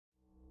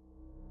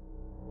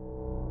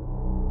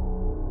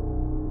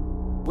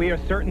we are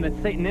certain that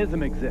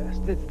Satanism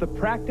exists. It's the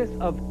practice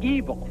of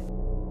evil.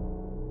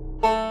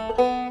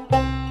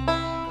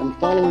 And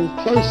following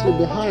closely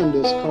behind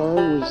this car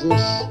was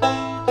this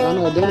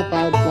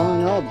unidentified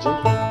flying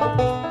object.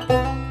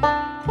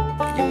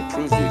 You will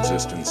prove the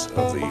existence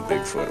of the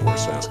Bigfoot or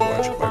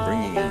Sasquatch by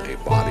bringing in a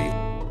body.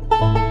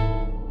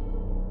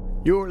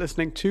 You're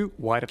listening to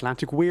Wide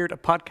Atlantic Weird, a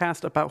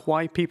podcast about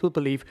why people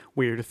believe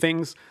weird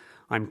things.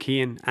 I'm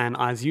Cian, and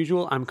as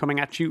usual, I'm coming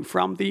at you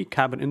from the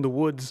cabin in the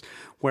woods,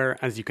 where,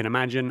 as you can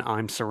imagine,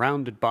 I'm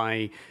surrounded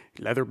by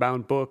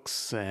leather-bound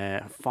books,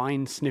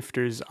 fine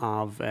snifters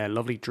of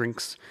lovely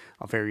drinks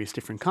of various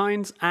different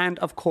kinds, and,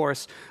 of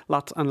course,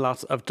 lots and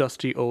lots of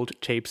dusty old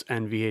tapes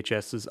and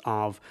VHSs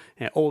of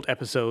old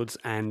episodes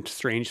and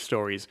strange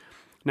stories.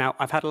 Now,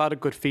 I've had a lot of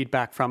good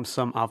feedback from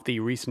some of the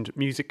recent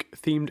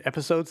music-themed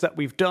episodes that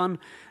we've done,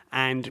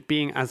 and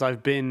being as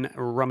I've been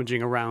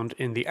rummaging around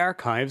in the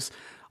archives,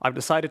 I've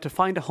decided to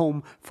find a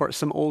home for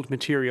some old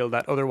material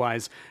that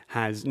otherwise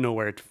has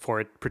nowhere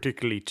for it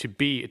particularly to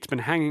be. It's been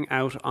hanging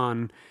out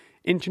on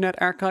Internet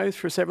Archives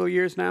for several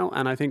years now,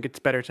 and I think it's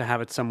better to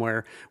have it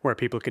somewhere where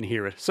people can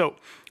hear it. So,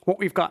 what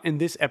we've got in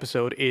this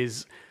episode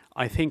is,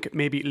 I think,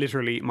 maybe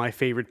literally my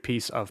favourite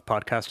piece of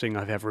podcasting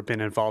I've ever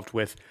been involved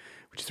with,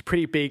 which is a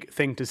pretty big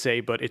thing to say,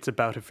 but it's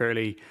about a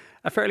fairly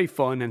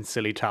fun and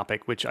silly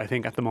topic, which I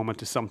think at the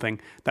moment is something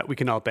that we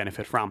can all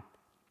benefit from.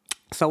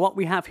 So what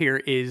we have here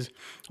is,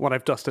 what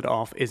I've dusted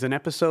off, is an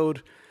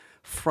episode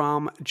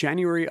from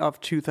January of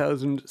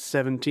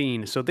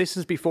 2017. So this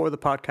is before the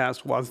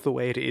podcast was the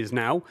way it is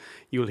now.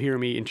 You'll hear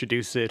me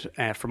introduce it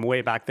from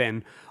way back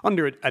then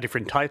under a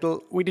different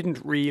title. We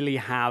didn't really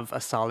have a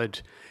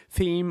solid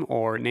theme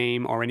or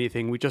name or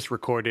anything. We just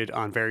recorded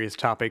on various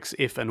topics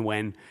if and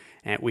when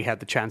we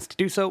had the chance to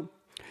do so.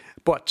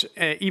 But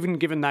even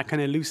given that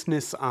kind of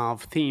looseness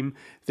of theme,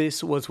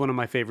 this was one of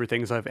my favourite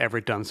things I've ever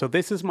done. So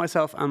this is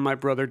myself and my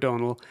brother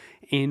Donal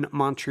in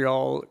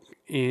Montreal,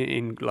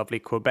 in lovely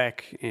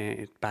Quebec,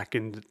 back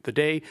in the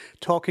day,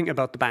 talking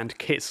about the band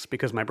Kiss,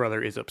 because my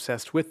brother is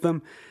obsessed with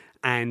them.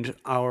 And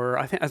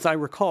I think, as I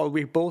recall,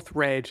 we both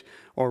read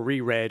or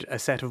reread a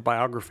set of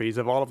biographies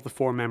of all of the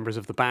four members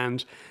of the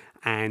band,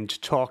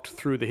 and talked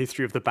through the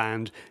history of the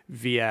band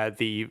via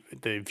the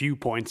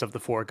viewpoints of the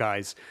four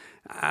guys.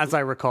 As I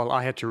recall,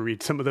 I had to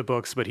read some of the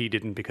books, but he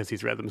didn't because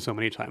he's read them so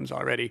many times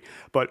already.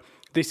 But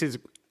this is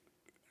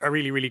a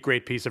really, really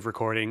great piece of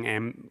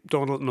recording.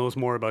 Donald knows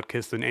more about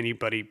Kiss than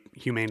anybody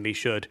humanly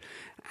should.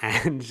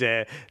 And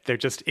they're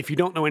just, if you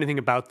don't know anything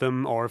about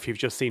them, or if you've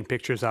just seen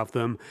pictures of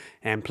them,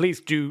 please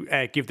do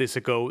give this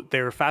a go.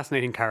 They're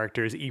fascinating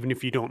characters, even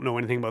if you don't know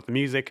anything about the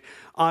music.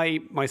 I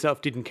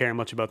myself didn't care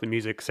much about the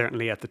music,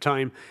 certainly at the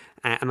time,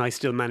 and I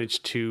still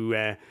managed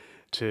to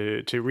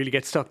really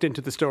get sucked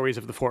into the stories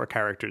of the four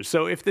characters.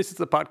 So if this is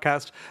a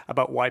podcast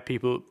about why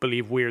people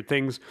believe weird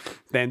things,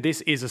 then this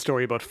is a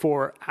story about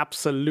four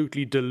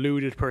absolutely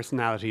deluded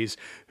personalities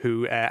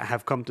who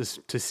have come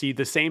to see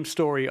the same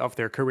story of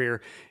their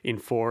career in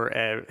four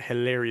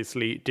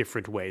hilariously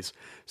different ways.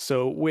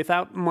 So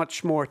without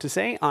much more to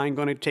say, I'm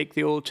going to take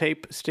the old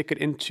tape, stick it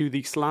into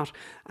the slot,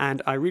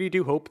 and I really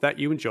do hope that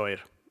you enjoy it.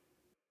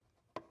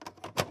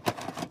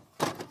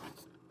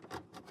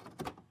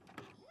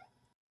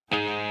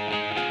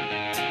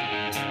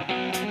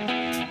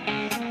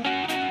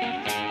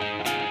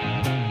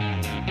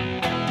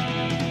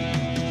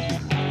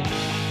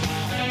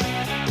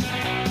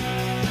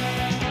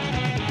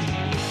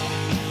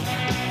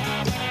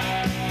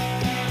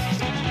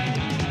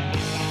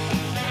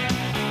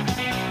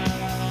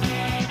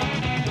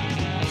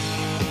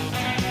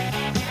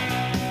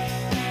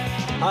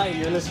 Hi,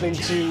 you're listening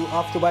to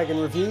Off the Wagon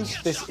Reviews.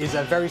 This is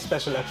a very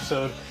special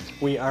episode.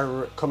 We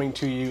are coming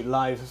to you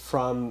live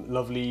from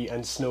lovely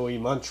and snowy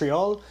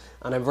Montreal,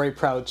 and I'm very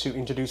proud to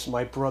introduce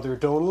my brother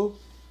Donal.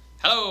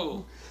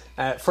 Hello!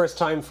 First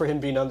time for him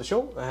being on the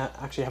show.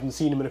 Actually, I haven't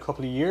seen him in a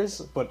couple of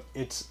years, but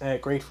it's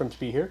great for him to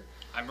be here.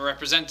 I'm a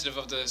representative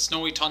of the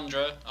snowy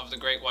tundra of the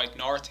Great White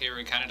North here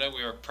in Canada.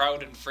 We are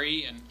proud and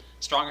free, and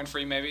strong and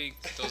free maybe.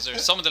 Those are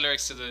some of the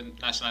lyrics to the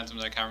national anthem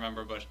that I can't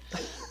remember, but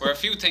we're a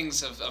few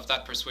things of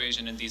that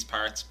persuasion in these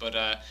parts. But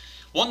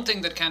one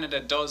thing that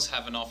Canada does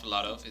have an awful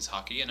lot of is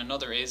hockey, and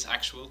another is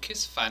actual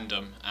Kiss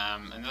fandom,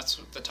 and that's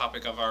the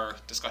topic of our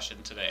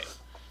discussion today.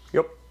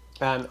 Yep.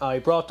 And I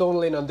brought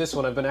Donal in on this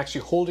one. I've been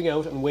actually holding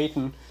out and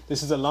waiting.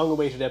 This is a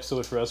long-awaited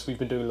episode for us. We've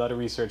been doing a lot of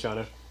research on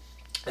it,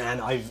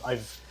 and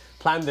I've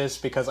planned this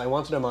because I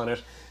wanted him on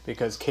it,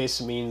 because Kiss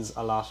means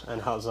a lot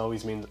and has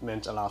always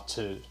meant a lot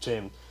to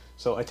him.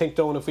 So I think,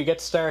 Donal, if we get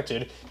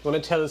started, you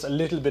want to tell us a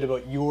little bit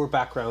about your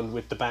background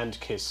with the band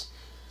Kiss?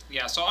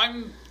 Yeah, so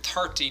I'm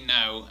 30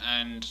 now,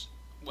 and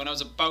when I was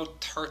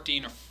about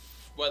 13,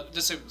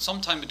 this is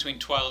sometime between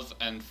 12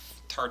 and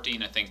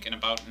 13, I think, in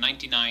about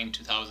 99,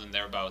 2000,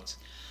 thereabouts,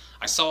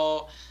 I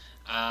saw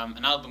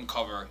an album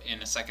cover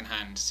in a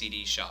second-hand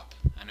CD shop,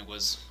 and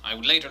I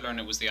would later learn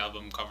it was the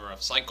album cover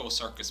of Psycho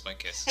Circus by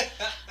Kiss.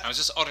 I was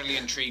just utterly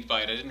intrigued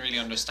by it. I didn't really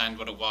understand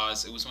what it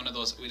was. It was one of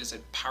those, is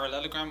it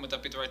parallelogram? Would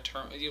that be the right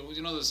term?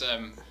 You know those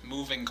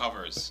moving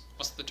covers?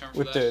 What's the term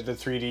for that? With the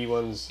 3D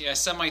ones. Yeah,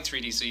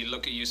 semi-3D. So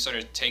you sort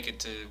of take it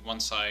to one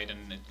side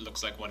and it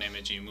looks like one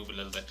image and you move a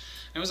little bit.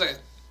 And it was like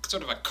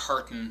sort of a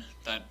curtain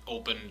that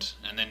opened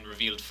and then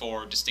revealed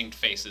 4 distinct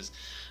faces.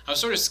 I was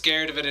sort of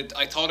scared of it.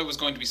 I thought it was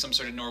going to be some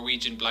sort of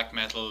Norwegian black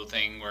metal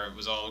thing where it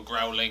was all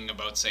growling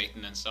about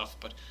Satan and stuff,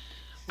 but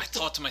I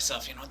thought to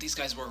myself, these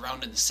guys were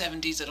around in the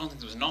 70s. I don't think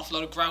there was an awful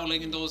lot of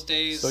growling in those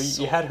days. So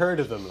you had heard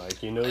of them, like,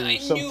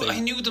 something. I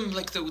knew them,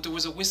 like there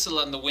was a whistle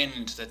on the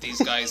wind that these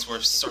guys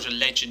were sort of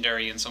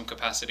legendary in some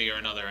capacity or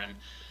another, and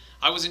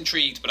I was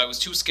intrigued, but I was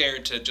too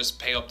scared to just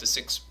pay up the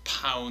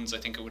 £6, I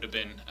think it would have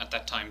been at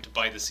that time, to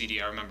buy the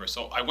CD, I remember.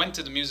 So I went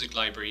to the music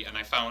library and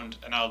I found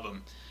an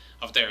album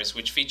of theirs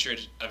which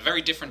featured a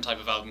very different type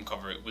of album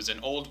cover. It was an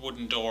old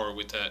wooden door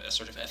with a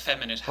sort of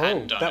effeminate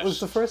hand on it. That was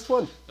the first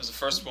one? That was the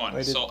first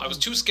one. So I was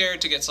too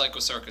scared to get Psycho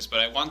Circus, but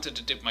I wanted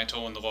to dip my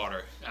toe in the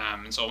water.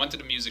 And so I went to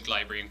the music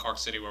library in Cork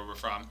City, where we're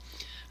from,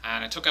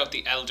 and I took out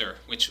The Elder,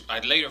 which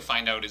I'd later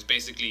find out is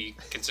basically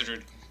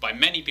considered by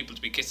many people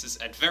to be Kiss's,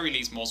 at very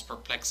least, most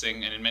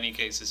perplexing and in many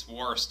cases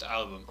worst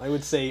album. I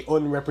would say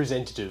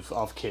unrepresentative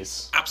of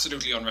Kiss.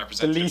 Absolutely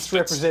unrepresentative. The least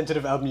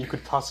representative album you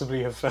could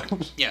possibly have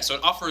found. Yeah, so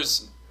it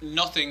offers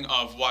nothing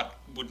of what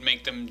would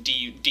make them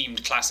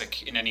deemed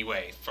classic in any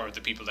way for the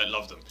people that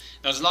love them.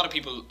 Now, there's a lot of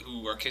people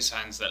who are Kiss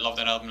fans that love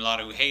that album, a lot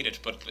who hate it,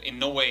 but in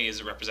no way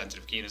is it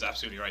representative. Keane is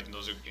absolutely right, and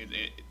those who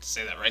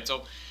say that, right?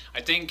 So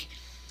I think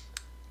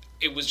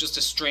it was just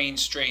a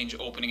strange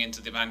opening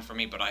into the band for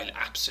me, but I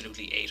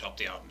absolutely ate up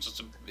the album.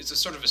 So it's a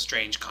sort of a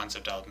strange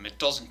concept album. It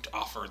doesn't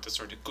offer the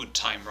sort of good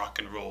time rock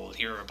and roll.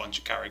 Here are a bunch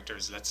of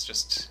characters, let's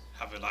just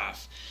have a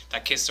laugh.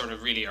 That Kiss sort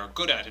of really are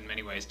good at in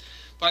many ways.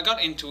 But I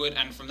got into it,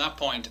 and from that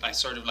point, I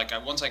sort of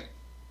once I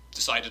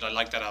decided I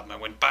liked that album, I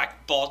went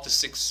back, bought the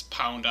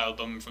 £6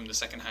 album from the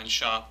second-hand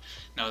shop,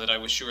 now that I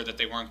was sure that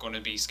they weren't going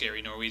to be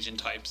scary Norwegian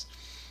types.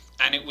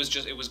 And it was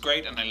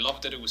great, and I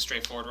loved it. It was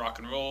straightforward rock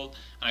and roll.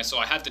 And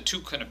I had the two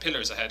kind of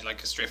pillars. I had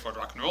like a straightforward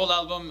rock and roll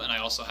album, and I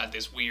also had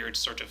this weird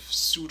sort of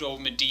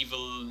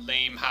pseudo-medieval,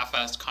 lame,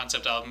 half-assed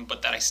concept album,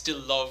 but that I still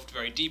loved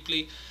very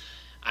deeply.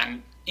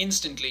 And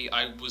instantly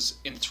I was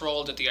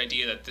enthralled at the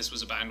idea that this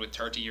was a band with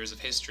 30 years of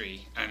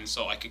history, and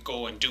so I could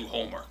go and do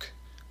homework,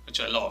 which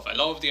I love. I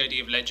love the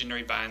idea of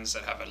legendary bands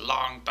that have a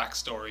long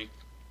backstory.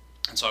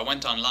 And so I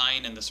went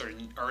online in the sort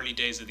of early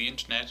days of the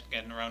internet,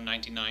 getting around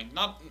 99,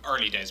 not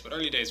early days, but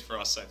early days for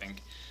us, I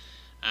think.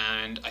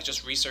 And I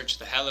just researched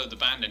the hell out of the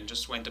band and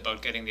just went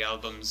about getting the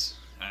albums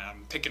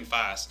thick and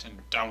fast and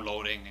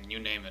downloading and you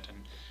name it.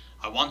 And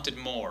I wanted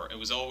more. It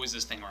was always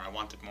this thing where I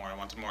wanted more.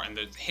 And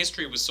the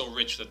history was so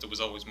rich that there was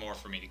always more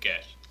for me to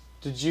get.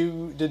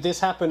 Did this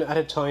happen at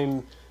a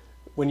time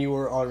when you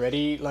were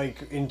already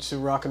like into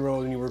rock and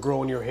roll and you were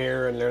growing your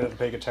hair and learning how to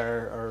play guitar,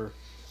 or?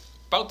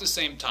 About the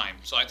same time.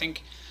 So I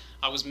think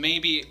I was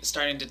maybe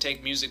starting to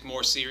take music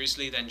more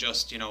seriously than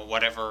just,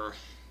 whatever,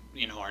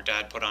 our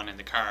dad put on in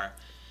the car.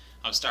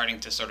 I was starting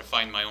to sort of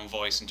find my own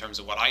voice in terms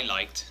of what I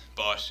liked,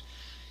 but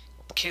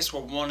Kiss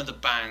were one of the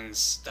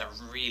bands that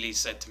really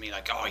said to me,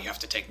 like, oh, you have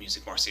to take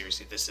music more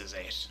seriously, this is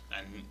it.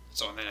 And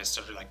so then I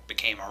sort of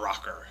became a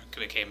rocker,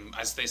 became,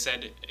 as they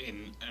said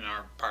in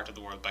our part of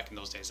the world back in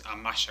those days, a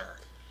masher.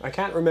 I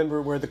can't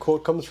remember where the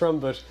quote comes from,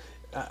 but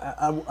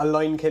a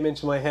line came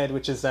into my head,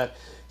 which is that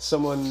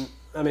someone,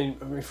 I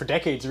mean, for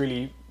decades,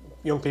 really,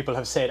 young people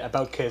have said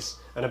about Kiss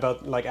and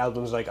about like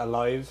albums like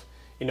Alive,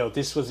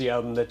 this was the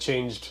album that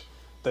changed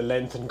the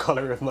length and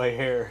colour of my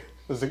hair,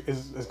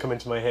 has come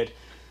into my head.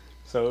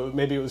 So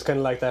maybe it was kind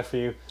of like that for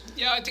you.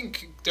 Yeah, I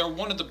think they're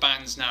one of the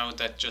bands now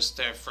that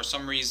just, for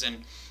some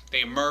reason,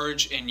 they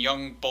emerge in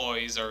young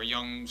boys or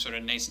young sort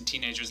of nascent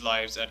teenagers'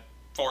 lives at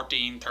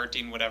 14,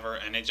 13, whatever,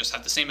 and it just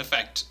had the same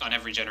effect on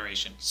every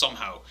generation,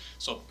 somehow.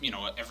 So,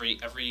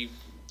 every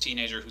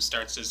teenager who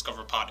starts to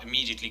discover pot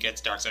immediately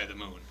gets Dark Side of the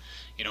Moon.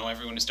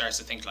 Everyone who starts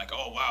to think like,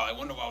 oh wow, I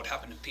wonder what would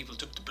happen if people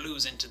took the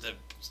blues into the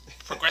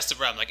progressive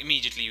realm. Like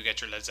immediately you get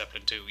your Led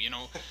Zeppelin too.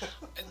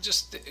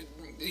 Just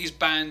these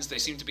bands, they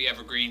seem to be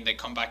evergreen. They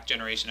come back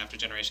generation after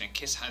generation. And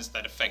Kiss has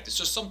that effect. It's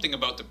just something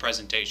about the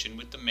presentation,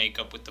 with the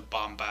makeup, with the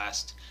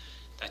bombast,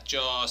 that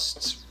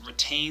just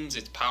retains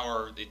its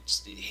power. It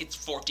hits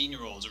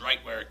 14-year-olds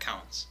right where it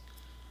counts.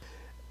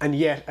 And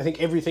yet, I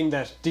think everything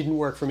that didn't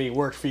work for me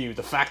worked for you.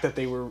 The fact that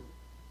they were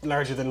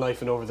larger than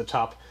life and over the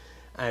top,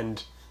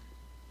 and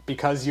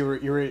because your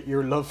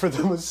love for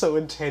them was so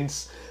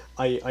intense,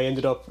 I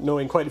ended up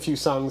knowing quite a few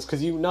songs,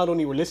 because you not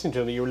only were listening to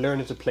them, you were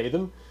learning to play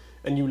them,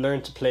 and you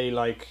learned to play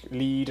like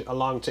lead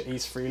along to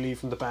Ace Frehley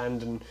from the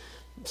band, and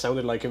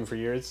sounded like him for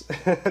years.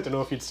 I don't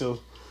know if you'd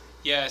still...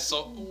 Yeah,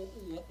 so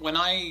when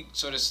I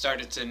sort of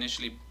started to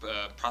initially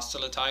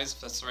proselytize,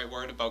 if that's the right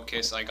word, about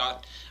Kiss, I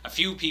got a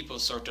few people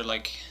sort of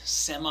like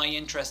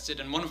semi-interested,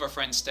 and one of our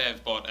friends,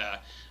 Stev, bought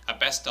a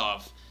best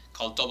of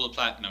called Double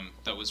Platinum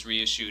that was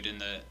reissued in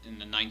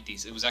the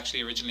 90s. It was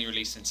actually originally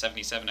released in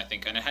 77, I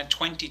think, and it had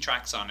 20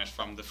 tracks on it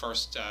from the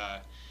first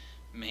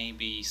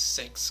maybe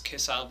 6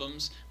 Kiss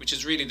albums, which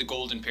is really the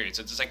golden period.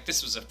 So it's like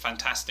this was a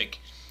fantastic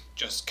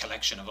just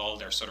collection of all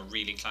their sort of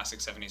really classic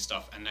 70s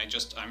stuff, and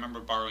I remember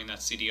borrowing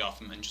that CD off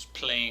them and just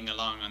playing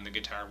along on the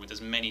guitar with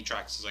as many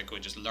tracks as I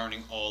could, just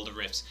learning all the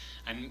riffs.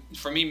 And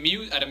for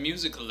me, at a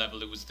musical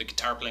level, it was the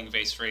guitar playing of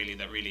Ace Frehley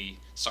that really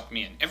sucked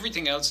me in.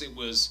 Everything else, it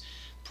was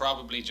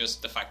probably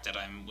just the fact that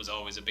I was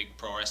always a big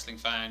pro wrestling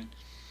fan.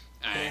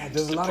 And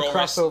there's a lot of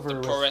crossover.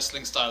 The pro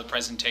wrestling style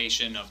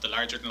presentation of the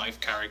larger than life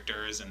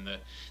characters and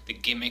the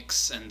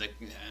gimmicks and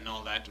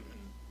all that,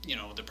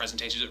 and, the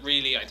presentations. It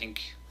really, I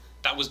think,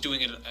 that was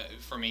doing it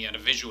for me at a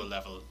visual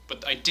level.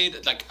 But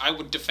I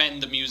would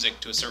defend the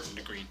music to a certain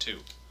degree too.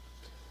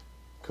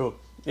 Cool.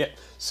 Yeah.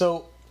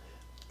 So,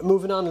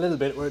 moving on a little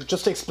bit,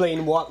 just to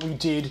explain what we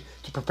did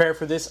to prepare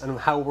for this and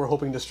how we're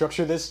hoping to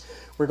structure this,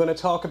 we're going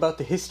to talk about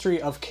the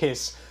history of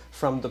Kiss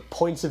from the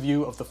points of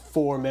view of the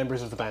 4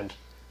 members of the band.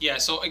 Yeah,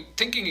 so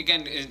thinking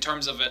again in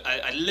terms of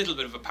a little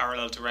bit of a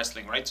parallel to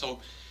wrestling, right? So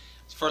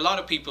for a lot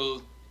of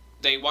people,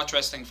 they watch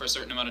wrestling for a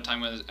certain amount of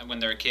time when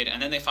they're a kid,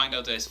 and then they find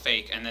out that it's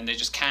fake, and then they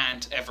just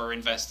can't ever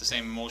invest the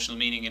same emotional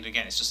meaning in it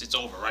again. It's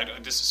over, right?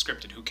 This is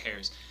scripted, who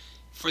cares?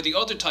 For the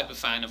other type of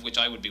fan, of which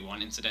I would be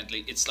one,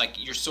 incidentally, it's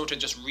like you're sort of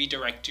just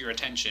redirect your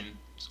attention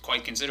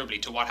quite considerably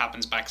to what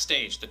happens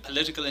backstage, the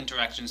political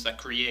interactions that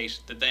create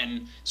the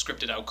then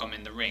scripted outcome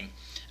in the ring.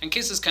 And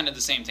Kiss is kind of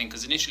the same thing,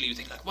 because initially you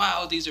think like,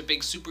 wow, these are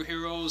big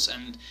superheroes,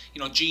 and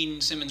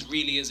Gene Simmons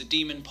really is a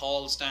demon,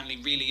 Paul Stanley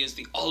really is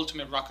the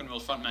ultimate rock and roll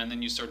frontman.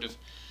 Then you sort of,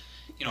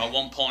 at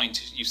one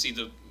point you see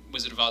the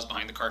Wizard of Oz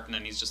behind the curtain,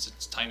 and he's just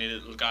a tiny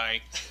little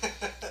guy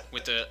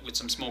with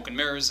some smoke and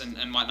mirrors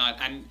and whatnot.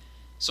 And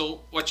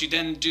so what you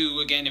then do,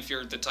 again, if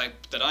you're the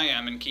type that I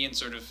am, and Cian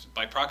sort of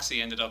by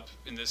proxy ended up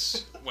in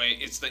this way,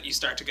 it's that you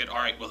start to get, all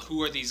right, well,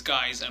 who are these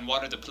guys, and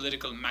what are the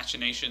political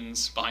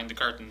machinations behind the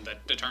curtain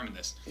that determine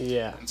this?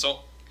 Yeah. And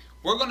so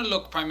we're going to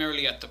look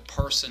primarily at the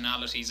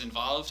personalities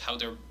involved, how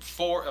the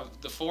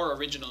 4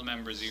 original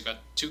members, you've got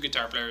 2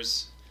 guitar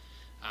players,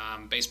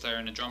 bass player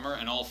and a drummer,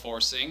 and all 4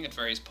 sing at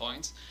various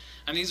points.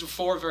 And these are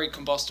 4 very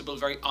combustible,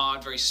 very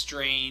odd, very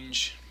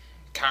strange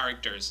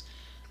characters.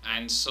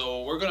 And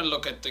so we're going to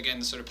look at, again,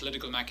 the sort of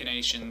political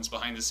machinations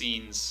behind the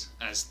scenes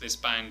as this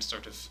band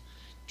sort of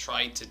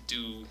tried to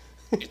do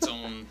its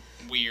own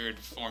weird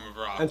form of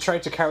rock. And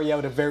tried to carry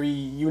out a very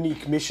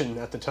unique mission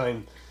at the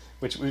time,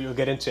 which we will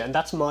get into. And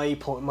that's my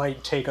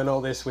take on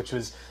all this, which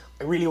was,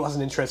 I really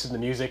wasn't interested in the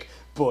music,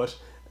 but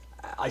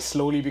I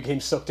slowly became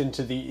sucked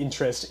into the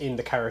interest in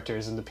the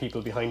characters and the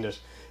people behind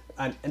it.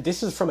 And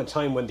this is from a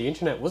time when the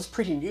internet was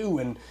pretty new,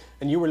 and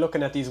you were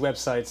looking at these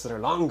websites that are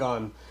long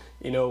gone,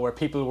 where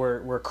people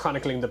were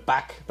chronicling the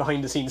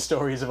behind the scenes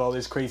stories of all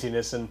this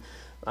craziness, and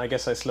I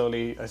guess I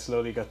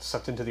slowly got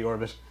sucked into the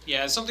orbit.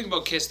 Yeah, it's something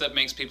about Kiss that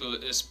makes people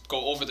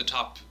go over the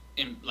top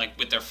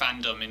with their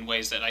fandom in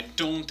ways that I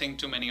don't think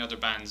too many other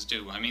bands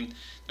do. I mean,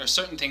 there are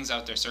certain things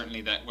out there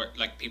certainly that where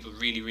people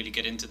really, really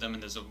get into them,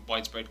 and there's a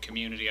widespread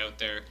community out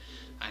there,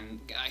 and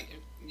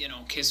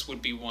Kiss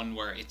would be one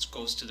where it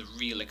goes to the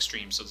real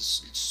extreme. So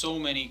there's so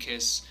many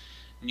Kiss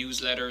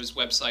newsletters,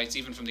 websites,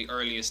 even from the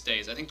earliest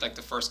days. I think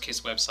the first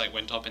Kiss website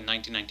went up in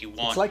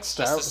 1991. It's like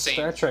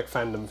Star Trek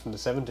fandom from the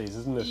 70s,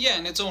 isn't it? Yeah,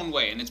 in its own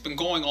way, and it's been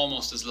going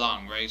almost as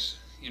long, right?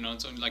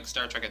 It's only like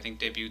Star Trek, I think,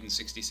 debuted in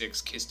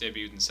 66, Kiss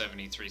debuted in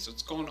 73, so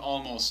it's going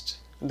almost...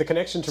 And the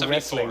connection to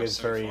wrestling is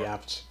very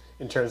apt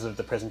in terms of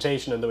the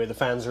presentation and the way the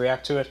fans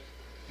react to it.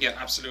 Yeah,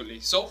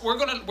 absolutely. So we're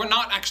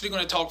not actually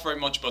going to talk very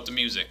much about the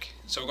music.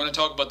 So we're going to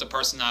talk about the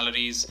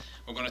personalities.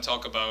 We're going to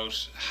talk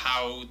about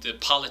how the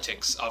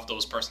politics of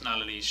those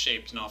personalities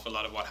shaped an awful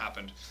lot of what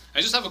happened.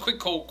 I just have a quick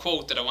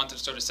quote that I wanted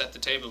to sort of set the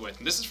table with.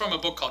 And this is from a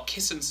book called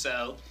Kiss and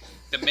Sell,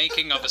 The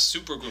Making of a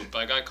Supergroup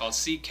by a guy called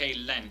C.K.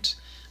 Lent.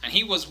 And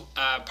he was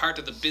part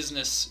of the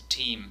business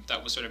team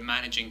that was sort of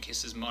managing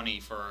Kiss's money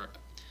for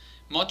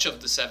much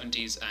of the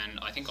 70s and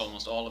I think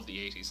almost all of the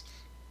 80s.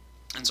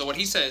 And so what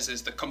he says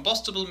is the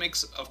combustible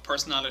mix of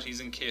personalities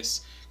in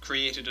Kiss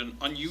created an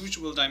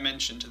unusual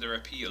dimension to their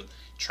appeal,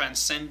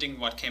 transcending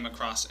what came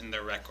across in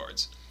their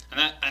records.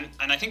 And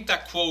I think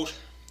that quote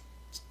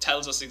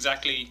tells us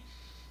exactly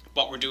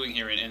what we're doing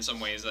here in some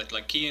ways. That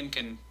like Cian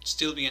can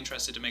still be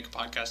interested to make a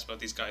podcast about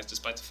these guys,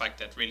 despite the fact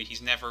that really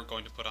he's never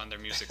going to put on their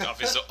music of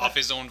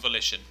his own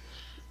volition,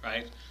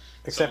 right?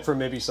 Except for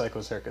maybe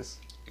Psycho Circus.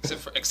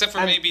 Except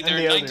for maybe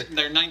their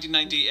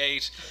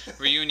 1998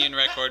 reunion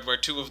record where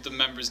 2 of the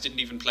members didn't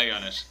even play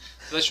on it.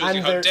 So that shows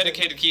you how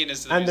dedicated Cian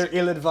is to the music. And their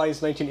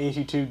ill-advised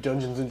 1982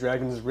 Dungeons and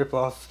Dragons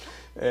rip-off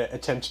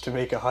attempt to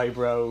make a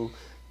highbrow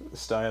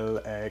style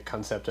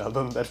concept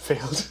album that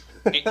failed.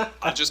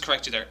 I'll just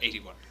correct you there,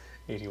 81.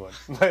 81.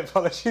 My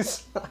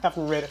apologies. I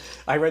haven't read it.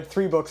 I read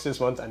 3 books this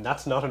month, and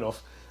that's not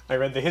enough. I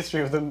read the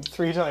history of them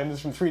 3 times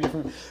from 3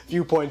 different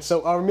viewpoints.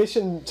 So our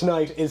mission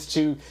tonight is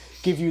to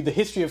give you the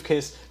history of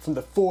Kiss from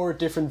the 4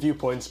 different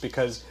viewpoints,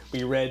 because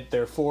we read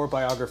their 4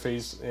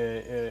 biographies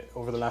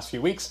over the last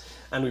few weeks,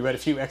 and we read a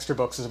few extra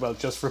books as well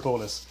just for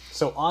bonus.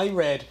 So I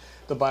read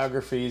the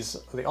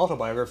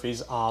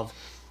autobiographies of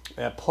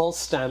Paul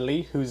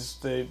Stanley,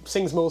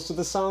 sings most of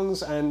the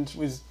songs and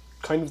was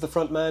kind of the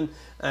front man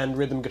and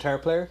rhythm guitar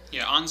player.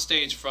 Yeah, on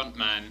stage front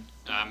man.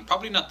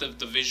 Probably not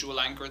the visual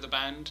anchor of the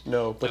band.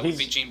 No, but that would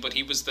be Gene. But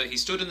he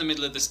stood in the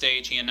middle of the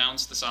stage. He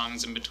announced the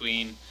songs in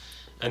between,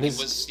 and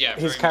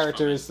his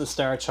character is the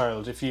Star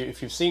Child. If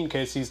you've seen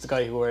Kiss, he's the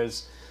guy who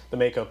wears the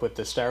makeup with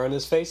the star on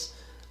his face.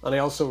 And I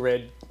also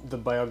read the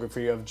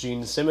biography of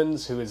Gene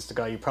Simmons, who is the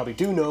guy you probably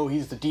do know.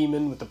 He's the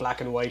demon with the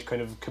black and white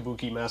kind of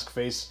kabuki mask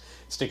face,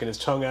 sticking his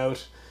tongue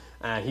out.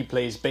 He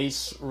plays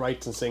bass,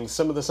 writes and sings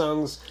some of the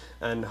songs,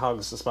 and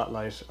hogs the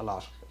spotlight a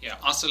lot. Yeah,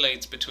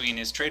 oscillates between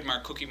his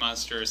trademark Cookie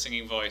Monster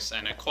singing voice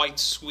and a quite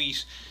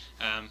sweet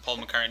Paul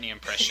McCartney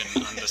impression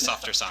on the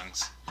softer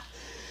songs.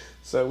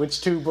 So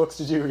which 2 books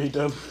did you read,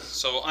 Dom?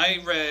 So I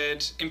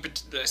read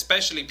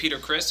especially Peter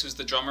Criss, who's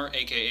the drummer,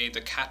 aka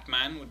the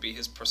Catman would be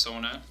his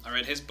persona. I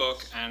read his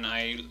book, and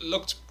I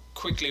looked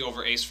quickly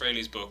over Ace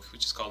Frehley's book,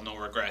 which is called No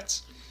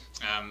Regrets.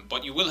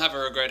 But you will have a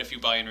regret if you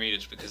buy and read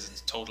it, because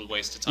it's a total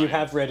waste of time. You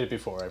have read it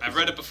before, I've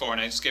read it before,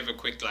 and I just gave a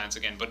quick glance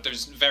again, but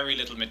there's very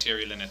little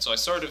material in it. So I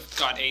sort of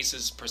got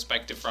Ace's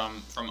perspective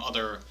from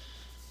other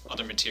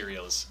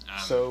materials.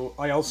 So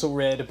I also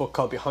read a book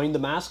called Behind the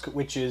Mask,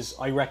 which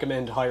I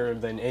recommend higher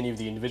than any of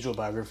the individual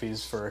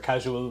biographies for a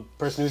casual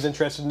person who's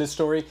interested in this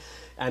story.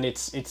 And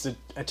it's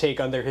a take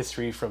on their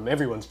history from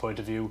everyone's point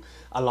of view,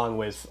 along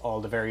with all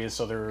the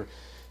various other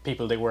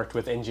people they worked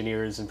with,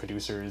 engineers and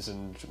producers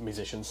and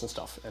musicians and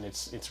stuff, and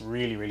it's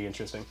really, really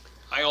interesting.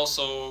 I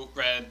also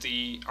reread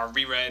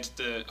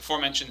the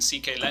aforementioned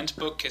C.K. Lent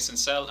book, Kiss and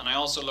Sell, and I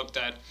also looked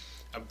at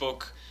a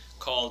book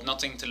called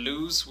Nothing to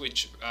Lose,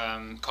 which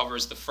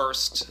covers the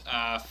first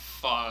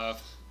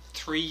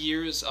 3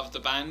 years of the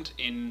band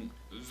in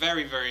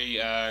very, very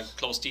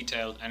close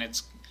detail, and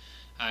it's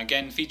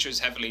again features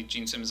heavily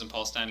Gene Simmons and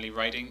Paul Stanley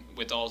writing,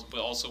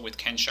 also with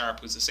Ken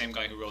Sharp, who's the same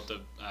guy who wrote the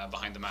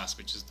Behind the Mask,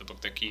 which is the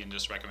book that Cian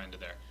just recommended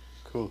there.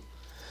 Cool.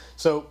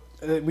 So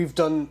we've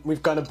gone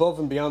above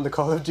and beyond the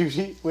Call of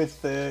Duty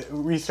with the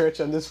research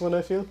on this one,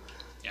 I feel.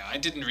 Yeah, I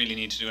didn't really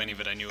need to do any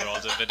of it. I knew all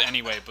of it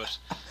anyway, but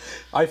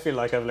I feel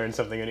like I've learned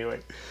something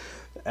anyway.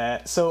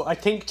 So I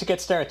think to get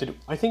started,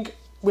 I think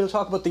we'll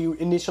talk about the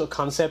initial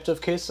concept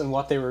of Kiss and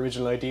what their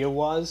original idea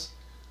was.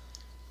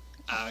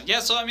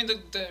 So I mean,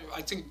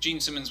 I think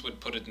Gene Simmons would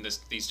put it in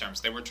these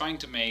terms. They were trying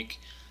to make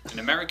an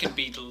American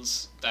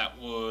Beatles that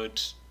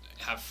would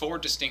have 4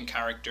 distinct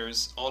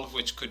characters, all of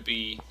which could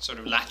be sort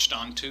of latched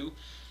onto,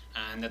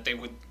 and that they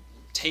would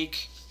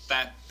take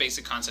that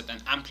basic concept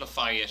and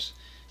amplify it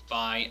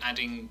by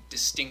adding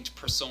distinct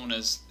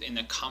personas in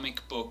a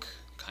comic book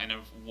kind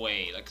of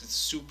way, like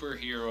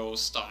superhero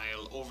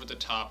style, over the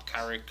top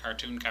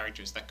cartoon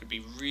characters that could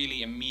be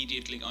really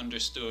immediately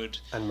understood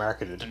and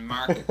marketed.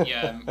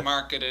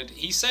 Marketed.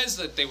 He says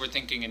that they were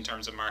thinking in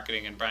terms of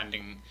marketing and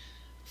branding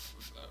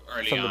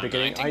early from on. The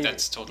beginning. I think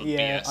that's total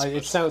BS.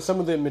 It sounds,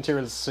 some of the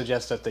materials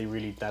suggest that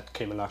that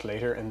came a lot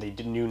later, and they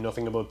knew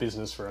nothing about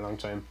business for a long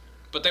time.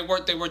 But they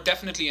were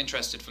definitely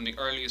interested from the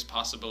earliest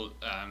possible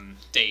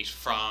date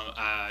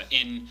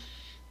in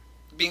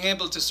being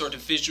able to sort of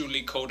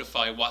visually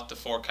codify what the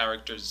 4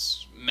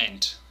 characters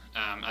meant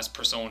as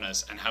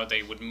personas and how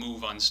they would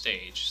move on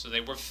stage. So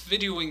they were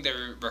videoing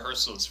their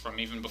rehearsals from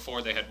even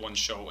before they had one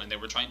show, and they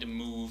were trying to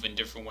move in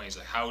different ways.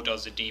 Like, how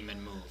does a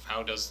demon move?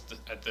 How does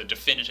the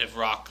definitive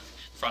rock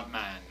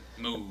frontman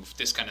move?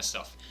 This kind of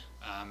stuff.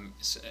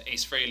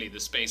 Ace Frehley,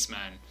 the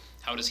spaceman,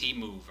 how does he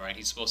move, right?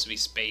 He's supposed to be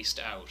spaced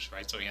out,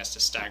 right? So he has to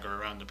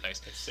stagger around the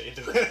place.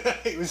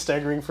 He was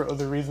staggering for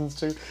other reasons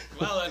too.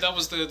 Well, that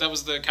was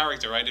the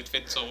character, right? It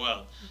fit so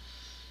well.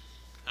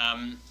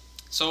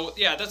 So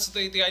yeah, that's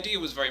the idea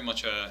was very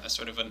much a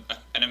sort of an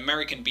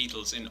American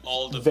Beatles in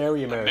all the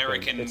very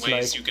American ways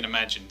like you can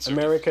imagine.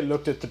 America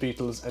looked at the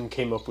Beatles and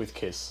came up with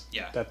Kiss.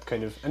 Yeah. That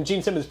kind of, and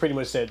Gene Simmons pretty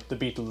much said the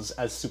Beatles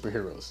as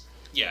superheroes.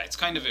 Yeah, it's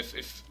kind of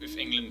if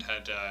England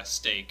had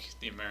steak,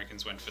 the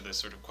Americans went for this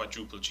sort of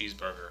quadruple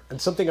cheeseburger. And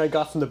something I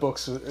got from the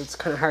books, it's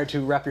kind of hard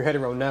to wrap your head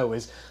around now,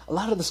 is a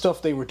lot of the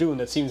stuff they were doing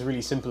that seems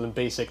really simple and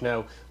basic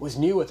now was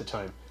new at the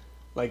time.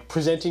 Like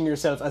presenting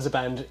yourself as a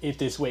band in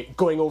this way,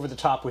 going over the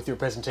top with your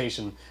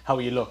presentation, how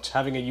you looked,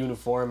 having a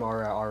uniform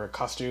or a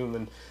costume.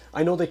 And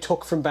I know they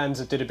took from bands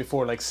that did it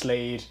before, like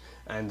Slade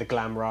and the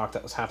glam rock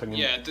that was happening.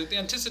 Yeah, the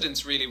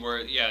antecedents really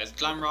were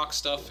glam rock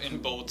stuff in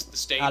both the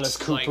States, Alice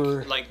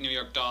Cooper, like New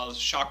York Dolls,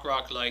 shock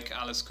rock like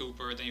Alice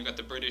Cooper. Then you've got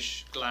the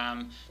British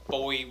glam.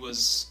 Bowie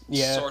was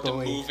sort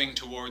of moving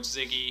towards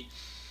Ziggy.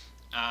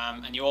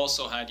 And you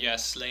also had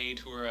Slade,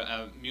 who were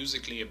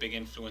musically a big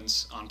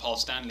influence on Paul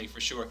Stanley for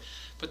sure.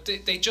 But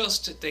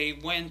they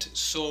went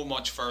so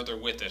much further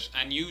with it.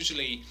 And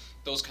usually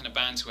those kind of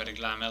bands who had a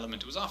glam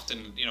element, it was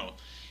often,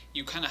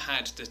 you kind of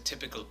had the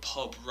typical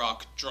pub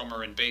rock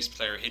drummer and bass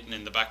player hidden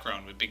in the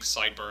background with big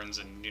sideburns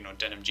and, you know,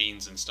 denim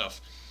jeans and stuff.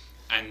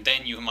 And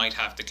then you might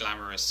have the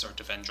glamorous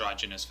sort of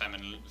androgynous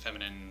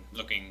feminine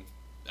looking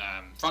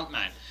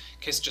frontman.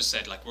 Kiss just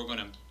said, like, we're going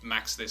to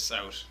max this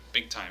out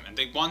big time. And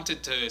they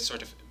wanted to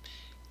sort of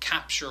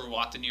capture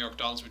what the New York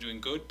Dolls were doing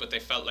good, but they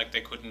felt like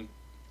they couldn't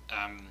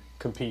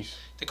compete.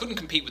 They couldn't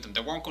compete with them.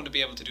 They weren't going to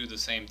be able to do the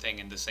same thing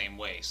in the same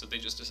way. So they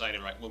just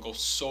decided, right, we'll go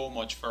so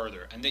much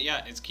further. And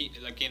it's key,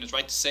 like Ian is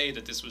right to say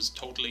that this was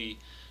totally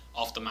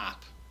off the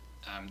map,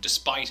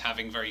 despite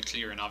having very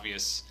clear and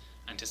obvious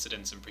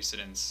antecedents and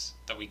precedents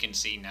that we can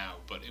see now.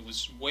 But it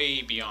was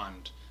way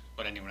beyond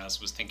what anyone else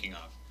was thinking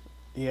of.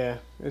 Yeah,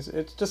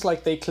 it's just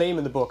like they claim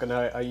in the book,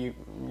 and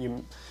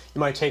you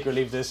might take or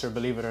leave this or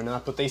believe it or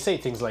not, but they say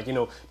things like, you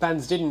know,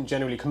 bands didn't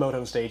generally come out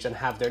on stage and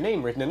have their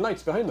name written in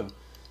lights behind them.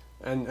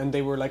 And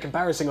they were like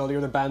embarrassing all the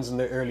other bands in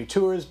their early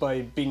tours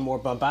by being more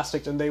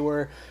bombastic than they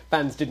were.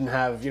 Bands didn't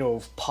have, you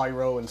know,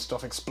 pyro and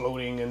stuff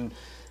exploding,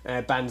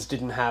 and bands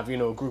didn't have, you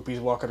know, groupies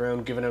walking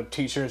around giving out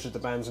t-shirts with the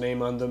band's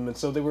name on them. And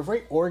so they were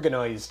very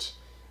organised.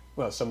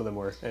 Well, some of them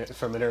were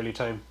from an early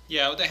time.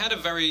 Yeah, well, they had a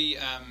very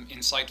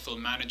insightful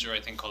manager, I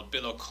think, called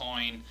Bill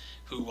O'Coin,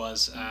 who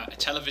was a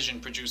television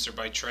producer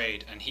by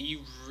trade, and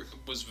he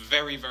was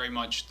very, very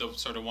much the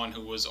sort of one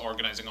who was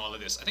organising all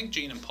of this. I think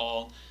Gene and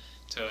Paul,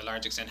 to a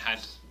large extent,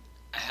 had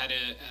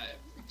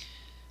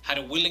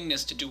a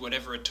willingness to do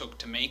whatever it took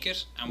to make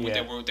it, and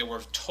they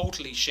were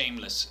totally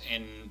shameless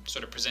in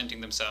sort of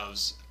presenting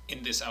themselves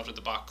in this out of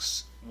the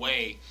box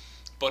way.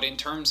 But in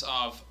terms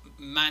of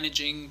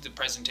managing the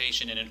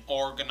presentation in an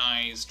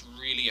organized,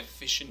 really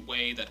efficient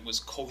way that was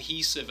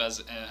cohesive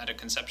at a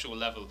conceptual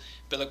level,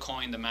 Bill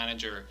O'Coin, the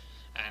manager,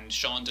 and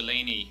Sean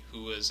Delaney,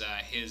 who was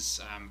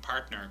his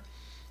partner,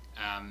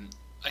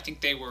 I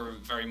think they were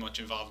very much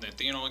involved in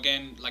it. You know,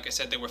 again, like I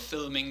said, they were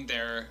filming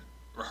their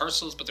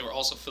rehearsals, but they were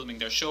also filming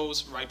their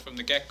shows right from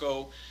the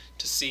get-go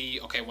to see,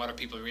 okay, what are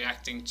people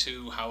reacting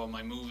to, how am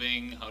I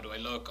moving, how do I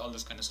look, all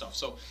this kind of stuff.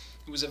 So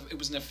it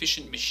was an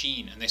efficient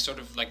machine, and they sort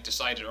of like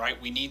decided, right,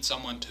 we need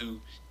someone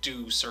to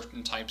do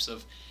certain types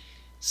of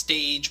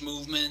stage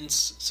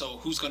movements, so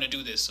who's going to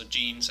do this? So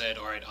Gene said,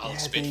 all right, I'll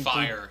spit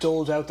fire. They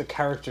doled out the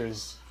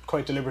characters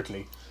quite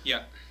deliberately.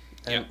 Yeah.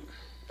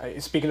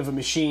 Speaking of a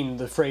machine,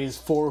 the phrase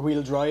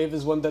four-wheel drive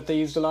is one that they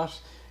used a lot.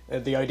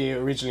 The idea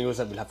originally was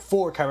that we'll have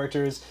four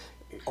characters,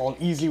 all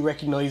easily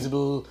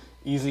recognisable,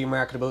 easily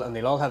marketable, and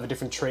they'll all have a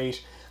different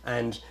trait,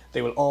 and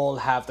they will all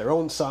have their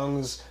own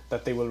songs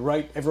that they will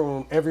write.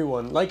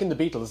 Everyone, like in the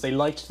Beatles, they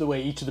liked the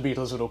way each of the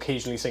Beatles would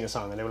occasionally sing a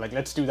song, and they were like,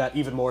 let's do that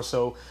even more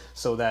so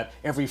that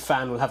every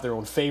fan will have their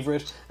own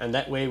favourite, and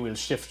that way we'll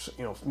shift,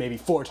 you know, maybe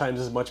 4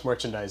 times as much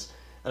merchandise.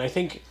 And I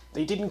think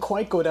they didn't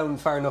quite go down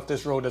far enough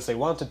this road as they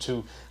wanted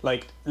to.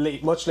 Like,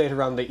 much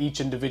later on, they each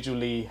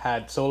individually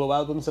had solo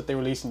albums that they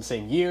released in the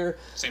same year.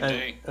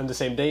 And the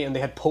same day, and they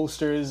had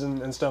posters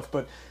and stuff.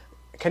 But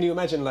can you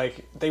imagine,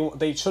 like,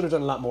 they should have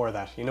done a lot more of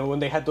that. You know, when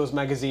they had those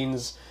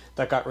magazines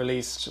that got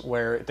released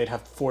where they'd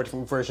have 4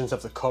 different versions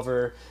of the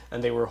cover,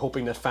 and they were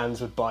hoping that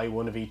fans would buy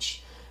one of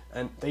each.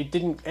 And they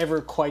didn't ever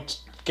quite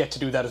get to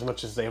do that as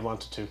much as they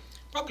wanted to.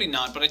 Probably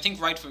not, but I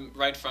think right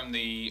from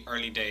the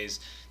early days,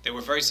 they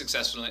were very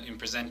successful in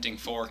presenting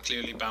 4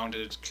 clearly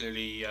bounded,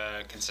 clearly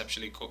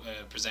conceptually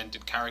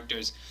presented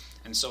characters.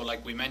 And so,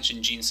 like we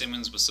mentioned, Gene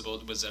Simmons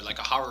was like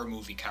a horror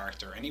movie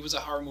character, and he was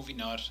a horror movie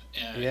nut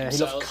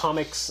himself. He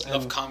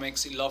loved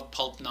comics. He loved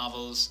pulp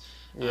novels.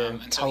 Yeah,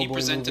 and so he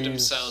presented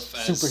himself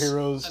as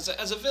superheroes,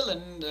 as a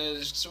villain,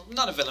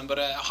 not a villain, but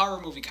a horror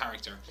movie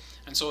character.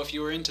 And so if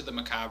you were into the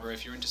macabre,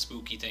 if you're into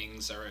spooky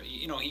things, or,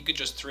 you know, he could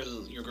just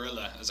thrill your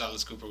gorilla, as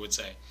Alice Cooper would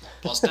say.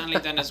 Paul Stanley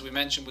then, as we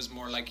mentioned, was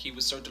more like, he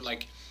was sort of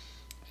like,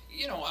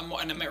 you know,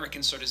 an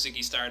American sort of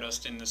Ziggy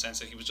Stardust, in the sense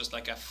that he was just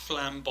like a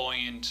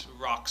flamboyant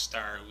rock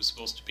star who was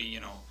supposed to be,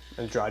 you know,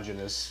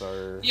 androgynous,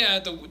 or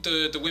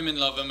the women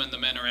love him and the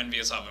men are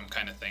envious of him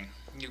kind of thing.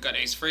 You've got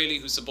Ace Frehley,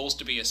 who's supposed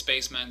to be a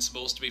spaceman,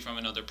 supposed to be from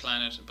another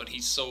planet, but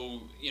he's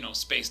so, you know,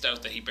 spaced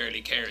out that he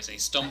barely cares.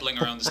 He's stumbling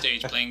around the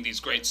stage playing these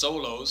great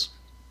solos.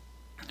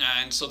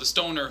 And so the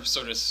stoner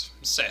sort of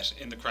set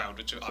in the crowd,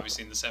 which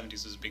obviously in the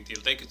 70s was a big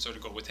deal, they could sort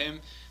of go with him.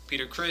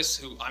 Peter Criss,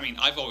 who, I mean,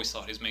 I've always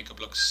thought his makeup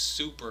looked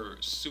super,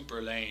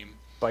 super lame.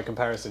 By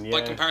comparison, yeah.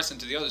 By comparison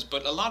to the others.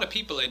 But a lot of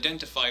people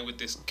identify with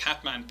this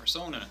Catman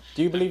persona.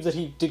 Do you believe that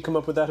he did come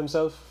up with that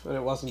himself, and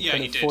it wasn't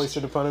kind of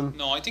foisted upon him?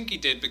 No, I think he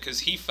did, because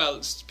he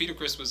felt Peter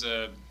Criss was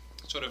a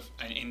sort of,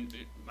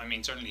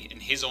 certainly in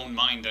his own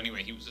mind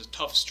anyway, he was a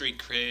tough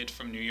street kid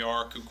from New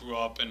York who grew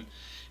up in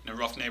a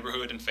rough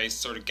neighborhood and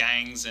faced sort of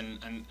gangs and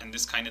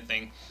this kind of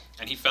thing.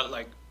 And he felt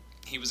like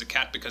he was a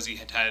cat because he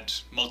had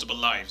multiple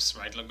lives,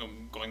 right? Like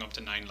going up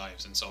to 9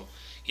 lives. And so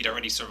he'd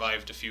already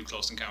survived a few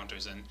close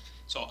encounters. And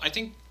so I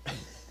think,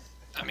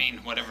 I mean,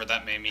 whatever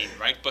that may mean,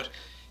 right? But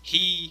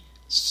he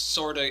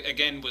sort of,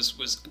 again,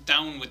 was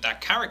down with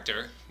that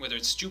character, whether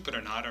it's stupid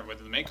or not, or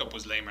whether the makeup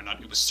was lame or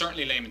not. It was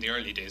certainly lame in the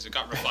early days. It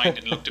got refined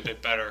and looked a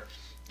bit better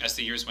as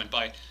the years went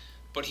by.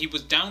 But he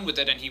was down with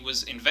it, and he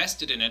was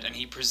invested in it, and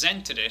he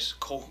presented it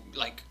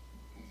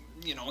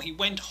he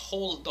went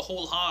the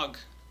whole hog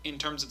in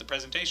terms of the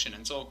presentation,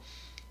 and so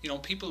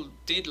people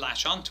did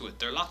latch onto it.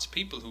 There are lots of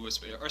people who,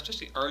 or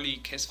especially early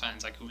Kiss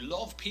fans, like, who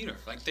love Peter.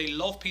 Like, they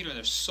love Peter, and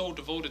they're so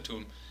devoted to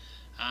him.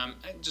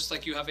 Just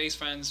like you have Ace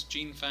fans,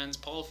 Gene fans,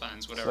 Paul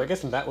fans, whatever. So I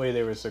guess in that way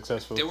they were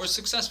successful. They were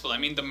successful. I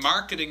mean, the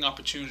marketing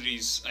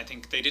opportunities, I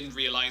think they didn't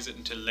realize it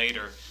until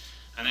later.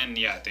 And then,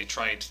 they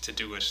tried to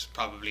do it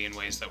probably in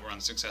ways that were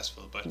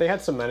unsuccessful. But they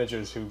had some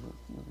managers who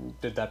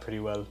did that pretty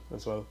well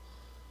as well.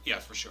 Yeah,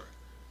 for sure.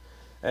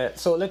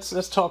 So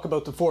let's talk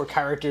about the 4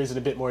 characters in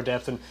a bit more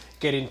depth and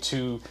get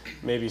into,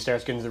 maybe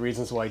start getting into the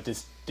reasons why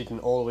this didn't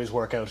always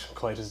work out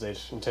quite as they'd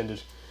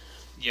intended.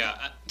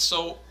 Yeah,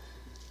 so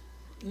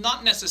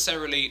not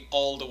necessarily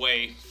all the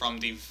way from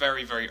the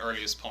very, very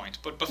earliest point,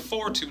 but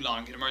before too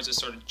long it emerged as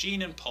sort of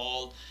Gene and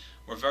Paul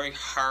were very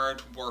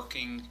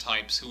hard-working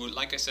types who,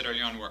 like I said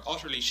earlier on, were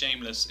utterly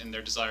shameless in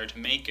their desire to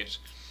make it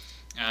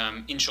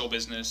in show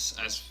business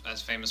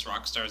as famous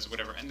rock stars or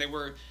whatever, and they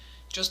were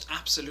just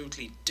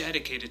absolutely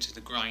dedicated to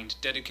the grind,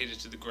 dedicated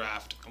to the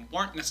graft, and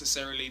weren't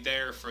necessarily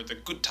there for the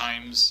good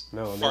times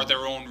for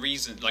their own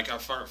reason, like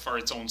for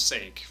its own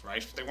sake,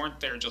 right? They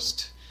weren't there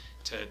just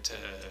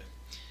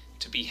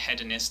to be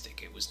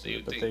hedonistic. It was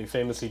they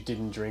famously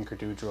didn't drink or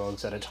do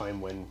drugs at a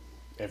time when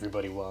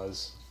everybody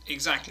was.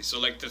 Exactly. So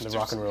like the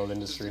rock and roll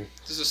industry.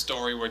 There's a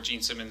story where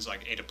Gene Simmons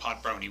ate a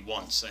pot brownie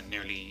once and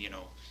nearly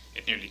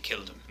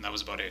killed him, and that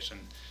was about it.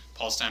 And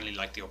Paul Stanley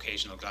liked the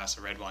occasional glass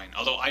of red wine.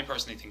 Although I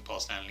personally think Paul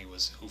Stanley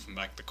was hoofing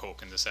back the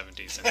coke in the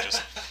 70s and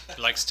just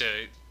likes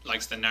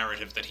the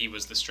narrative that he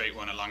was the straight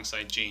one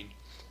alongside Gene.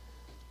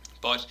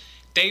 But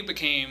they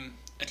became,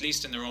 at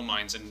least in their own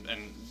minds, and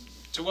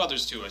to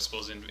others too, I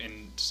suppose, in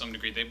to some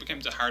degree, they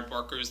became the hard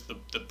workers,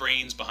 the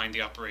brains behind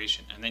the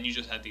operation. And then you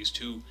just had these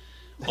 2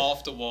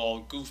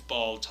 off-the-wall,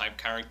 goofball type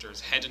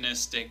characters,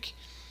 hedonistic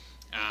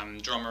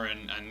drummer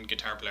and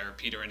guitar player,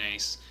 Peter and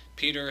Ace.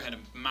 Peter had a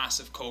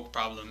massive coke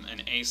problem,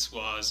 and Ace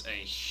was a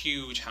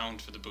huge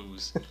hound for the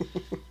booze.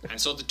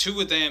 And so the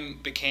 2 of them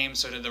became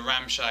sort of the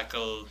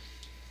ramshackle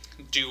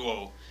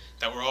duo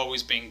that were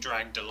always being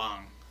dragged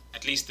along.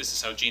 At least this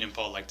is how Gene and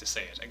Paul like to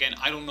say it. Again,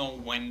 I don't know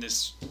when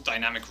this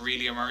dynamic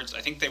really emerged.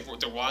 I think there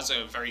was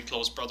a very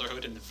close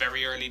brotherhood in the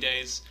very early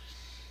days.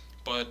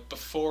 But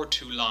before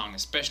too long,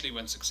 especially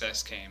when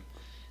success came,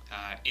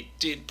 it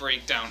did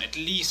break down, at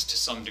least to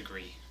some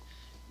degree,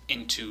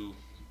 into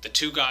the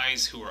 2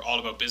 guys who were all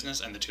about business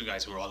and the 2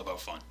 guys who were all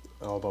about fun.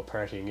 All about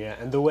partying, yeah.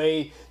 And the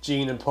way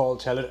Gene and Paul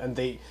tell it, and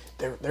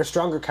they're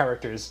stronger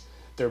characters.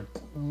 They're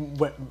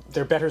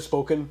better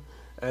spoken,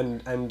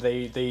 and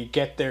they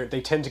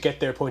tend to get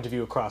their point of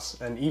view across.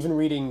 And even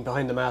reading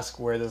Behind the Mask,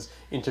 where there's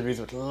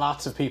interviews with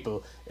lots of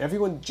people,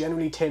 everyone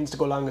generally tends to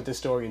go along with this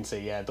story and say,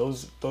 yeah,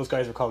 those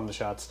guys were calling the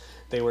shots.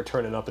 They were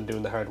turning up and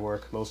doing the hard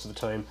work most of the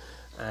time.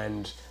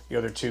 And the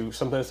other 2,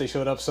 sometimes they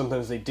showed up,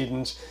 sometimes they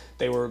didn't.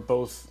 They were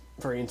both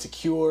very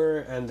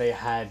insecure, and they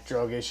had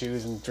drug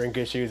issues and drink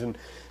issues, and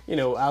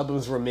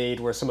albums were made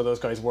where some of those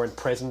guys weren't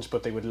present,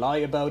 but they would lie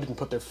about it and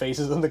put their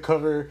faces on the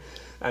cover,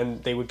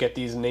 and they would get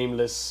these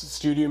nameless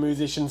studio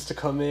musicians to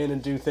come in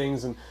and do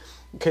things. And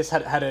Kiss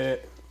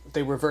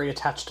they were very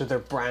attached to their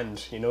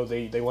brand.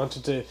 They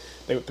wanted to,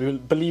 they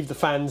believed the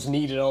fans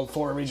needed all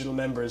 4 original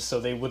members, so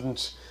they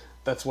wouldn't.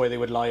 That's why they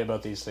would lie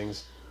about these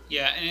things.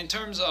 Yeah, and in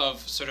terms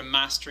of sort of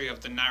mastery of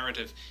the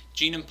narrative,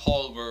 Gene and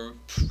Paul were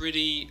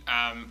pretty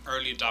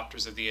early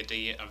adopters of the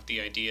idea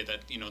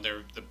that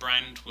the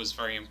brand was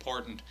very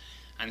important,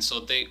 and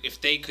so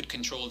if they could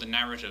control the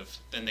narrative,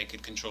 then they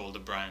could control the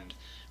brand.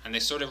 And they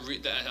sort of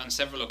on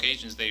several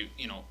occasions, they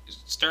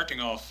starting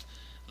off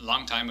a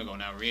long time ago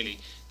now, really,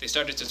 they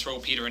started to throw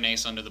Peter and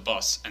Ace under the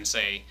bus and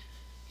say,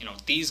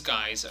 these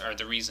guys are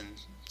the reason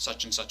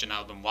such and such an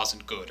album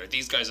wasn't good, or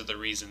these guys are the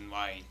reason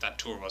why that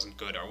tour wasn't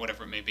good, or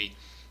whatever it may be.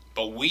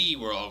 But we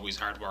were always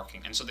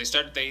hardworking, and so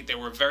they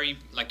were very,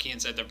 like Ian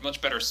said, they're much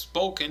better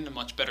spoken,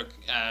 much better.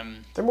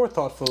 They're more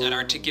thoughtful at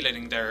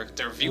articulating their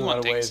view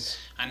on things,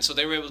 and so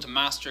they were able to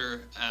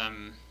master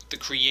the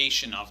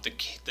creation of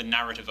the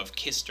narrative of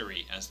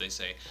history, as they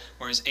say.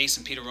 Whereas Ace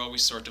and Peter were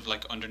always sort of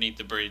like underneath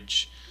the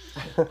bridge,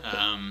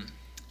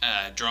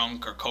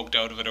 drunk or coked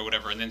out of it or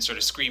whatever, and then sort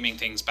of screaming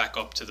things back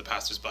up to the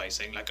passers-by,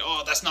 saying like,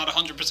 "Oh, that's not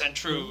 100%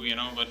 true,"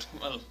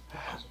 But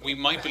we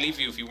might believe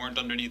you if you weren't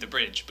underneath the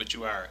bridge, but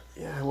you are.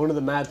 Yeah, one of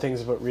the mad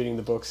things about reading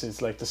the books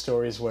is like the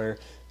stories where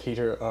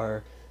Peter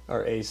or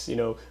Ace,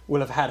 will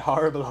have had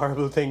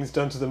horrible things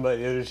done to them by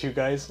the other 2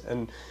 guys,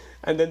 and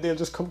then they'll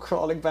just come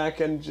crawling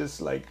back and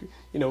just like,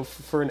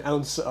 for an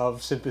ounce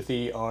of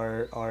sympathy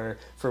or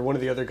for one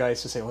of the other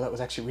guys to say, well, that was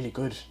actually really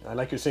good. I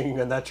like your singing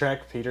on that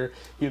track, Peter.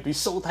 You'll be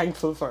so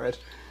thankful for it.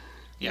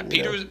 Yeah,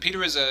 Peter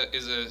is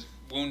a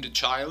wounded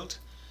child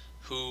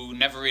who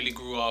never really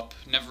grew up,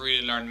 never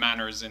really learned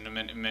manners in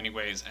many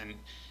ways, and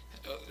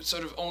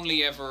sort of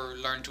only ever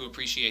learned to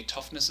appreciate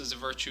toughness as a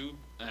virtue.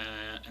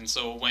 And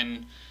so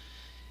when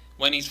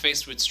he's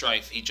faced with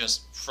strife, he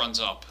just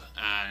fronts up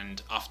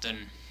and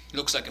often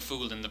looks like a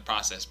fool in the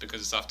process,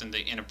 because it's often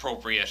the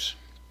inappropriate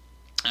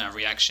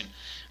reaction.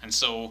 And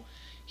so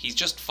he's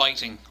just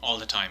fighting all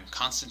the time,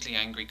 constantly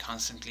angry,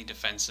 constantly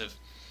defensive.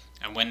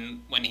 And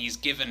when he's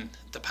given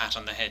the pat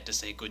on the head to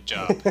say good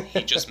job,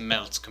 he just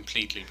melts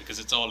completely because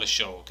it's all a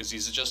show, because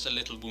he's just a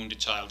little wounded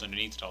child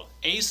underneath it all.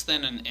 Ace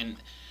then in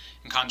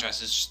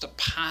contrast is just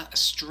a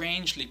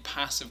strangely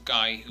passive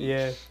guy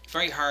who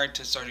very hard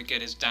to sort of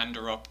get his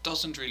dander up,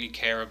 doesn't really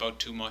care about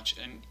too much,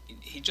 and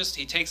he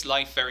takes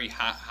life very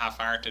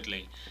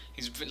half-heartedly.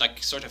 He's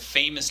like sort of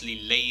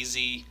famously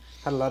lazy.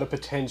 Had a lot of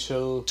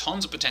potential.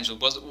 Tons of potential.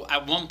 Was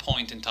at one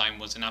point in time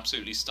was an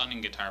absolutely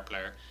stunning guitar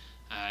player.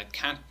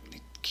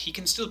 He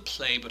can still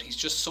play, but he's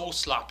just so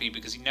sloppy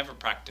because he never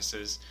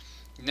practices,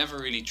 never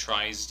really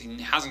tries.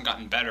 He hasn't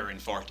gotten better in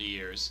 40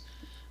 years,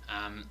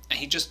 and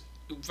he just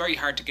very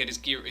hard to get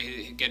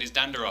his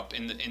dander up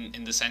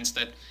in the sense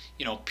that,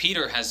 you know,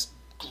 Peter has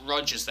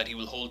grudges that he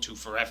will hold to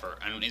forever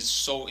and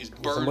is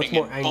burning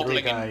and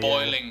bubbling and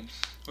boiling,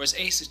 whereas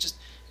Ace is just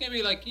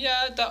maybe like,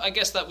 I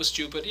guess that was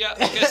stupid. Yeah,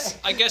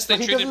 I guess they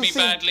treated me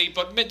badly,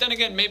 but then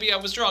again, maybe I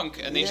was drunk,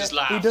 and he just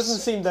laughs. He doesn't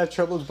seem that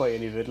troubled by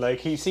any of it.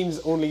 Like, he seems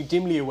only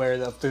dimly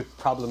aware of the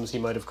problems he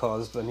might have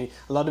caused. And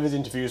a lot of his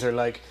interviews are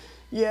like,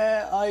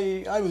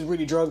 I was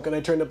really drunk and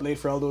I turned up late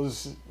for all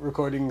those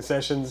recording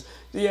sessions.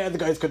 The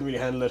guys couldn't really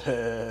handle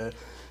it.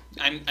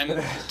 And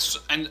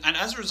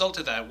as a result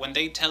of that, when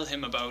they tell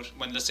him about,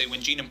 when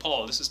Gene and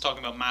Paul, this is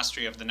talking about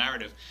mastery of the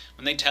narrative,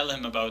 when they tell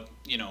him about,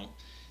 you know,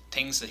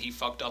 things that he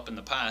fucked up in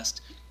the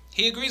past,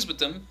 he agrees with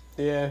them.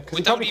 Yeah, because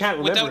he probably can't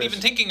remember without even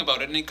thinking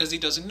about it, because he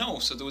doesn't know.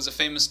 So there was a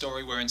famous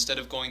story where instead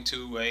of going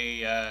to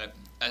a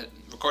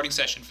recording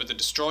session for the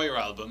Destroyer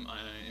album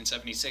in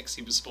 '76,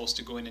 he was supposed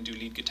to go in and do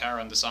lead guitar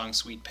on the song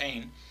Sweet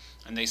Pain,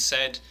 and they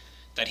said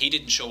that he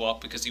didn't show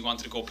up because he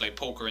wanted to go play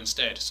poker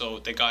instead. So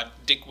they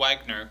got Dick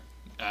Wagner,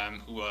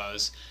 who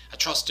was a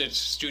trusted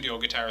studio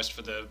guitarist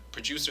for the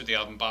producer of the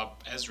album,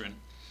 Bob Ezrin,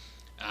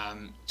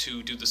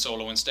 to do the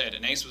solo instead.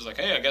 And Ace was like,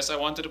 hey, I guess I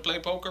wanted to play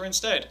poker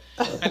instead.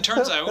 And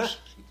turns out,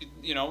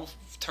 you know,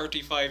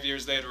 35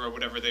 years later or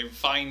whatever, they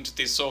find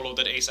this solo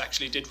that Ace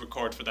actually did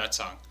record for that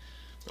song.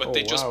 But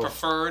they just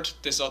preferred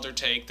this other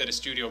take that a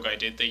studio guy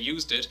did. They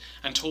used it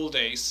and told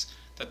Ace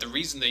that the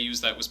reason they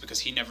used that was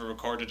because he never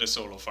recorded a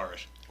solo for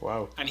it.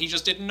 Wow. And he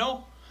just didn't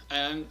know.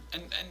 And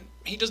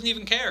he doesn't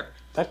even care.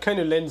 That kind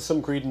of lends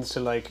some credence to,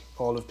 like,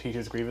 all of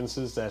Peter's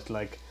grievances, that,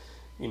 like,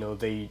 you know,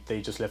 they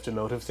just left him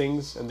out of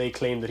things, and they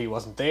claim that he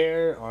wasn't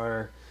there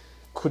or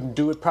couldn't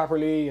do it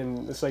properly,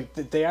 and it's like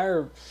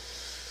they're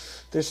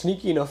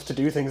sneaky enough to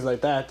do things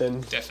like that.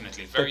 Then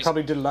definitely, they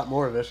probably did a lot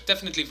more of it.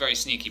 Definitely very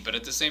sneaky, but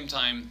at the same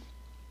time,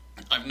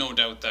 I've no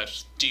doubt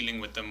that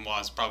dealing with them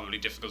was probably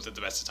difficult at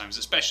the best of times,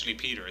 especially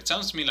Peter. It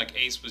sounds to me like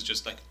Ace was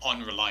just like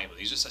unreliable.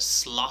 He's just a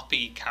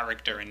sloppy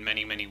character in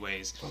many, many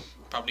ways.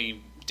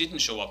 Probably didn't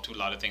show up to a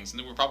lot of things, and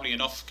there were probably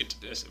enough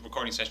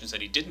recording sessions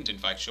that he didn't in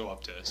fact show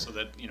up to, so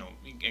that, you know,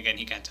 again,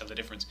 he can't tell the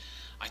difference.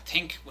 I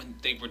think when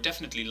they were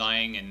definitely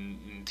lying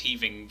and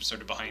thieving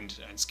sort of behind,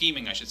 and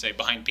scheming I should say,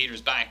 behind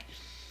Peter's back,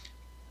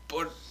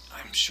 but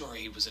I'm sure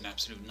he was an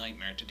absolute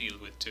nightmare to deal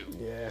with too.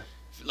 Yeah.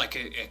 Like,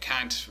 I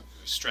can't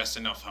stress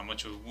enough how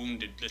much of a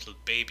wounded little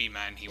baby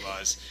man he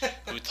was,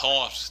 who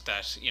thought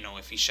that, you know,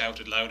 if he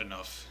shouted loud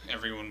enough,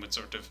 everyone would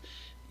sort of,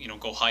 you know,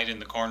 go hide in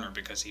the corner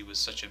because he was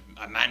such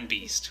a man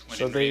beast.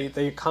 So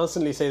they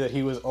constantly say that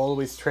he was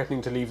always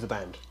threatening to leave the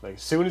band. Like,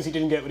 as soon as he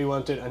didn't get what he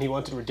wanted, and he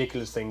wanted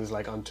ridiculous things,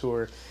 like on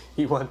tour,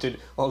 he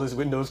wanted all his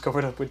windows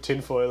covered up with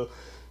tinfoil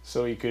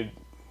so he could,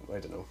 I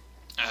don't know.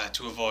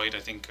 To avoid, I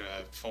think,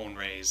 phone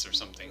rays or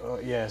something.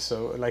 Yeah,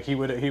 so like he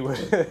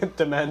would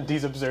demand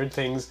these absurd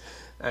things,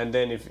 and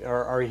then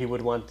or he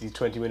would want these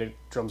 20-minute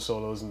drum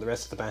solos, and the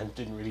rest of the band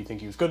didn't really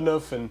think he was good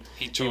enough, and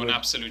he'd throw an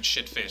absolute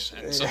shit fit.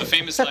 And so the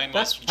famous line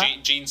was,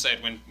 Gene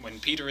said, when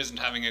Peter isn't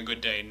having a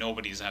good day,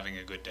 nobody's having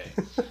a good day.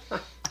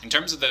 In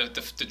terms of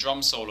the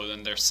drum solo,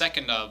 then their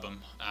second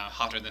album,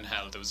 Hotter Than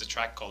Hell, there was a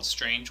track called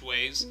Strange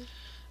Ways,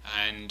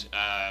 and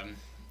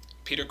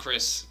Peter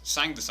Criss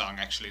sang the song.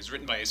 Actually, it's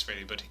written by Ace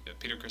Frehley, but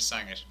Peter Criss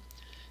sang it.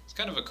 It's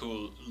kind of a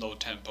cool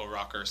low-tempo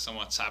rocker,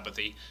 somewhat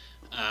Sabbathy.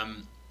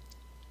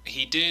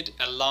 He did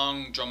a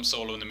long drum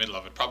solo in the middle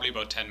of it, probably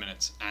about 10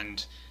 minutes,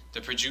 and the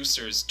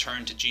producers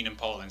turned to Gene and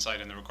Paul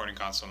inside in the recording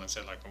console and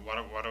said, like, what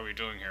are we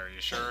doing here? Are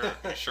you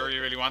sure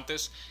you really want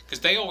this?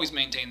 Because they always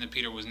maintained that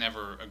Peter was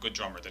never a good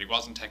drummer, that he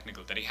wasn't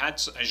technical, that he had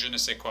a je ne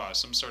sais quoi,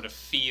 some sort of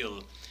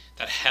feel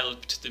that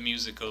helped the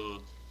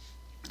musical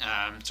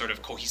sort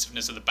of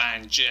cohesiveness of the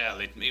band gel.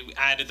 It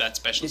added that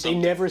special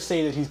something. They never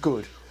say that he's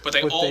good, but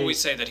they always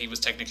say that he was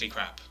technically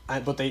crap.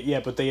 But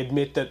they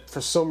admit that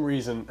for some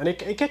reason, and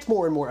it gets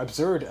more and more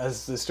absurd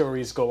as the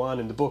stories go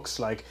on in the books,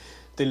 like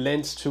the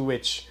lengths to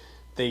which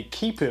they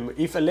keep him,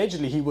 if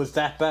allegedly he was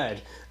that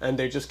bad, and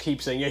they just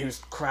keep saying, yeah, he was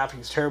crap, he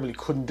was terrible, he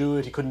couldn't do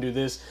it, he couldn't do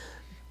this.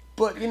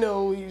 But, you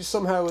know,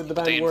 somehow the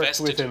band worked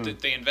with him.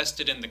 They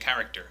invested in the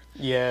character.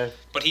 Yeah.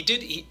 But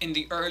he in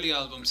the early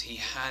albums, he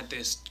had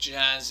this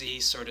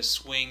jazzy, sort of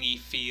swingy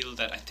feel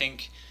that I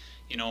think,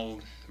 you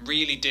know,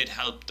 really did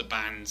help the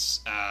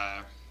band's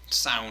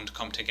sound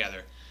come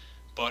together.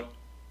 But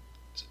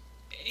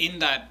in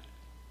that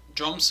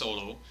drum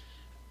solo,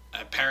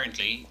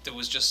 apparently there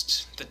was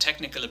just the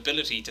technical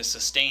ability to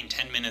sustain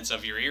 10 minutes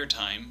of your ear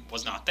time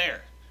was not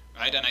there.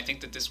 Right, and I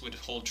think that this would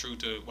hold true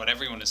to what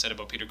everyone has said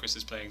about Peter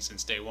Criss's playing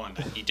since day one.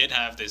 That he did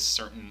have this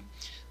certain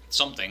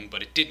something,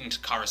 but it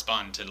didn't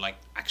correspond to like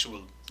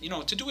actual,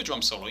 to do a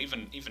drum solo,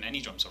 even any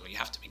drum solo, you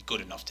have to be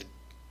good enough to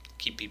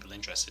keep people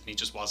interested, and he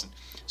just wasn't.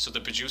 So the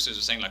producers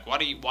were saying like, why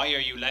are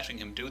you letting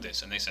him do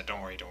this? And they said,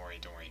 don't worry,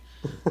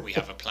 we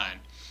have a plan.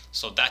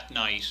 So that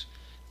night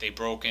they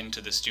broke into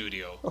the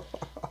studio,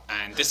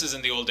 and this is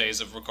in the old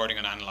days of recording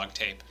on analog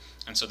tape,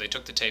 and so they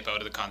took the tape out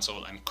of the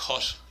console and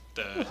cut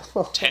the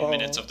 10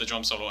 minutes of the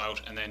drum solo out,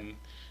 and then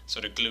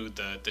sort of glued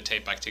the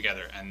tape back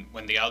together. And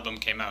when the album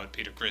came out,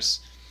 Peter Criss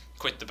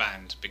quit the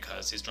band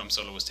because his drum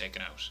solo was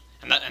taken out,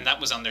 and that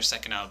was on their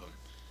second album.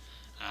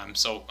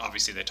 So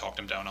obviously they talked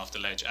him down off the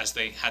ledge, as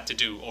they had to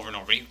do over and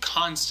over. He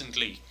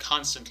constantly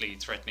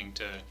threatening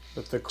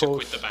to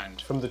quit the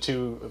band. From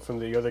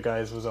the other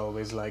guys was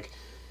always like,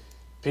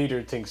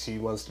 Peter thinks he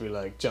wants to be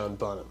like John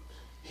Bonham.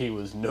 He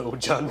was no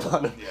John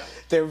Bonham. Yeah.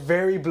 They're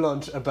very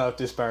blunt about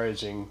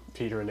disparaging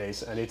Peter and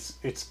Ace, and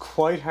it's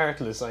quite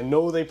heartless. I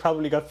know they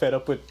probably got fed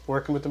up with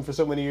working with them for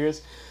so many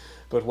years,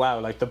 but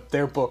wow, like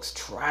their books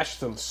trash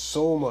them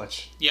so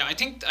much. Yeah, I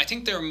think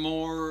they're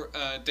more.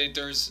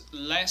 There's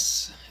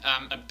less.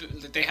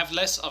 They have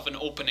less of an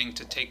opening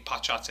to take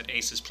pot shots at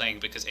Ace's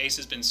playing, because Ace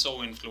has been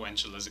so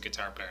influential as a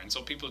guitar player, and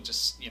so people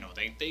just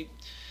they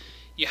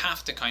you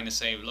have to kind of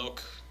say,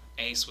 look,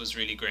 Ace was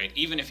really great.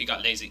 Even if he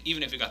got lazy,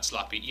 even if he got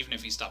sloppy, even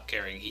if he stopped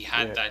caring, he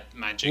had that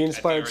magic. He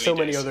inspired so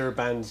many days. Other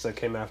bands that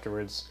came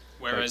afterwards.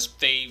 Whereas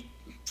they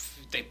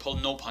pull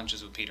no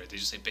punches with Peter. They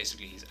just say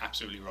basically he's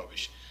absolutely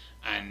rubbish.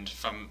 And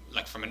from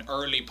an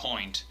early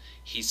point,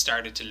 he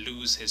started to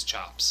lose his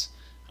chops.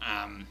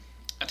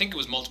 I think it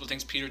was multiple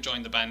things. Peter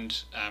joined the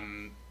band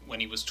when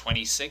he was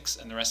 26,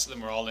 and the rest of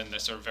them were all in their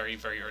sort of very,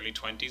 very early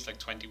 20s, like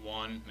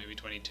 21, maybe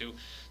 22.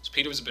 So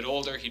Peter was a bit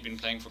older. He'd been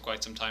playing for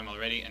quite some time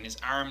already, and his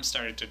arms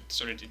started to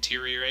sort of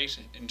deteriorate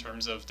in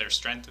terms of their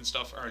strength and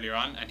stuff earlier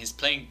on, and his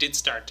playing did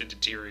start to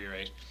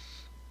deteriorate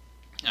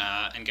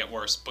and get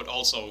worse. But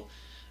also,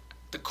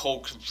 the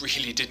coke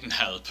really didn't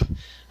help.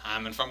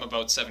 And from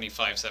about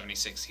 75,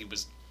 76, he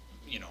was,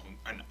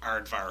 an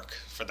aardvark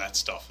for that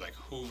stuff, like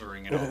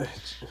hoovering it up.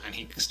 And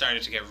he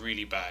started to get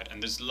really bad.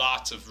 And there's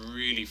lots of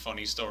really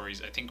funny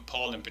stories. I think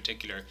Paul in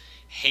particular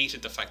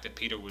hated the fact that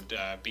Peter would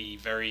be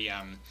very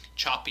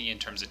choppy in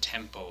terms of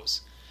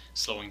tempos,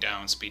 slowing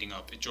down, speeding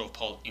up. It drove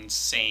Paul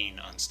insane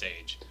on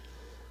stage.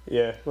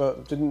 Yeah, well,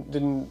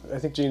 didn't I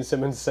think Gene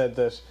Simmons said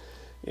that,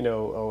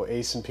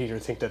 Ace and Peter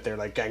think that they're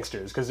like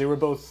gangsters, because they were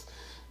both,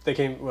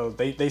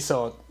 they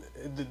saw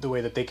the way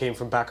that they came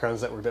from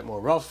backgrounds that were a bit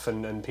more rough,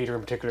 and Peter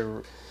in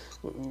particular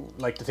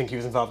liked to think he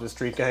was involved with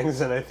street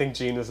gangs, and I think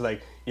Gene was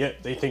like, yeah,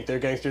 they think they're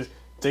gangsters,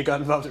 they got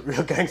involved with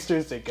real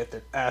gangsters, they get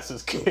their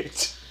asses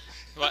kicked.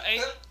 Well,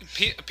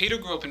 Peter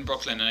grew up in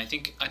Brooklyn, and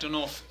I don't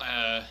know if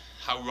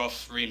how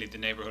rough really the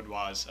neighborhood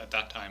was at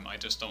that time, I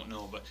just don't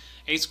know, but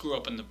Ace grew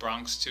up in the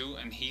Bronx too,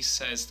 and he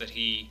says that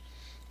he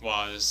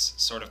was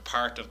sort of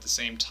part of the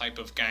same type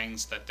of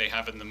gangs that they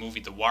have in the movie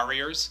The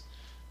Warriors,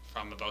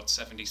 from about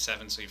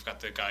 77. So you've got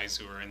the guys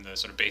who are in the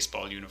sort of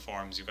baseball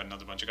uniforms, you've got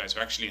another bunch of guys who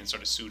are actually in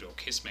sort of pseudo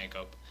Kiss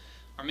makeup,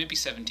 or maybe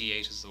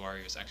 78 is the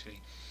Warriors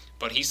actually.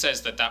 But he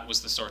says that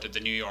was the sort of the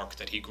New York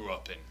that he grew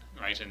up in,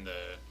 right, in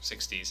the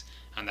 60s,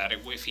 and that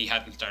if he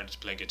hadn't started to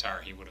play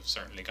guitar, he would have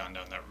certainly gone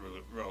down that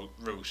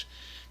route.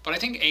 But I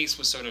think Ace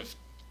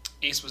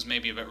was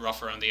maybe a bit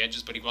rougher on the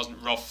edges, but he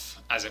wasn't rough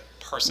as a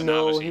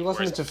personality. No, he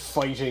wasn't into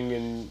fighting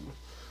and...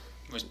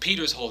 Whereas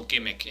Peter's whole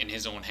gimmick in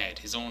his own head,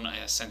 his own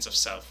sense of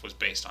self, was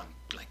based on,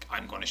 like,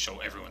 I'm going to show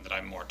everyone that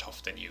I'm more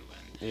tough than you.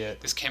 And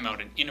this came out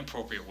in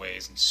inappropriate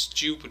ways and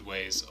stupid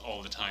ways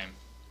all the time.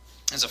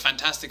 There's a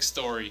fantastic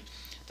story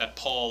that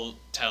Paul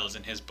tells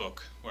in his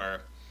book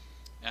where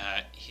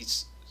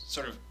he's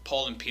sort of,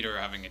 Paul and Peter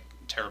are having a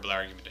terrible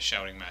argument, a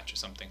shouting match or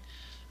something.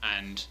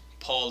 And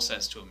Paul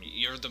says to him,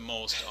 you're the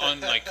most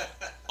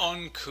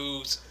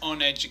uncouth,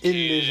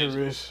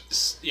 uneducated,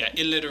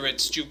 illiterate,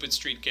 stupid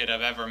street kid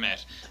I've ever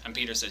met. And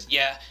Peter says,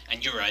 yeah,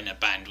 and you're in a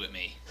band with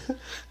me. And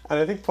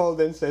I think Paul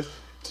then says,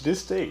 to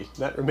this day,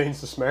 that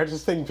remains the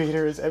smartest thing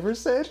Peter has ever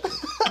said.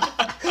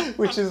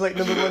 Which is like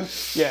number one,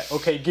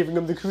 giving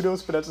him the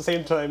kudos, but at the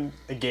same time,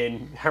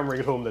 again,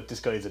 hammering it home that this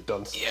guy is a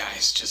dunce. Yeah,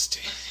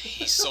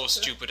 he's so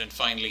stupid, and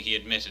finally he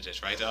admitted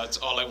it, right? That's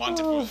all I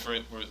wanted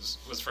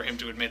was for him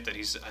to admit that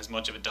he's as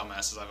much of a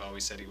dumbass as I've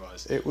always said he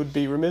was. It would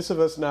be remiss of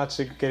us not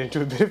to get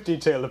into a bit of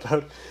detail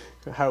about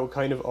how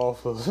kind of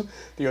awful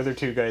the other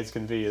two guys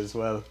can be as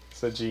well.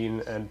 So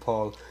Gene and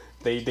Paul,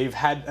 they've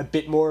had a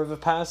bit more of a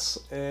pass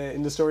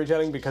in the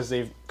storytelling because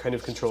they've kind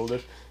of controlled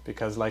it,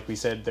 because like we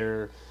said,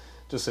 they're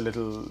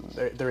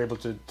able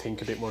to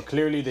think a bit more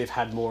clearly. They've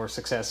had more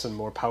success and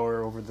more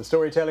power over the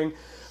storytelling,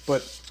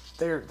 but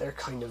they're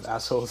kind of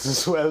assholes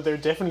as well. They're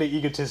definitely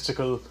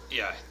egotistical.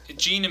 Yeah,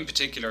 Gene in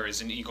particular is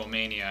an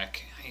egomaniac.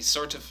 He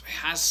sort of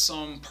has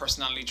some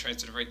personality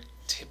traits that are very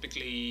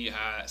typically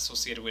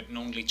associated with an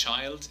only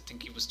child. I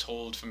think he was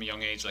told from a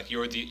young age, like,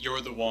 you're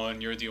the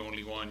one, you're the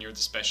only one, you're the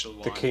special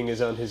one. The king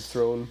is on his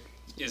throne.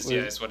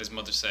 Is what his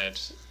mother said.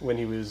 When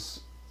he was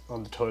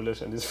on the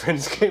toilet and his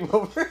friends came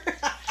over.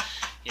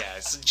 Yeah,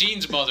 so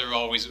Jean's mother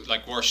always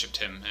like worshipped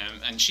him,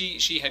 and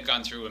she had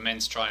gone through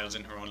immense trials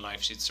in her own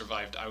life. She'd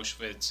survived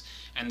Auschwitz,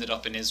 ended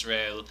up in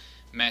Israel,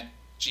 met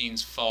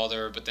Jean's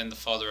father, but then the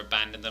father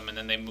abandoned them, and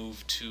then they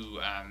moved to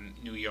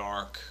New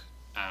York.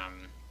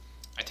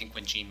 I think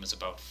when Jean was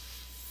about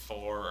 4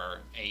 or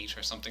 8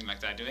 or something like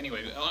that.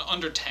 Anyway,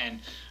 under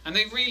 10, and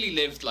they really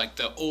lived like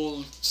the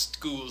old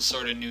school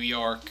sort of New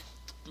York,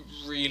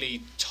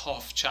 really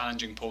tough,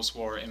 challenging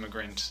post-war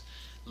immigrant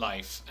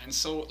life. And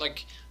so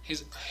like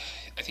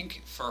I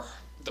think for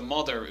the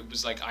mother it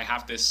was like, I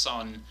have this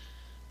son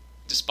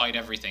despite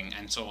everything,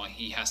 and so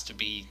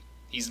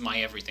he's my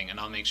everything, and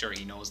I'll make sure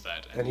he knows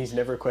that. And he's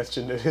never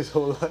questioned it his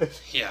whole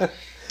life. Yeah.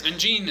 And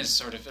Jean is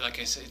sort of, like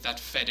I say, that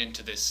fed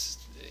into this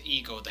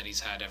ego that he's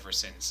had ever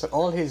since.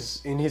 But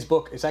in his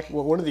book, it's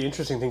actually, one of the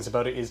interesting things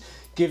about it is,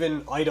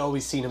 given I'd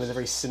always seen him as a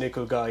very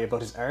cynical guy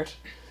about his art,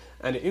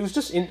 and it was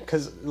just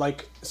because,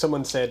 like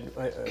someone said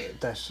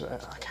that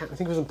I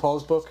think it was in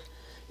Paul's book.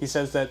 He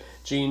says that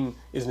Jean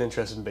isn't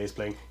interested in bass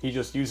playing. He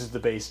just uses the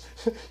bass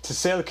to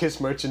sell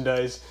Kiss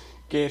merchandise,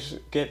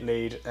 get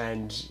laid,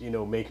 and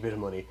make a bit of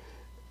money.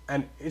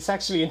 And it's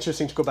actually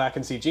interesting to go back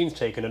and see Gene's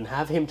take on it and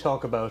have him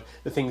talk about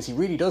the things he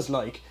really does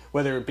like,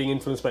 whether being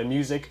influenced by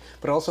music,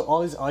 but also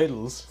all his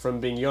idols from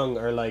being young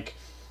are like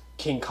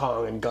King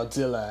Kong and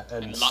Godzilla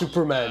and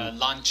Superman.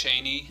 Lon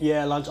Chaney.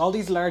 Yeah, all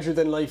these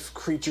larger-than-life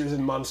creatures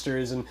and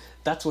monsters, and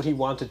that's what he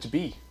wanted to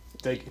be.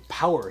 Like,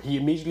 power. He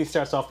immediately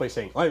starts off by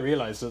saying, I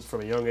realised that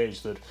from a young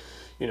age that,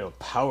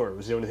 power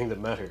was the only thing that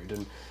mattered.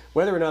 And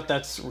whether or not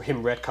that's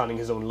him retconning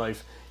his own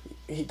life,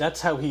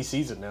 that's how he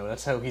sees it now.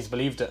 That's how he's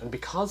believed it. And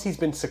because he's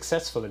been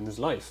successful in his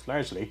life,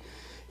 largely,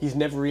 he's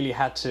never really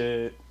had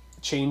to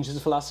change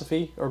his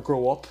philosophy or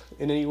grow up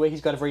in any way. He's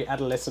got a very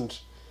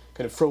adolescent,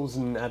 kind of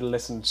frozen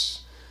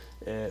adolescent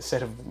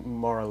set of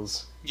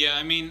morals. Yeah,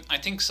 I mean, I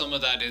think some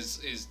of that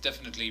is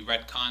definitely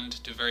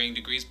retconned to varying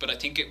degrees, but I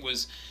think it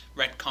was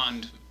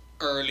retconned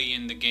early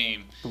in the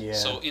game. Yeah.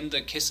 So in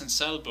the Kiss and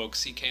Sell book,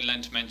 C.K.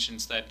 Lent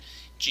mentions that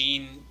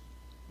Gene,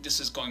 this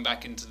is going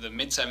back into the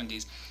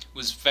mid-70s,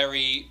 was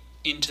very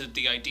into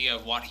the idea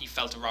of what he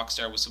felt a rock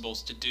star was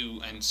supposed to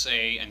do and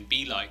say and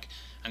be like.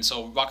 And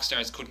so rock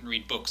stars couldn't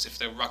read books. If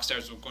the rock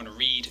stars were going to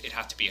read, it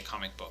had to be a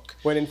comic book.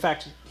 When in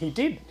fact he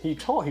did. He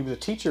taught. He was a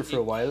teacher for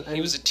a while. And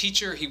he was a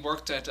teacher. He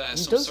worked at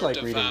some sort like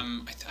of. reading.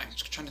 I'm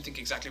trying to think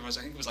exactly what it was.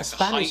 I think it was like the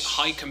Spanish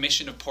High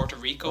Commission of Puerto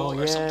Rico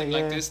or something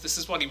like this. This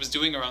is what he was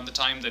doing around the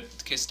time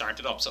that Kiss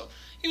started up. So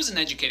he was an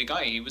educated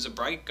guy. He was a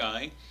bright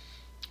guy,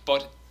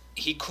 but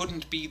he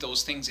couldn't be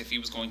those things if he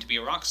was going to be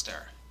a rock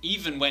star.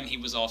 Even when he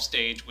was off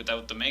stage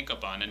without the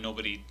makeup on and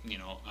nobody,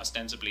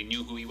 ostensibly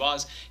knew who he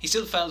was, he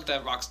still felt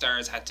that rock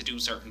stars had to do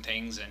certain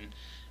things and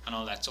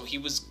all that. So he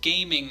was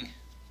gaming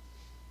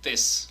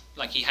this,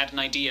 like he had an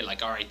idea,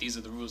 like, all right, these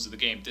are the rules of the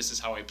game. This is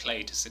how I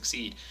play to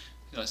succeed.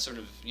 Sort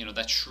of,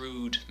 that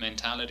shrewd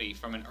mentality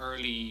from an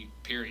early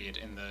period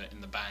in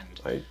the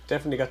band. I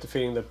definitely got the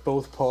feeling that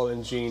both Paul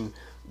and Gene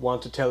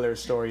want to tell their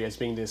story as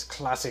being this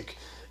classic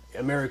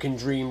American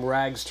dream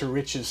rags to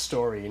riches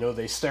story.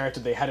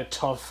 They had it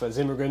tough as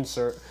immigrants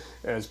or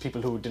as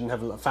people who didn't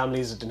have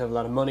families that didn't have a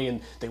lot of money,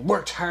 and they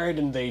worked hard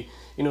and they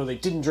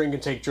didn't drink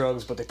and take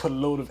drugs, but they put a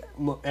load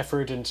of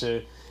effort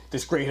into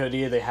this great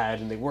idea they had,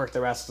 and they worked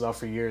their asses off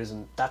for years,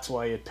 and that's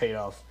why it paid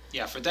off.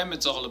 Yeah, for them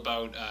it's all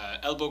about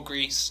elbow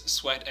grease,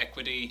 sweat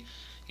equity,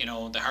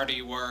 the harder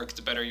you work,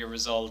 the better your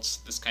results,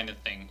 this kind of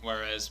thing.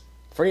 Whereas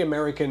very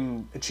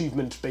American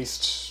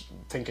achievement-based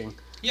thinking.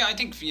 Yeah, I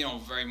think,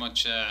 very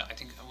much, I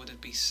think, would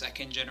it be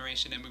second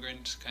generation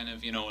immigrant? Kind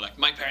of, like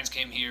my parents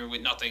came here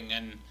with nothing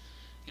and,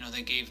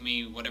 they gave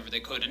me whatever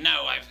they could. And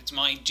now it's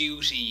my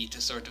duty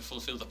to sort of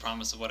fulfill the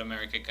promise of what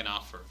America can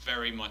offer.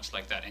 Very much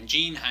like that. And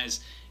Gene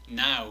has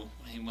now,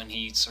 when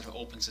he sort of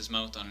opens his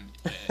mouth on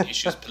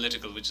issues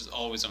political, which is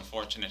always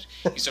unfortunate,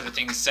 he sort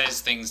of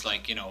says things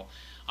like,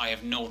 I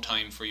have no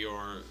time for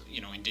your,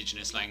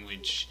 indigenous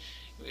language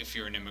if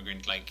you're an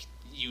immigrant, like,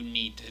 you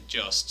need to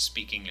just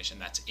speak English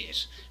and that's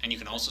it. And you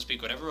can also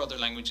speak whatever other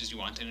languages you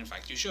want, and in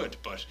fact you should,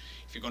 but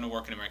if you're going to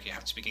work in America you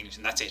have to speak English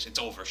and that's it, it's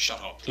over,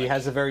 shut up. He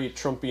has a very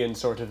Trumpian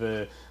sort of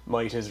a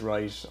might is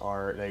right,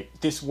 or like,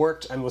 this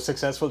worked and was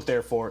successful,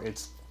 therefore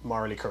it's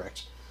morally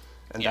correct.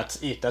 And that's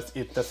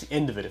the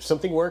end of it. If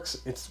something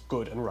works, it's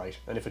good and right,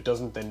 and if it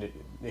doesn't, then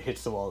it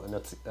hits the wall, and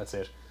that's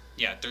it.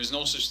 Yeah, there's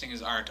no such thing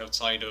as art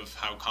outside of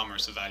how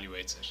commerce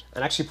evaluates it.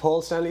 And actually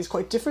Paul Stanley is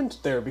quite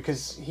different there,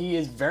 because he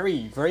is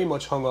very, very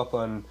much hung up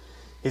on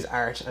his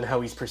art and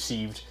how he's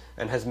perceived,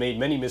 and has made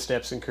many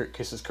missteps in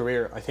Kiss's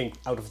career, I think,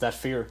 out of that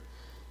fear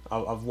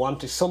of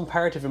wanting. Some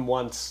part of him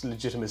wants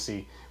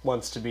legitimacy,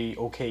 wants to be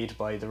okayed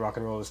by the rock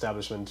and roll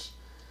establishment.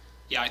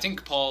 Yeah, I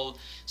think Paul...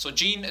 So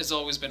Gene has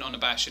always been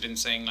unabashed in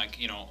saying, like,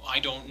 you know, I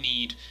don't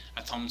need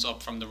a thumbs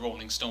up from the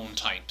Rolling Stone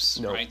types,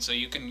 No. right? So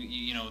you can,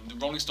 you know, the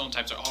Rolling Stone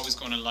types are always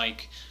going to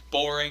like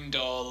boring,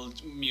 dull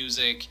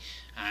music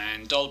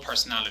and dull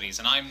personalities,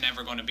 and I'm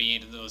never going to be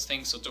into those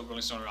things, so the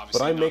Rolling Stone are obviously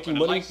But I'm not making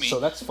gonna money, like me. so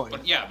that's fine.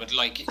 But yeah, but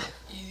like,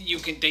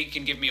 they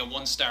can give me a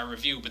 1-star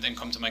review, but then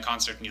come to my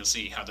concert and you'll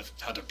see how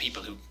the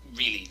people who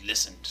really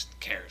listened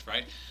cared,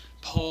 right?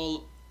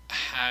 Paul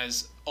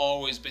has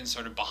always been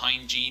sort of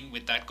behind Gene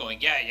with that, going,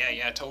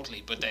 yeah,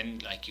 totally. But then,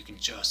 like, you can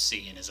just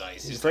see in his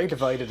eyes, He's very like,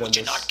 divided on would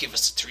you this. not give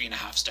us a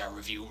 3.5-star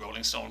review,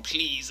 Rolling Stone,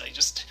 please?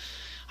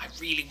 I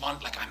really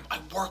want, like, I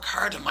work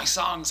hard on my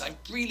songs. I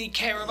really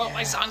care about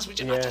my songs. Would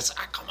you not just,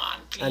 come on,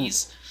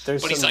 please?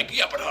 there's But he's some- like,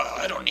 yeah, but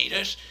I don't need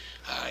it.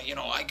 You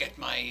know, I get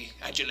my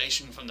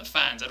adulation from the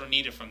fans. I don't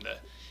need it from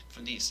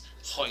these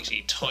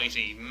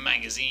hoity-toity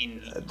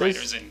magazine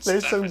writers in San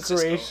There's some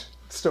Francisco. great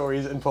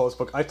stories in Paul's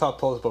book. I thought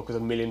Paul's book was a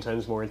million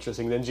times more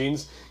interesting than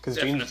Gene's, because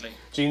Definitely.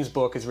 Gene's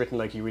book is written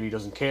like he really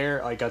doesn't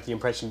care. I got the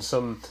impression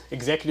some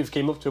executive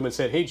came up to him and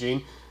said, "Hey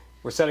Gene,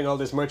 we're selling all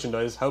this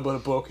merchandise. How about a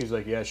book?" He's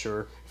like, "Yeah,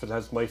 sure. If it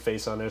has my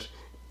face on it,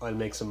 I'll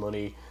make some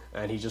money."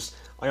 And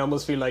I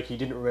almost feel like he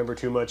didn't remember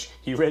too much.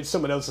 He read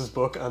someone else's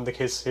book on the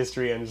Kiss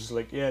history and was just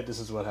like, "Yeah, this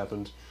is what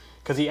happened."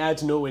 Because he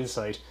adds no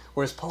insight.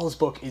 Whereas Paul's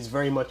book is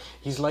very much,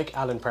 he's like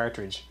Alan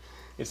Partridge.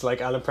 It's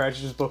like Alan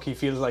Partridge's book. He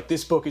feels like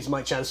this book is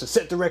my chance to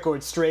set the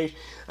record straight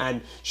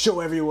and show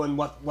everyone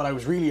what I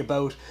was really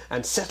about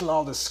and settle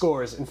all the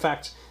scores. In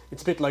fact,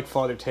 it's a bit like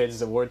Father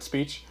Ted's award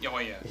speech. Oh,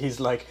 yeah. He's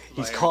Liar.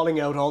 calling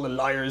out all the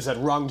liars that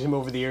wronged him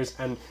over the years,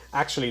 and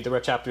actually there are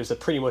chapters that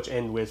pretty much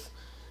end with,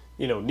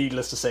 you know,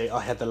 needless to say,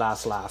 I had the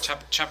last laugh.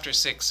 Chapter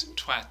 6,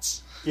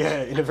 twats.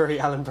 Yeah, in a very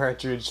Alan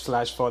Partridge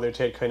 / Father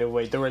Ted kind of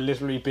way. There were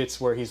literally bits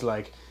where he's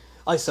like,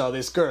 I saw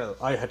this girl.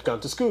 I had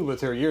gone to school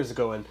with her years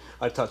ago and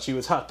I thought she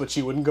was hot, but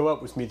she wouldn't go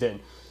out with me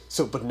then.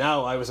 But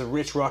now I was a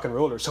rich rock and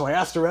roller, so I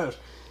asked her out.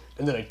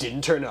 And then I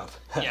didn't turn up.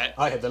 Yeah.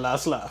 I had the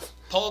last laugh.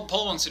 Paul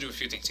wants to do a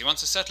few things. He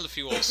wants to settle a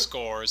few old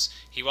scores.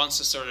 He wants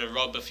to sort of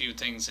rub a few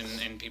things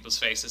in people's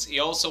faces. He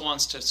also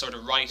wants to sort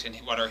of right in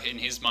what are in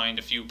his mind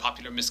a few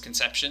popular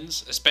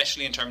misconceptions,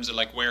 especially in terms of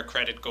like where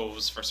credit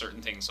goes for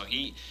certain things. So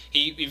he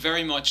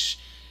very much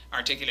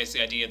articulates the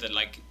idea that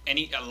like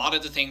a lot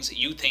of the things that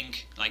you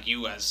think, like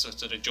you as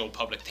sort of Joe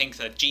Public think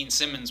that Gene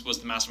Simmons was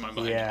the mastermind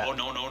behind Yeah. it.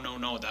 Oh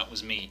no, that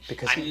was me.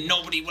 Because and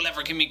nobody will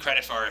ever give me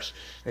credit for it.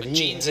 And But he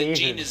Gene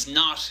hated- is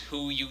not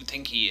who you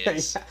think he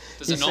is. Yeah.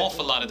 There's He an said-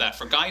 awful lot of that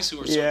for guys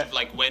who are sort Yeah. of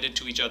like wedded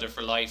to each other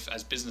for life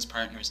as business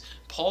partners.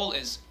 Paul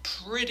is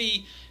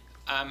pretty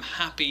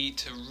happy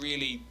to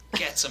really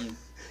get some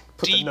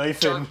Put the deep,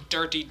 knife in.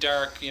 dirty,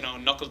 dark,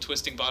 knuckle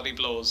twisting body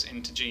blows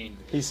into Gene.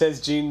 He says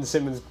Gene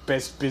Simmons'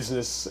 best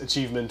business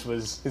achievement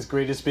his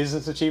greatest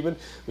business achievement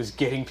was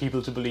getting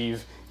people to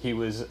believe he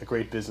was a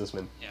great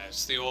businessman. Yeah,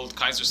 it's the old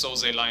Kaiser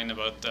Soze line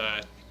about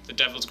the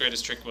devil's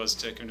greatest trick was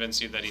to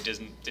convince you that he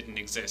didn't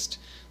exist.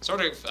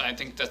 Sort of, I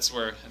think that's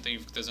where I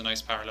think there's a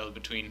nice parallel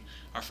between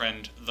our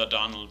friend the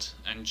Donald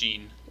and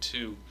Gene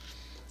too.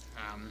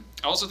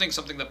 I also think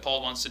something that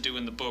Paul wants to do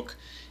in the book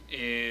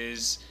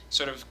is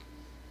sort of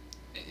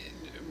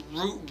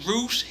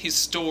root his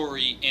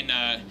story in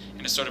a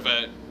sort of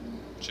a.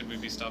 Should we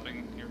be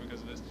stopping here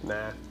because of this?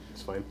 Nah,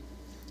 it's fine.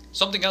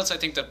 Something else I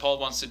think that Paul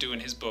wants to do in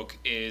his book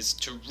is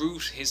to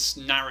root his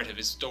narrative,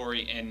 his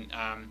story, in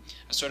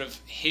a sort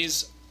of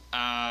his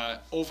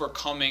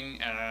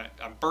overcoming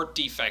a birth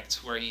defect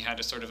where he had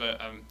a sort of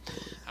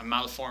a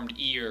malformed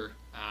ear,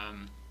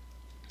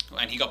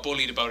 and he got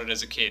bullied about it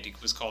as a kid. He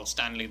was called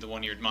Stanley the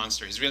One-Eared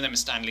Monster. His real name is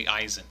Stanley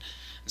Eisen.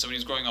 And so when he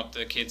was growing up,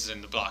 the kids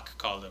in the block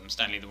called him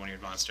Stanley the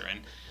One-Eared Monster.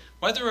 And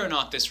whether or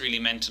not this really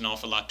meant an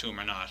awful lot to him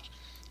or not,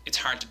 it's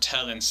hard to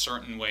tell in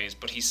certain ways.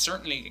 But he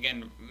certainly,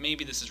 again,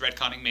 maybe this is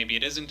retconning, maybe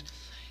it isn't,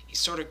 he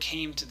sort of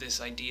came to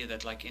this idea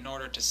that, like, in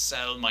order to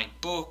sell my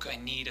book, I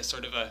need a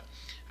sort of a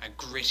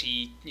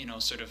gritty,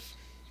 sort of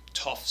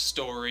tough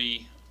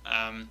story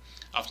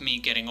of me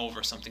getting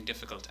over something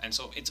difficult. And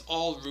so it's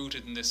all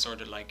rooted in this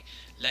sort of, like,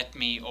 let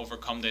me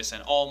overcome this,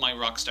 and all my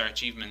rock star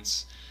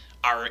achievements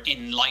are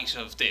in light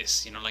of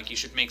this, like you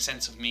should make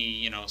sense of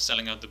me,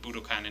 selling out the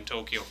Budokan in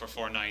Tokyo for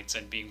 4 nights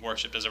and being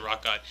worshipped as a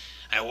rock god.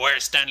 And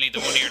where's Stanley the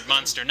One-Eared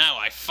Monster now?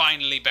 I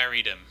finally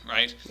buried him,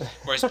 right?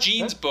 Whereas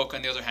Gene's book,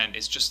 on the other hand,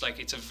 is just like,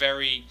 it's a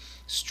very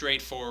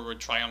straightforward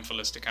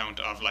triumphalist account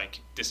of like,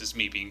 this is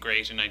me being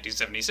great in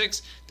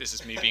 1976, this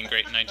is me being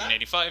great in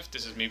 1985,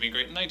 this is me being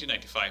great in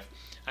 1995.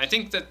 And I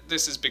think that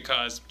this is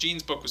because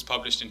Gene's book was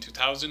published in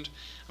 2000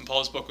 and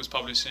Paul's book was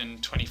published in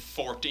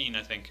 2014,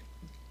 I think.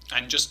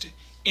 And just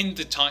in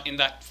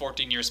that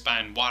 14-year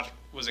span, what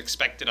was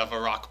expected of a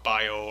rock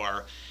bio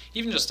or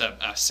even just a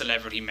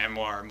celebrity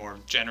memoir more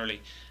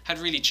generally had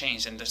really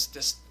changed. And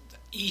this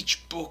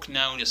each book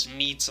now just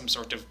needs some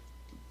sort of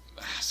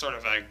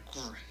a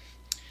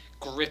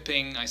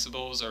gripping, I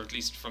suppose, or at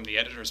least from the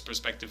editor's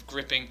perspective,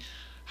 gripping,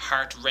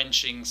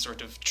 heart-wrenching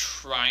sort of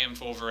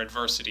triumph over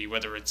adversity,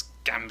 whether it's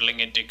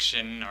gambling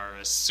addiction or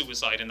a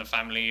suicide in the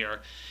family,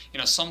 or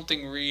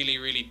something really,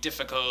 really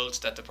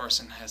difficult that the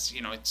person has,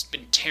 it's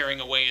been tearing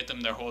away at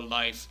them their whole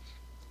life,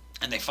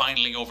 and they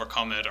finally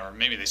overcome it, or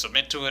maybe they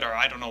submit to it, or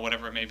I don't know,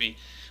 whatever it may be.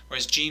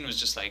 Whereas Gene was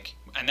just like,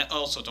 and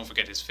also don't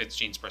forget his fits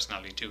Gene's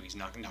personality too. He's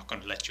not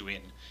going to let you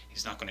in.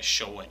 He's not going to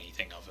show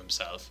anything of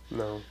himself.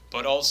 No.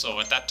 But also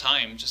at that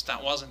time, just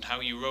that wasn't how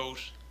you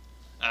wrote.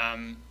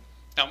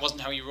 That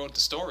wasn't how you wrote the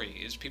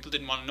story. Is people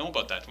didn't want to know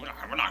about that.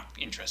 We're not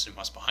interested in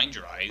what's behind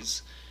your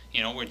eyes.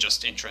 We're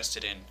just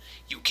interested in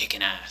you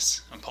kicking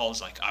ass. And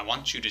Paul's like, I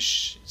want you to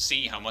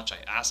see how much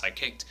ass I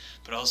kicked,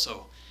 but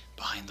also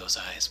behind those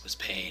eyes was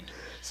pain.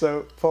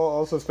 So Paul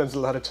also spends a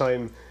lot of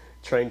time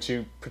trying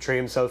to portray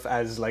himself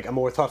as like a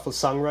more thoughtful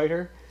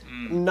songwriter.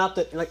 Not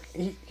that like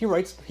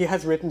he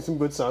has written some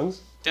good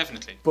songs.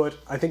 Definitely. But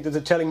I think there's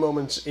a telling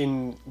moment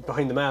in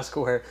Behind the Mask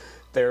where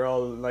they're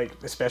all like,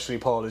 especially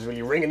Paul is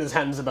really wringing his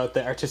hands about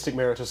the artistic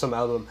merit of some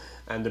album,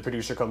 and the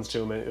producer comes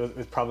to him, and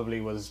it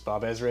probably was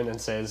Bob Ezrin,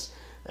 and says,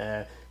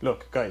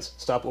 look guys,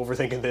 stop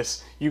overthinking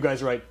this. You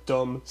guys write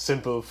dumb,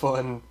 simple,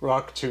 fun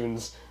rock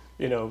tunes,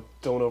 don't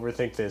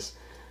overthink this.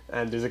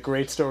 And there's a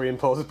great story in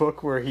Paul's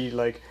book where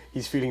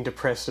he's feeling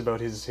depressed about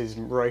his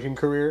writing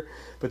career,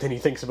 but then he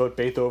thinks about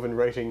Beethoven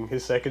writing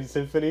his second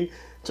symphony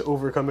to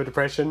overcome a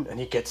depression, and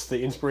he gets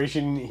the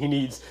inspiration he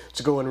needs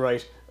to go and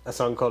write a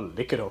song called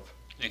Lick It Up.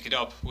 Lick It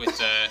Up with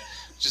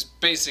just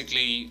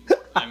basically,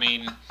 I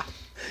mean,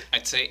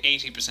 I'd say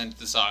 80% of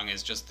the song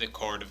is just the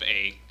chord of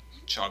A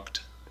chugged.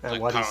 And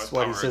like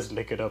what he says,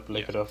 lick it up,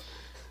 lick it up.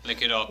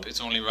 Lick it up,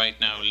 it's only right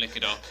now, lick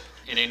it up.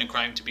 It ain't a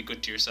crime to be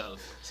good to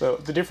yourself. So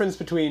the difference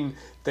between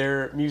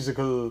their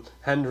musical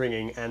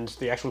hand-wringing and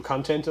the actual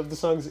content of the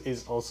songs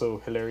is also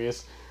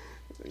hilarious.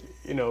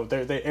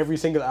 Every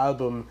single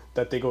album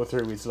that they go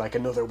through is like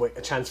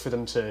a chance for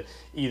them to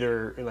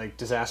either like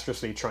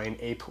disastrously try and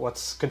ape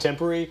what's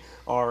contemporary,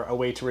 or a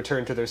way to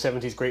return to their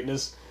 70s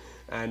greatness.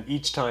 And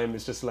each time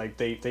it's just like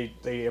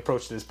they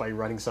approach this by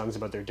writing songs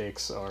about their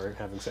dicks or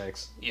having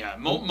sex. Yeah,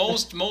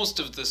 most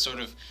of the sort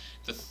of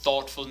the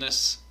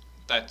thoughtfulness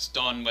that's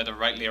done, whether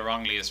rightly or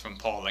wrongly, is from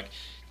Paul. Like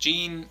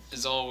Gene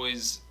has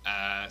always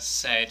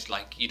said,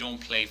 like, you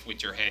don't play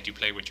with your head, you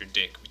play with your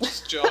dick, which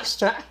is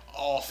just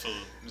awful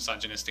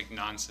misogynistic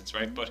nonsense,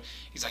 right? But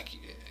he's like,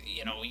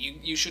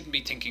 you shouldn't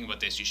be thinking about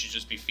this, you should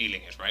just be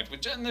feeling it, right?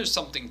 And there's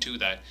something to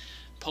that.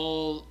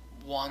 Paul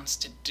wants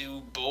to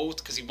do both,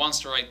 because he wants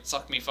to write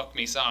suck me fuck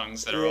me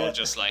songs that are all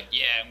just like,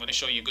 yeah, I'm going to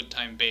show you a good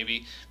time,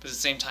 baby, but at the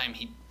same time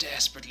he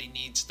desperately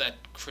needs that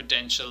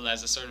credential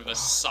as a sort of a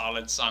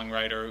solid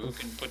songwriter who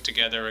can put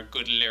together a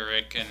good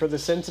lyric. And for the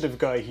sensitive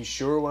guy, he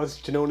sure wants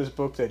to know in his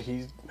book that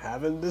he's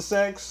having the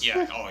sex.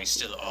 Yeah, he's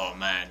still, oh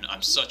man,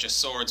 I'm such a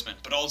swordsman,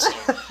 but also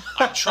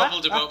I'm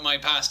troubled about my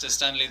past as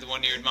Stanley the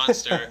One-Eared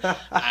Monster,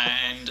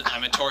 and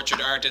I'm a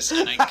tortured artist,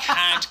 and I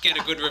can't get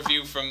a good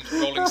review from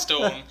Rolling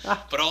Stone,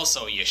 but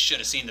also you should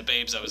have seen the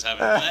babes I was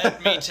having.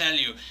 Let me tell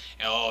you,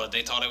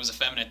 they thought I was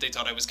effeminate, they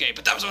thought I was gay,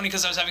 but that was only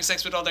because I was having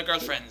sex with all their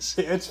girlfriends.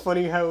 It's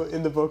funny how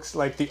in the books,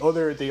 like the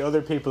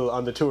other people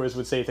on the tours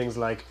would say things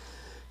like,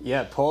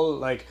 yeah, Paul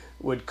like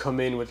would come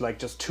in with like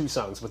just 2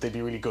 songs, but they'd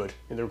be really good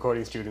in the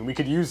recording studio and we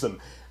could use them.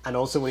 And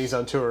also when he's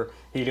on tour,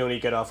 he'd only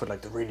get off with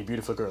like the really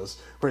beautiful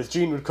girls. Whereas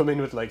Gene would come in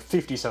with like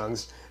 50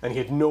 songs and he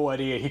had no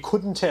idea. He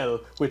couldn't tell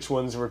which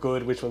ones were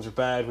good, which ones were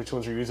bad, which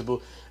ones were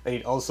usable. And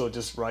he'd also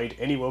just write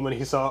any woman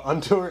he saw on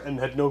tour and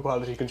had no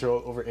quality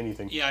control over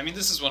anything. Yeah, I mean,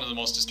 this is one of the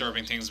most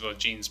disturbing things about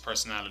Gene's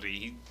personality.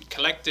 He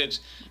collected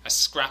a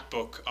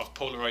scrapbook of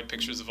Polaroid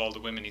pictures of all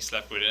the women he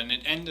slept with, and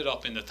it ended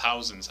up in the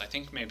thousands, I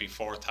think maybe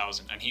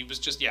 4,000. And he was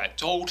just,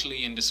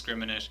 totally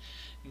indiscriminate.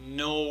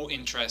 No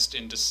interest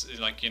in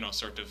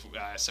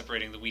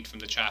separating the wheat from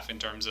the chaff in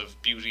terms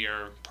of beauty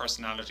or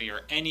personality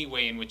or any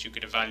way in which you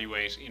could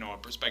evaluate a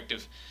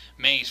prospective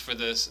mate for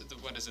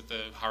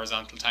the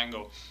horizontal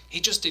tango.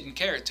 He just didn't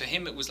care. To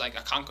him it was like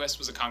a conquest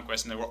was a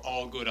conquest, and they were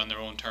all good on their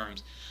own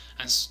terms.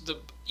 And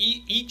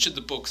each of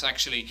the books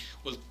actually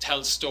will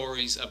tell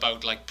stories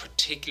about like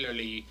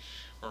particularly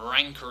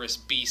rancorous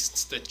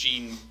beasts that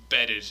Gene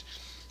bedded.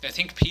 I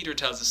think Peter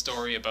tells a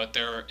story about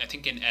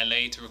in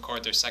LA to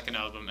record their second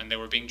album, and they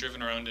were being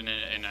driven around in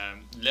a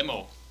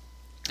limo,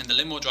 and the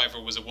limo driver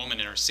was a woman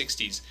in her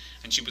 60s,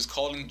 and she was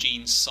calling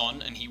Gene's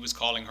son and he was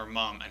calling her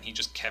mom, and he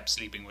just kept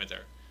sleeping with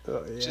her.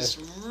 Oh, yeah. Just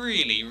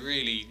really,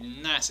 really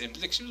nasty.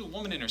 Like, she was a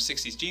woman in her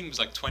 60s. Gene was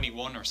like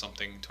 21 or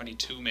something,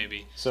 22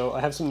 maybe. So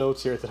I have some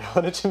notes here that I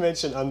wanted to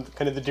mention on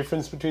kind of the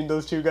difference between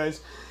those two guys.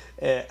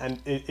 And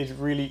it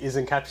really is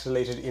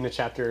encapsulated in a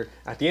chapter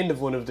at the end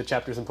of one of the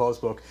chapters in Paul's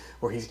book,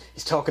 where he's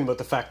talking about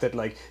the fact that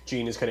like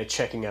Gene is kind of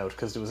checking out,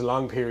 because there was a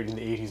long period in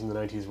the 80s and the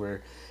 90s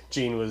where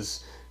Gene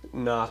was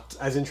not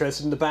as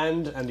interested in the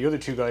band, and the other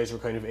two guys were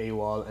kind of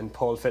AWOL, and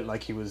Paul felt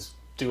like he was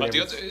doing by the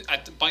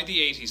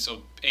 80s,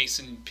 so Ace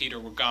and Peter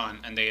were gone,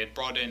 and they had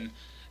brought in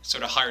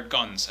sort of hired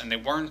guns, and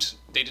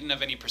they didn't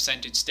have any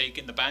percentage stake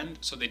in the band,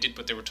 so they did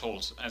what they were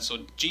told. And so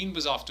Gene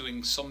was off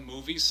doing some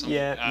movies,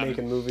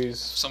 making movies,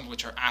 some of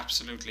which are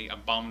absolutely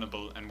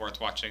abominable and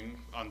worth watching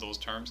on those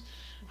terms.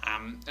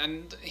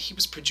 And he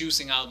was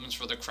producing albums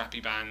for other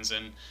crappy bands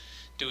and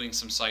doing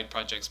some side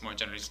projects more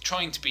generally,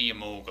 trying to be a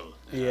mogul.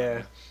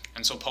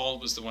 And so Paul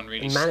was the one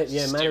really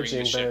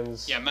managing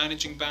bands. Yeah,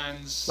 managing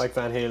bands. Like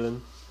Van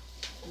Halen.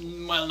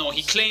 Well, no,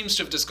 he claims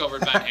to have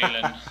discovered Van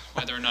Halen.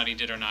 Whether or not he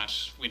did or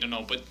not, we don't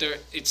know. But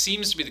it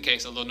seems to be the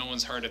case, although no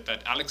one's heard it,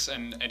 that Alex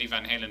and Eddie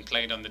Van Halen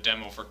played on the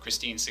demo for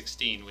Christine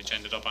 16, which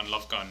ended up on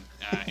Love Gun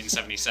in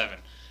 77.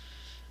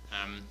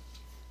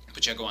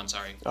 But yeah, go on,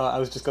 sorry. I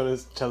was just going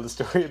to tell the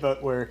story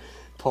about where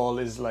Paul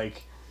is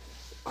like,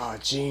 "Oh,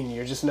 Gene,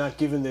 you're just not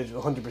giving it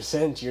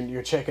 100%.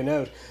 You're checking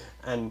out."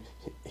 And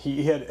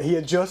he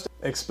had just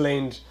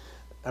explained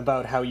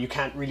about how you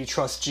can't really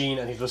trust Gene,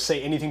 and he'll just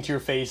say anything to your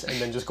face and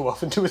then just go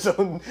off and do his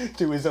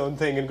own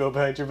thing and go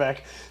behind your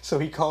back. So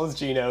he calls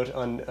Gene out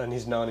on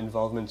his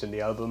non-involvement in the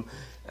album,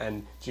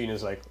 and Gene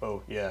is like,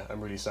 "Oh yeah,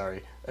 I'm really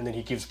sorry." And then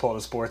he gives Paul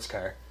a sports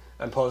car,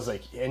 and Paul's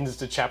like, he ends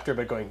the chapter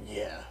by going,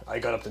 "Yeah, I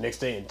got up the next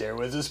day and there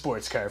was a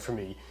sports car for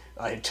me.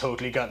 I had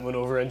totally gotten one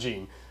over on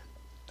Gene."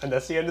 And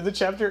that's the end of the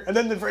chapter. And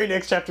then the very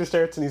next chapter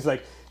starts, and he's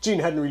like, "Gene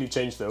hadn't really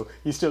changed, though.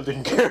 He still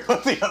didn't care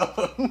about the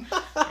album."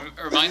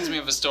 It reminds me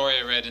of a story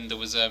I read, and there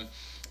was a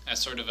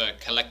sort of a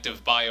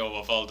collective bio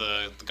of all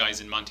the guys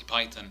in Monty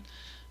Python.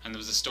 And there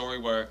was a story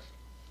where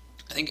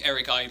I think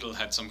Eric Idle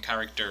had some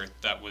character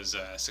that was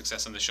a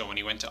success on the show, and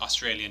he went to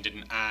Australia and did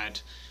an ad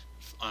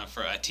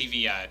for a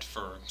TV ad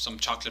for some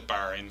chocolate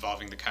bar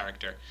involving the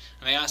character.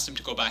 And they asked him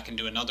to go back and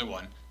do another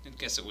one. I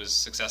guess it was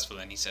successful,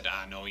 and he said,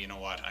 "No, you know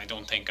what? I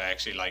don't think I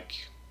actually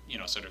like,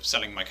 sort of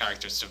selling my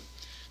characters to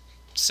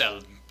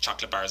sell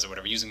chocolate bars or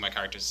whatever, using my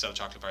characters to sell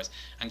chocolate bars."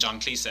 And John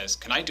Cleese says,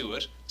 "Can I do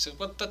it?" He says,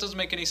 "Well, that doesn't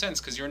make any sense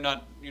because you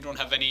don't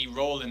have any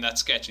role in that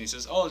sketch." And he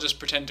says, "Oh, I'll just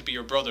pretend to be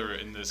your brother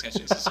in the sketch."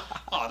 And he says,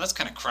 "Oh, that's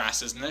kind of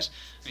crass, isn't it?"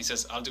 And he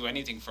says, "I'll do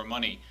anything for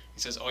money." He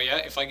says, "Oh yeah,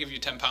 if I give you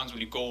 £10, will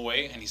you go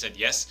away?" And he said,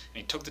 "Yes."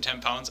 And he took the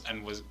 £10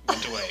 and went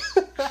away.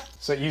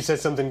 So you said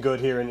something good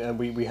here, and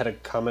we had a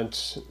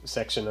comment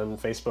section on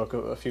Facebook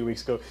a few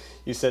weeks ago.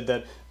 You said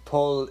that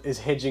Paul is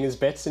hedging his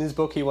bets in his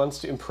book. He wants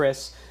to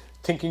impress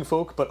thinking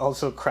folk, but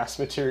also crass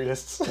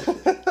materialists,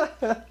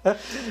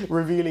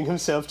 revealing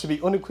himself to be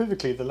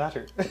unequivocally the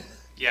latter.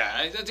 Yeah,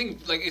 I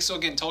think, so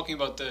again, talking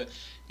about the,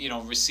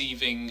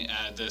 receiving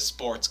the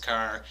sports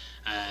car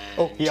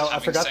and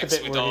having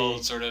sex with all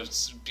sort of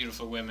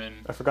beautiful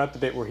women. I forgot the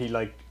bit where he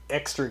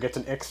gets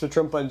an extra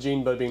trump on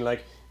Gene by being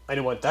like, "I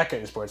don't want that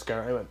kind of sports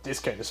car, I want this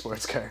kind of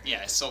sports car."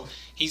 Yeah, so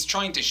he's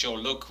trying to show,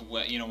 look,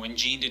 when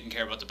Gene didn't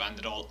care about the band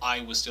at all,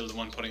 I was still the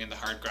one putting in the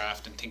hard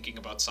graft and thinking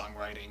about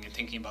songwriting and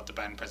thinking about the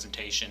band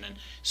presentation and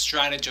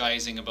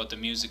strategizing about the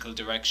musical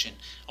direction.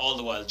 All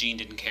the while, Gene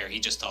didn't care. He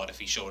just thought if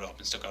he showed up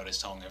and stuck out his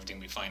tongue, everything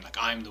would be fine. Like,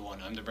 I'm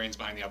the brains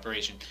behind the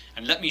operation.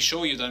 And let me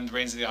show you that I'm the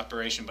brains of the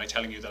operation by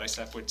telling you that I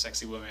slept with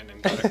sexy women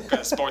and got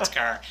a sports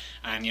car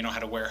and,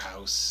 had a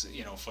warehouse,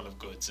 full of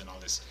goods and all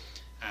this.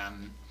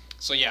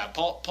 So yeah,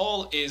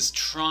 Paul is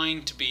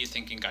trying to be a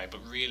thinking guy,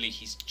 but really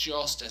he's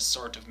just as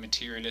sort of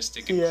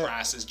materialistic and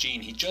crass as Gene.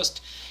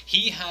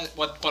 He has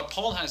what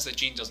Paul has that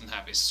Gene doesn't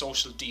have is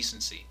social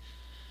decency.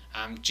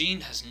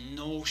 Gene has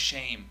no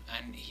shame,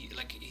 and he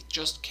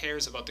just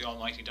cares about the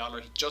almighty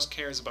dollar. He just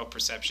cares about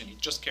perception. He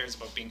just cares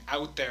about being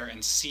out there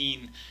and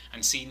seen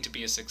to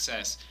be a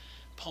success.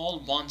 Paul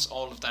wants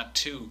all of that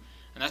too,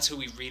 and that's who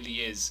he really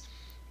is.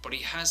 But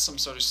he has some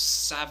sort of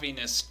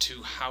savviness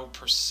to how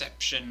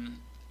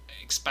perception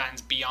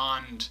expands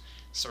beyond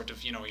sort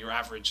of your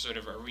average sort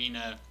of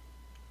arena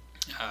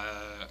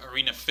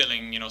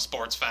filling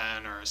sports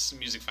fan or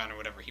music fan or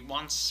whatever. He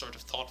wants sort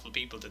of thoughtful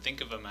people to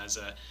think of him as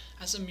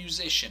a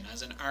musician,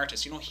 as an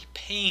artist. He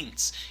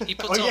paints. He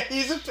puts up.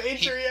 He's a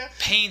painter. He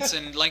paints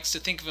and likes to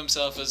think of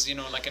himself as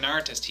like an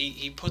artist.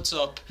 He puts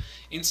up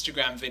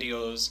Instagram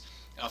videos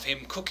of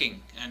him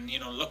cooking and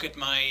look at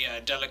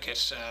my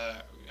delicate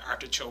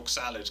artichoke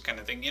salad kind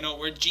of thing.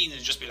 Where Gene would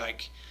just be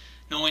like,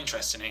 no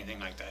interest in anything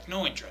like that.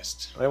 No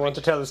interest. I want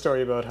to tell a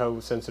story about how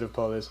sensitive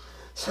Paul is.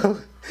 So,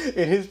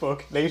 in his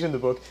book, late in the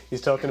book, he's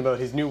talking about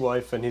his new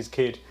wife and his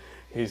kid,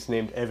 who's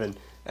named Evan,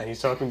 and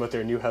he's talking about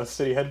their new house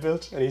that he had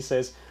built, and he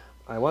says,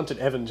 "I wanted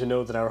Evan to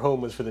know that our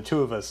home was for the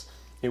two of us.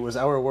 It was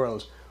our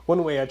world.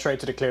 One way I tried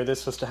to declare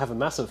this was to have a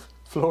massive,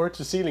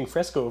 floor-to-ceiling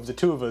fresco of the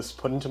two of us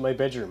put into my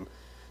bedroom.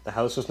 The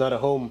house was not a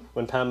home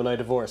when Pam and I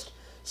divorced,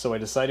 so I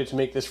decided to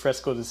make this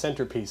fresco the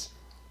centerpiece,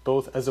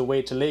 both as a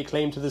way to lay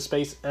claim to the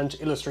space and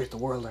to illustrate the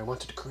world I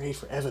wanted to create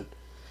for Evan.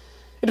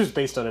 It was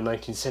based on a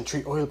 19th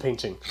century oil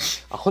painting,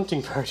 a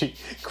hunting party,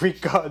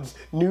 Greek gods,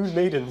 nude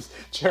maidens,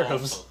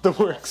 cherubs, the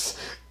works.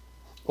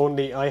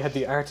 Only I had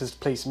the artist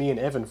place me and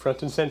Evan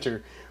front and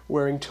centre,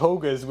 wearing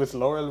togas with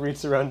laurel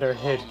wreaths around our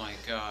head. Oh my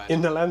God.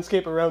 In the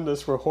landscape around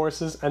us were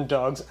horses and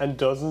dogs and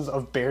dozens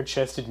of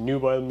bare-chested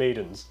nubile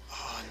maidens.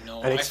 Oh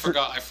no, I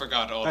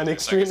forgot all of this. An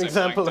extreme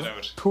example of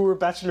poor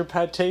bachelor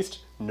pad taste?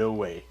 No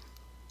way."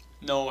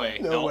 No way.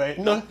 No way.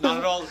 No, not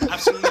at all.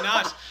 Absolutely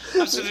not.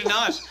 Absolutely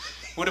not.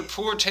 Would a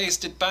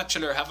poor-tasted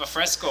bachelor have a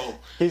fresco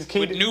His kid,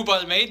 with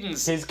nubile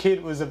maidens? His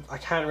kid was I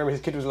can't remember.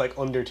 His kid was like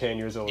under 10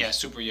 years old. Yeah,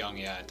 super young.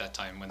 Yeah, at that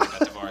time when they got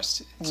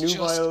divorced.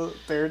 Nubile,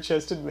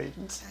 bare-chested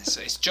maidens.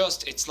 So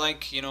it's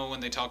like, you know, when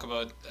they talk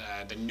about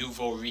the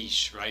nouveau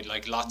riche, right?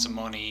 Like lots of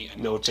money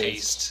and no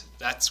taste.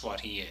 That's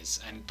what he is.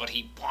 But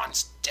he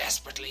wants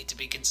desperately to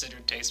be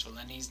considered tasteful,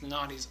 and he's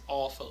not. He's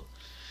awful.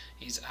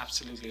 He's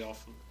absolutely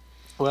awful.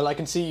 Well, I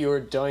can see you're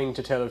dying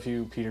to tell a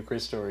few Peter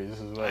Criss stories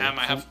as well. I am.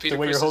 I have Peter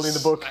the way you're holding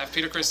the book. I have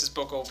Peter Criss's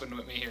book open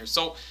with me here.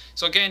 So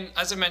again,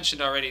 as I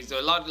mentioned already,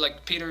 a lot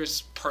like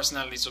Peter's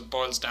personality sort of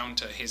boils down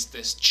to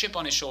this chip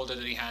on his shoulder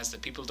that he has,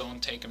 that people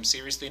don't take him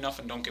seriously enough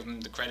and don't give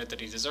him the credit that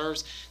he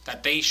deserves,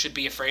 that they should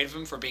be afraid of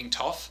him for being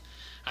tough.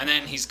 And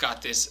then he's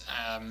got this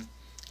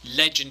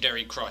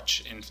legendary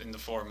crutch in the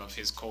form of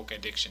his coke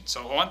addiction.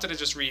 So I wanted to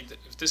just read,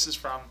 this is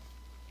from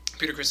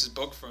Peter Criss's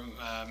book, From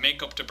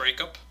Makeup to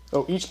Breakup.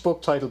 Oh, each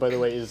book title, by the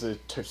way, is a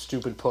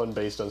stupid pun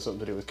based on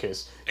something to do with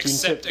Kiss.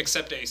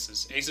 Except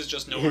Aces. Aces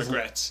just no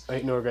regrets.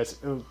 No regrets.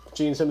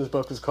 Gene Simmons'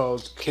 book is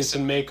called Kiss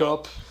and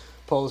Makeup.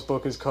 Paul's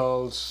book is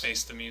called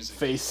Face the Music.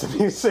 Face the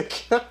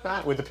Music.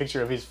 With a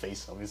picture of his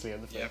face, obviously,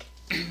 on the front.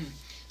 Yep.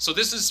 So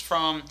this is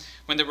from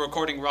when they were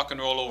recording Rock and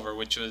Roll Over,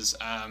 which was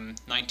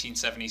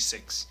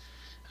 1976.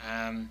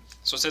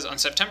 So it says, on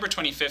September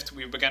 25th,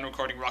 we began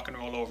recording Rock and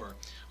Roll Over,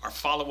 our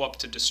follow-up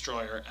to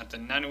Destroyer, at the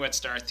Nanuet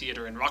Star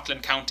Theatre in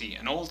Rockland County,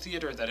 an old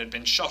theatre that had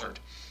been shuttered.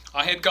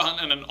 I had gone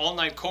on an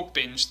all-night coke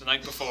binge the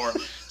night before,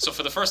 so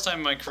for the first time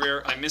in my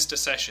career, I missed a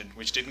session,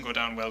 which didn't go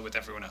down well with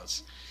everyone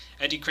else.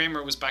 Eddie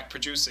Kramer was back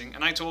producing,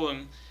 and I told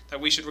him that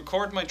we should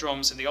record my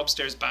drums in the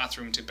upstairs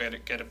bathroom to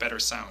get a better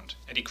sound.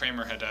 Eddie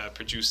Kramer had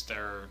produced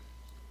their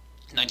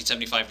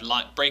 1975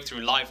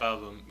 breakthrough live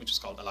album, which was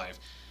called Alive.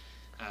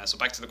 So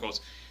back to the quotes.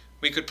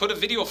 We could put a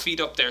video feed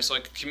up there so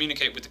I could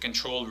communicate with the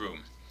control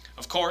room.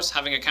 Of course,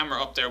 having a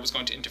camera up there was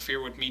going to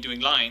interfere with me doing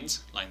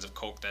lines of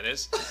coke, that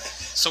is.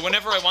 So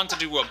whenever I wanted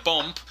to do a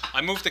bump,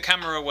 I moved the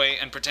camera away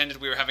and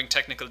pretended we were having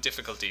technical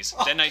difficulties.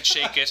 Then I'd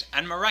shake it,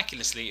 and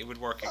miraculously it would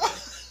work again.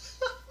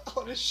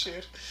 What a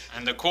shit.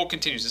 And the quote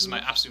continues. This is my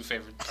absolute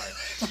favourite part.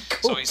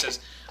 So he says,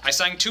 I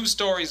sang 2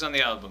 stories on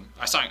the album.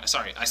 I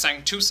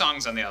sang 2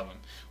 songs on the album.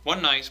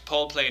 One night,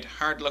 Paul played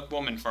Hard Luck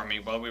Woman for me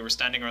while we were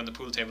standing around the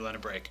pool table on a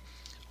break.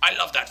 I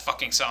love that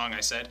fucking song, I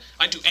said.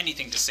 I'd do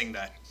anything to sing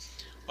that.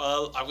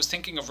 Well, I was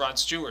thinking of Rod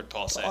Stewart,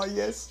 Paul said. Oh,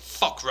 yes.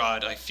 Fuck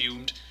Rod, I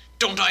fumed.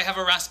 Don't I have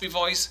a raspy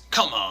voice?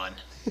 Come on.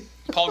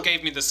 Paul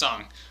gave me the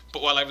song,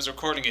 but while I was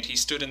recording it, he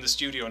stood in the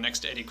studio next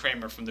to Eddie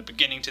Kramer from the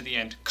beginning to the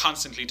end,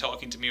 constantly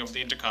talking to me over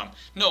the intercom.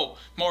 No,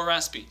 more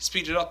raspy.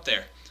 Speed it up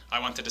there. I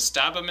wanted to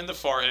stab him in the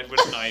forehead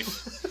with a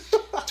knife.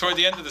 Toward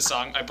the end of the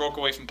song, I broke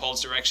away from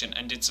Paul's direction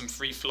and did some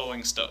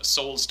free-flowing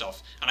soul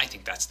stuff, and I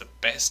think that's the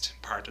best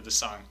part of the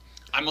song.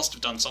 I must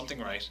have done something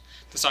right.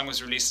 The song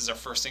was released as our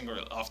first single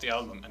off the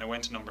album, and it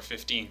went to number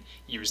 15.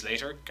 Years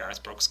later,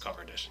 Garth Brooks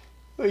covered it.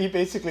 Well, he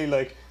basically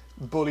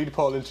bullied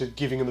Paul into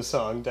giving him a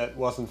song that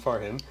wasn't for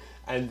him,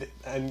 and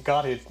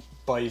got it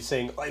by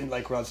saying, I'm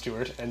like Rod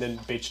Stewart, and then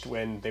bitched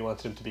when they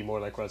wanted him to be more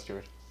like Rod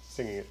Stewart,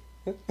 singing it.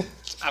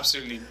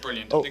 Absolutely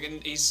brilliant. Oh.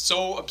 He's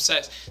so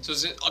obsessed. So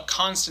it's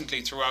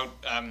constantly throughout,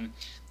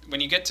 when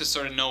you get to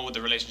sort of know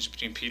the relationship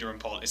between Peter and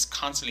Paul, it's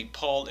constantly,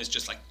 Paul is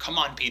just like, come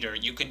on, Peter,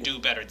 you can do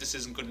better. This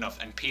isn't good enough.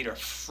 And Peter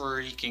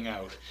freaking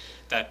out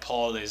that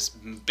Paul is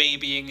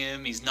babying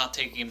him. He's not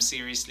taking him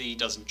seriously. He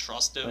doesn't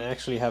trust him. I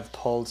actually have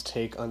Paul's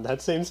take on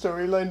that same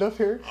story lined up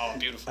here. Oh,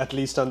 beautiful. At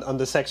least on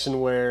the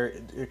section where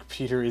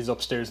Peter is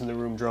upstairs in the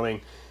room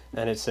drumming,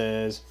 and it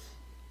says,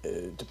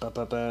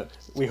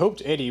 we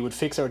hoped Eddie would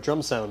fix our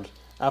drum sound.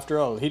 After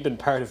all, he'd been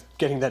part of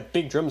getting that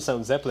big drum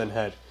sound Zeppelin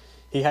had.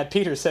 He had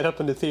Peter set up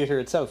in the theatre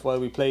itself while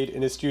we played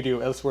in his studio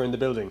elsewhere in the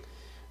building.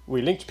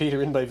 We linked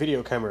Peter in by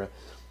video camera.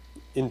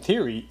 In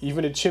theory,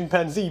 even a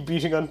chimpanzee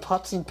beating on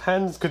pots and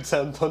pans could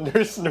sound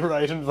thunderous in the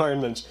right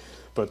environment.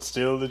 But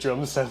still the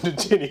drums sounded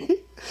tinny.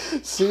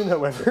 Soon,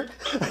 however,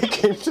 I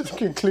came to the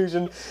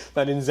conclusion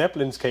that in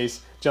Zeppelin's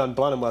case, John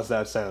Bonham was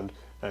that sound.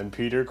 And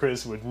Peter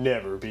Criss would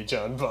never be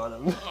John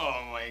Bonham.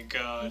 Oh my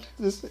god.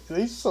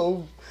 He's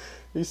so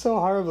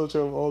horrible to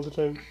him all the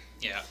time.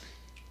 Yeah.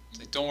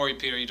 Like, don't worry,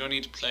 Peter, you don't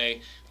need to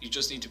play. You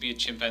just need to be a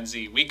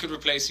chimpanzee. We could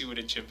replace you with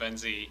a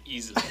chimpanzee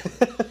easily.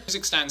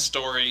 Music Stand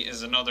Story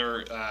is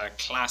another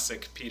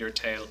classic Peter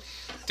tale.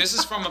 This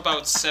is from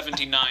about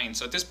 79.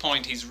 So at this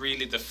point,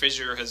 the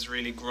fissure has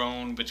really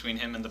grown between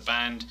him and the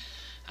band.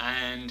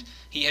 And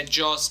he had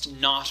just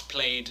not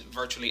played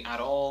virtually at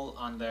all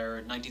on their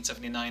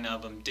 1979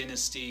 album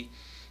Dynasty.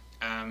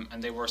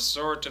 And they were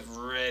sort of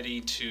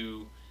ready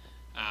to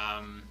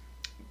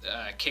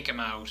kick him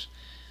out.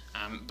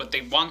 But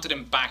they wanted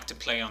him back to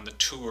play on the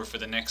tour for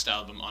the next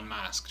album,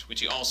 Unmasked,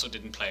 which he also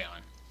didn't play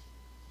on.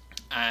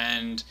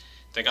 And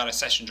they got a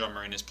session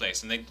drummer in his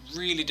place, and they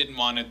really didn't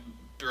want to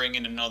bring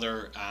in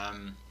another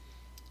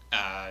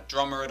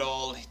drummer at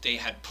all. They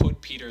had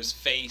put Peter's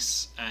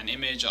face and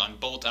image on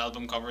both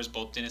album covers,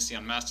 both Dynasty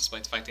and Mass,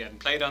 despite the fact he hadn't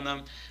played on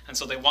them. And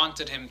so they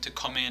wanted him to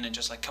come in and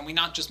just like, can we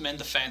not just mend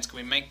the fence? Can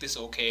we make this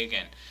okay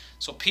again?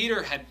 So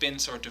Peter had been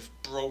sort of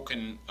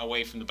broken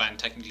away from the band.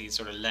 Technically, he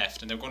sort of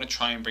left, and they're going to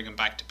try and bring him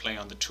back to play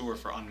on the tour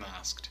for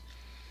Unmasked.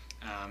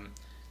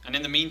 And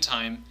in the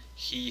meantime,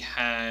 he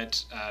had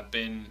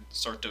been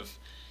sort of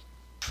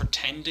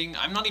pretending.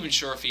 I'm not even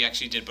sure if he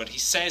actually did, but he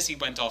says he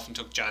went off and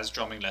took jazz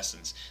drumming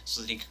lessons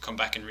so that he could come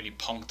back and really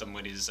punk them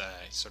with his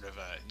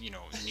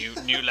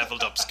new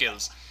leveled up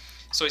skills.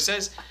 So he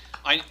says,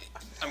 I'm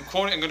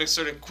quoting. I'm going to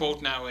sort of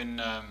quote now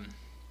in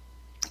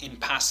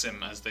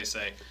passim, as they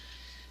say.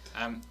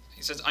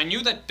 He says, I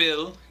knew that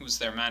Bill, who's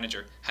their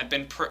manager, had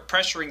been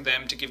pressuring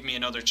them to give me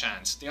another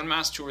chance. The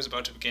Unmasked tour was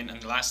about to begin,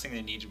 and the last thing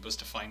they needed was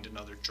to find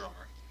another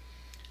drummer.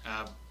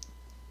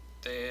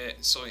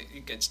 So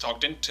he gets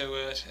talked into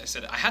it. I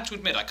said, I had to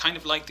admit, I kind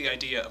of liked the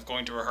idea of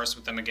going to rehearse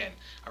with them again.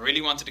 I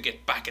really wanted to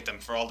get back at them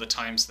for all the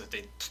times that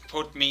they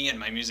put me and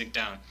my music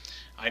down.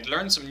 I'd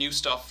learned some new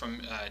stuff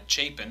from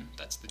Chapin,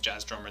 that's the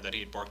jazz drummer that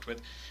he had worked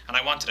with, and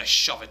I wanted to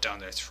shove it down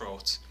their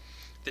throats.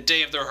 The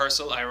day of the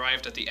rehearsal, I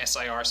arrived at the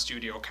SIR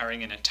studio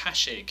carrying an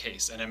attaché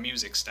case and a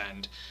music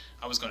stand.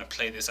 I was going to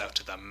play this out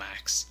to the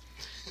max.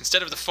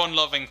 Instead of the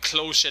fun-loving,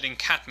 clothes-shedding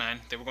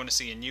Catman, they were going to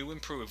see a new,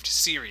 improved,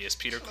 serious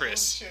Peter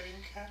Criss.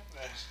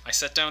 I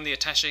set down the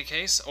attaché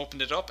case,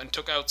 opened it up, and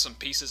took out some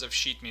pieces of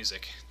sheet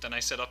music. Then I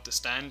set up the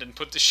stand and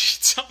put the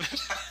sheets on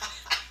it.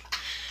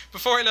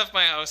 Before I left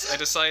my house, I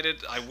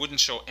decided I wouldn't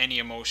show any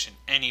emotion,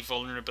 any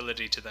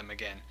vulnerability to them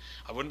again.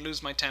 I wouldn't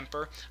lose my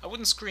temper, I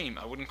wouldn't scream,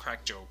 I wouldn't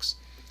crack jokes.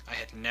 I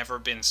had never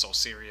been so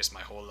serious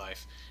my whole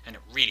life, and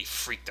it really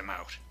freaked them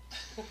out.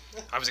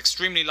 I was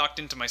extremely locked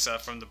into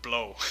myself from the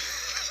blow.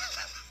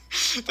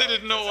 They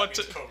didn't know what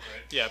to... Coke,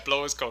 right? Yeah,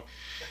 blow is coke.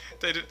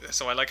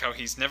 So I like how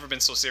he's never been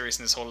so serious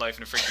in his whole life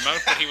and it freaked him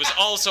out, but he was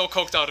also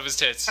coked out of his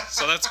tits,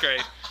 so that's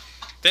great.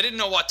 They didn't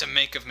know what to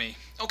make of me.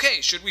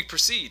 Okay, should we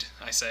proceed?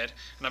 I said,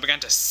 and I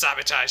began to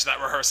sabotage that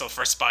rehearsal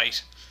for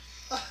spite.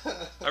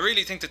 I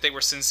really think that they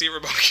were sincere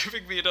about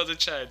giving me another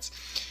chance.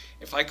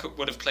 If I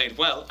would have played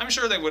well, I'm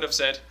sure they would have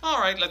said,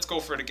 alright, let's go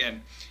for it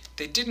again.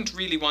 They didn't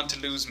really want to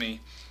lose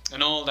me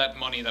and all that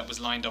money that was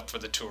lined up for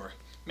the tour.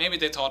 Maybe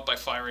they thought by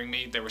firing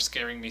me, they were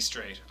scaring me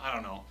straight. I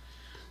don't know.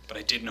 But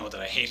I did know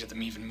that I hated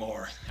them even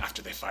more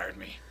after they fired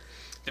me.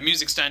 The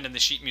music stand and the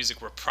sheet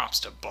music were props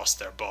to bust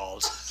their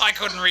balls. I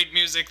couldn't read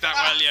music that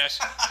well yet.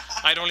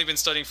 I'd only been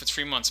studying for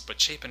 3 months, but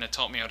Chapin had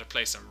taught me how to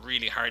play some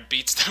really hard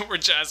beats that were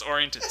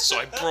jazz-oriented, so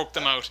I broke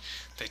them out.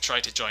 They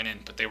tried to join in,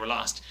 but they were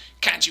lost.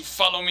 Can't you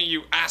follow me,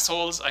 you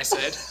assholes? I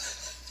said.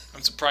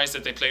 I'm surprised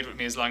that they played with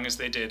me as long as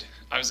they did.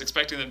 I was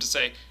expecting them to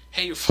say,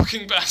 hey, you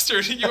fucking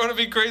bastard, you want to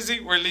be crazy?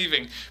 We're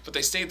leaving. But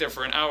they stayed there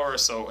for an hour or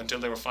so until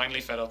they were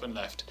finally fed up and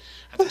left.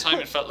 At the time,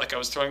 it felt like I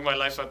was throwing my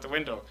life out the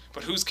window.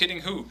 But who's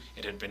kidding who?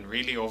 It had been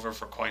really over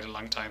for quite a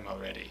long time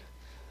already.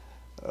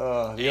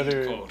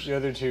 The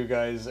other two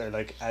guys are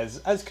like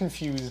as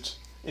confused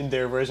in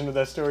their version of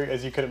that story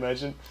as you could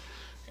imagine.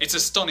 It's a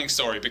stunning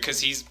story because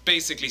he's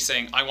basically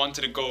saying, I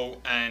wanted to go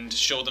and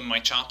show them my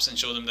chops and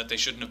show them that they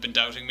shouldn't have been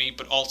doubting me,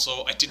 but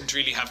also I didn't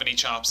really have any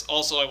chops.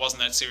 Also, I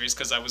wasn't that serious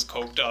because I was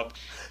coked up.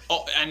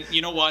 Oh, and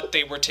you know what?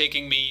 They were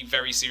taking me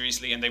very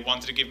seriously and they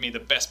wanted to give me the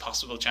best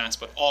possible chance,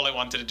 but all I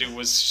wanted to do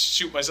was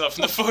shoot myself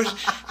in the foot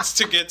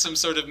to get some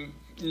sort of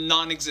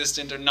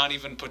non-existent or not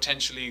even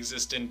potentially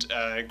existent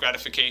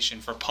gratification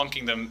for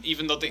punking them,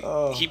 even though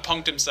he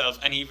punked himself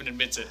and he even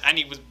admits it, and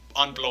he was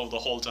on blow the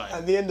whole time.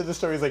 And the end of the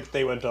story is like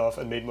they went off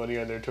and made money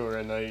on their tour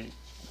and I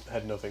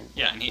had nothing.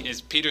 Yeah,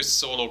 and Peter's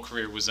solo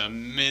career was a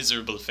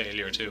miserable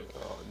failure too.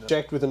 Oh, no.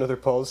 Checked with another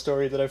Paul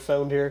story that I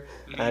found here,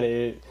 and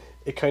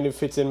it kind of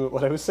fits in with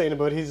what I was saying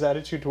about his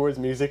attitude towards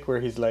music,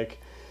 where he's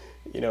like,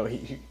 you know,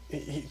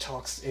 he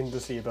talks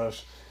endlessly about,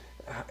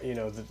 you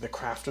know, the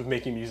craft of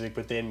making music,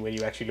 but then when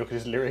you actually look at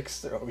his lyrics,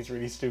 they're always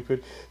really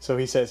stupid. So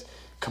he says,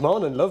 "Come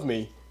on and love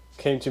me,"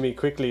 came to me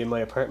quickly in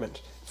my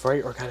apartment,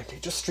 very organically,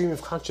 just stream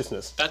of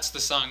consciousness. That's the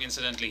song,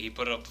 incidentally, he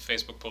put up the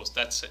Facebook post.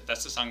 That's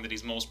the song that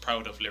he's most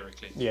proud of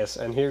lyrically. Yes,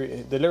 and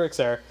here the lyrics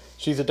are,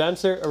 she's a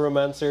dancer, a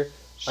romancer,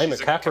 I'm a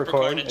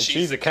Capricorn and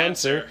she's a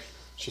Cancer.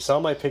 She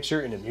saw my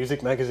picture in a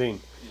music magazine.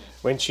 Yeah.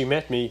 When she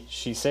met me,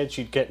 she said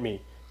she'd get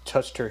me,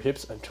 touched her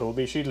hips and told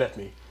me she'd let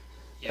me.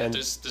 Yeah, and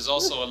there's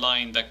also a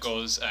line that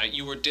goes,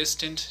 you were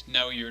distant,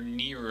 now you're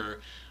nearer.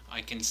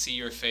 I can see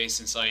your face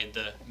inside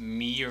the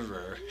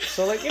mirror.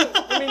 So, like, you know,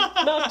 I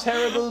mean, not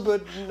terrible,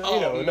 but, you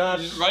know, not...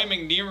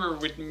 Rhyming nearer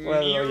with mirror?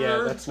 Well, yeah,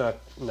 that's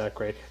not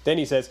great. Then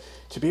he says,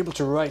 to be able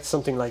to write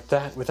something like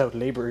that without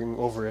labouring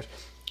over it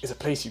is a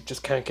place you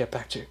just can't get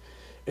back to.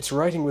 It's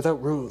writing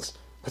without rules,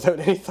 without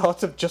any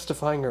thoughts of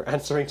justifying or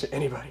answering to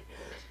anybody.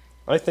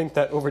 I think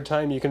that over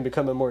time you can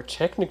become a more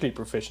technically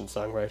proficient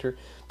songwriter,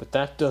 but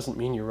that doesn't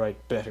mean you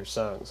write better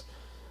songs.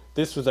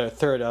 This was our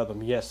third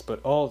album, yes,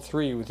 but all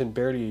three within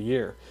barely a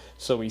year,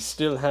 so we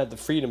still had the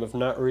freedom of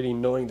not really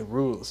knowing the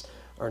rules,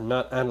 or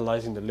not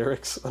analysing the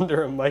lyrics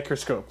under a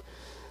microscope.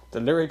 The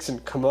lyrics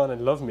in Come On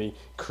and Love Me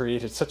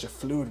created such a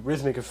fluid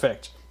rhythmic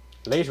effect.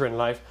 Later in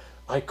life,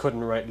 I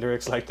couldn't write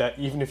lyrics like that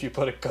even if you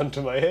put a gun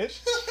to my head.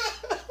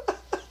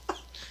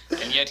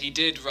 And yet he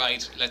did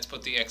write "Let's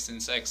put the X in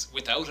sex"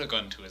 without a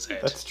gun to his head.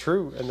 That's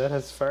true, and that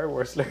has far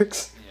worse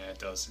lyrics. Yeah, it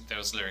does.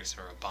 Those lyrics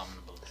are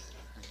abominable.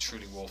 They're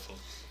truly woeful.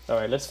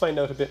 Alright, let's find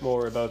out a bit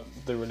more about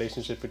the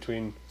relationship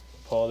between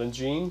Paul and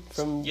Jean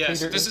from Yeah, Peter.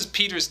 so this is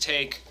Peter's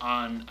take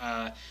on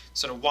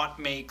sort of what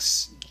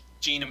makes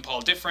Jean and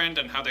Paul different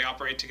and how they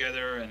operate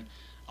together and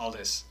all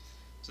this.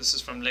 So this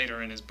is from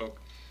later in his book.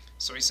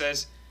 So he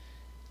says,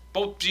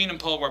 both Jean and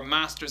Paul were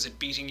masters at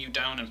beating you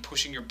down and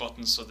pushing your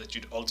buttons so that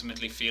you'd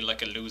ultimately feel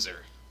like a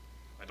loser.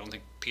 I don't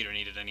think Peter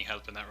needed any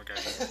help in that regard.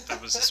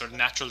 That was a sort of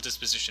natural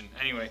disposition.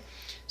 Anyway,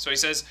 so he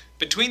says,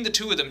 between the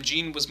two of them,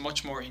 Jean was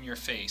much more in your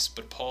face,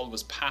 but Paul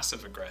was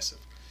passive-aggressive.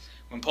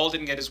 When Paul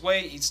didn't get his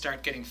way, he'd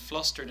start getting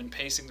flustered and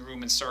pacing the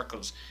room in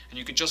circles, and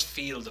you could just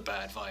feel the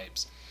bad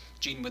vibes.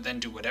 Jean would then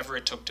do whatever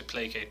it took to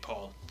placate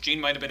Paul. Jean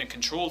might have been a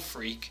control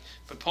freak,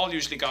 but Paul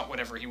usually got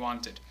whatever he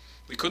wanted.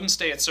 We couldn't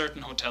stay at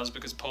certain hotels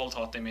because Paul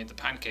thought they made the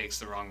pancakes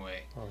the wrong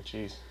way. Oh,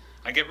 jeez.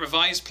 I get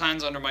revised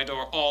plans under my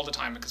door all the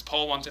time because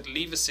Paul wanted to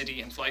leave a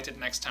city and fly to the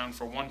next town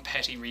for one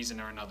petty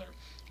reason or another.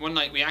 One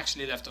night we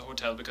actually left the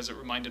hotel because it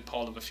reminded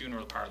Paul of a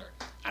funeral parlour.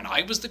 And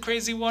I was the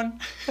crazy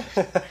one?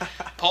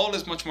 Paul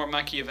is much more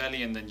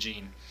Machiavellian than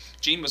Jean.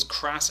 Jean was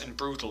crass and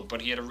brutal,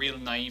 but he had a real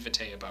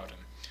naivete about him.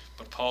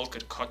 But Paul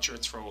could cut your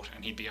throat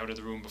and he'd be out of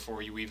the room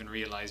before you even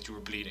realised you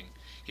were bleeding.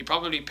 He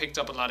probably picked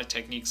up a lot of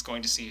techniques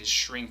going to see his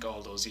shrink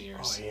all those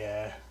years. Oh,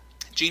 yeah.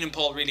 Jean and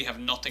Paul really have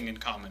nothing in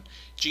common.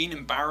 Jean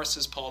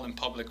embarrasses Paul in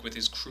public with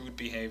his crude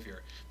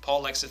behaviour.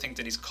 Paul likes to think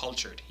that he's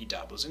cultured. He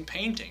dabbles in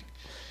painting.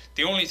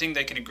 The only thing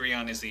they can agree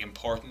on is the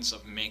importance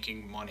of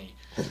making money.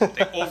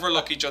 They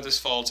overlook each other's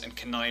faults and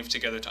connive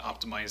together to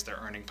optimise their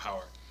earning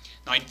power.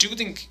 Now, I do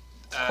think,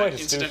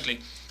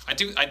 incidentally, I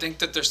think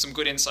that there's some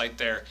good insight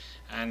there.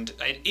 And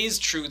it is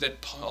true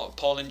that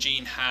Paul and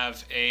Jean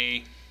have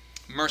a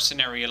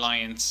mercenary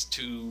alliance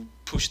to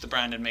push the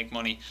brand and make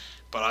money.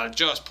 But I'll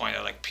just point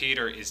out, like,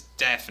 Peter is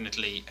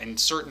definitely, in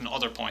certain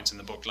other points in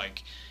the book,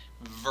 like,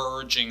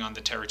 verging on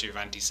the territory of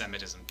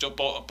anti-Semitism.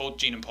 Both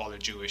Jean and Paul are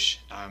Jewish.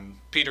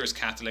 Peter is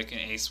Catholic,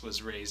 and Ace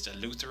was raised a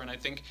Lutheran, I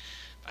think.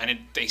 And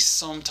they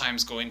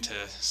sometimes go into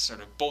sort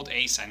of, both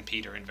Ace and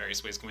Peter in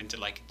various ways go into,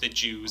 like, the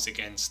Jews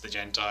against the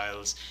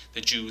Gentiles.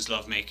 The Jews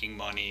love making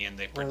money, and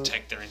they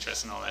protect their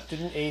interests and all that.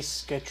 Didn't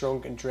Ace get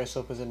drunk and dress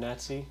up as a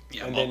Nazi?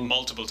 Yeah, and then,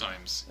 multiple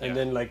times. And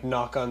then, like,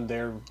 knock on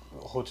their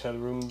hotel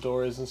room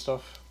doors and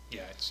stuff?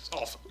 Yeah, it's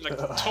awful. Like,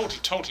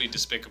 totally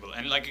despicable.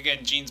 And, like,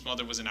 again, Jean's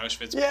mother was in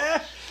Auschwitz.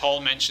 Yeah.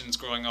 Paul mentions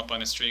growing up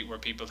on a street where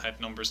people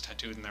had numbers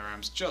tattooed in their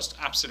arms. Just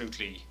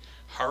absolutely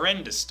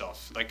horrendous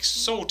stuff. Like,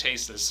 so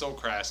tasteless, so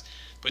crass.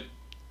 But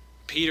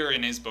Peter,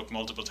 in his book,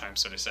 multiple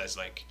times sort of says,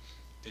 like,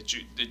 the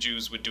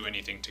Jews would do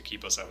anything to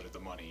keep us out of the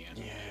money. And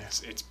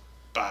it's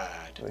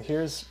bad. Well,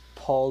 here's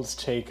Paul's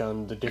take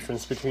on the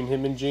difference between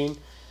him and Jean.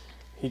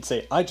 He'd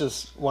say, I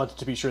just wanted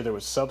to be sure there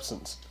was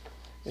substance.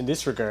 In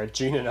this regard,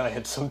 Jean and I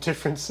had some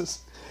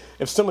differences.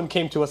 If someone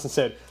came to us and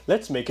said,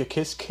 let's make a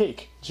kiss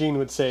cake, Jean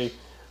would say,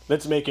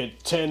 let's make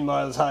it 10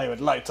 miles high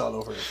with lights all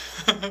over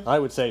it. I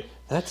would say,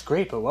 that's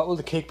great, but what will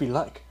the cake be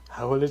like?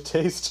 How will it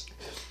taste?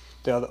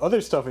 The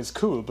other stuff is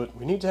cool, but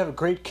we need to have a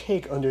great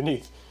cake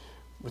underneath.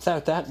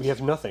 Without that, we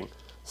have nothing.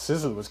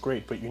 Sizzle was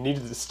great, but you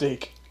needed the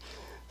steak.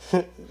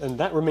 And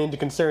that remained a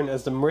concern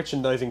as the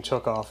merchandising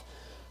took off.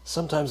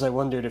 Sometimes I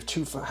wondered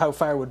if how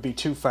far would be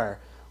too far.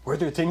 Were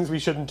there things we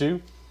shouldn't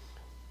do?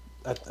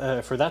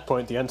 For that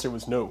point, the answer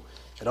was no.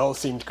 It all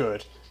seemed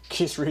good.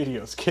 Kiss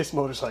radios, Kiss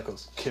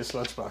motorcycles, Kiss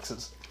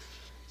lunchboxes.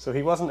 So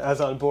he wasn't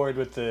as on board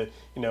with the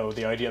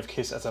idea of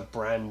Kiss as a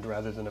brand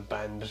rather than a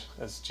band,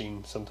 as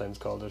Jean sometimes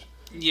called it.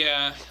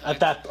 Yeah.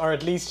 Or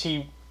at least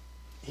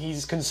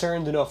he's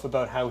concerned enough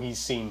about how he's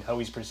seen, how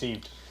he's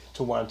perceived,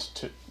 to want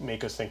to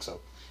make us think so.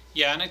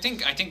 Yeah, and I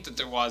think that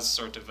there was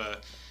sort of a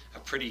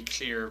pretty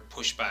clear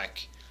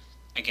pushback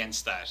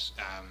against that.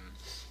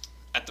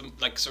 At the,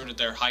 like, sort of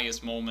their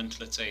highest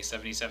moment, let's say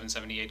 77,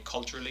 78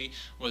 culturally,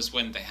 was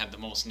when they had the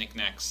most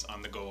knickknacks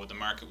on the go. The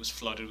market was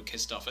flooded with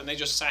Kiss stuff, and they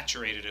just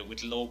saturated it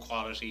with low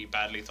quality,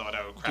 badly thought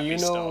out, crappy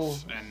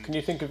stuff. And can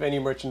you think of any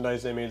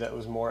merchandise they made that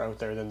was more out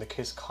there than the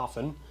Kiss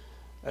coffin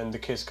and the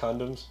Kiss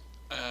condoms?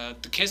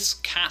 The Kiss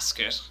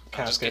casket.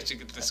 I'll just get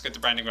the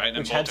branding right.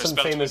 Which had some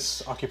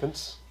famous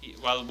occupants.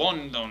 Well,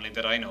 one only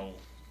that I know.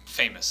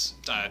 Famous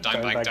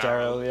Dimebag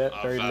Darrell, of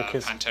buried in the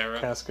Kiss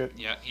Pantera casket.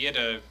 Yeah, he had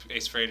a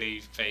Ace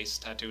Frehley face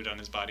tattooed on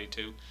his body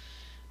too.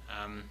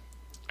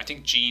 I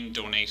think Gene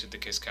donated the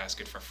Kiss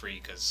casket for free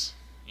because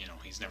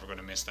he's never going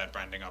to miss that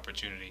branding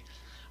opportunity.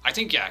 I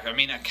think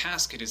a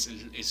casket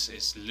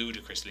is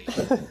ludicrously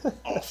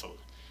awful.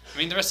 I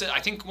mean, the rest of it,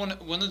 I think one of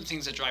the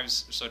things that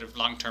drives sort of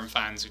long-term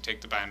fans who take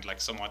the band like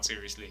somewhat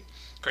seriously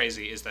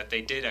crazy is that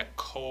they did a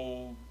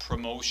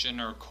co-promotion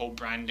or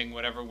co-branding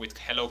whatever with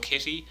Hello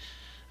Kitty.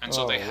 And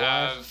so they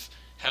have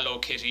Hello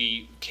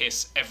Kitty,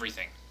 Kiss,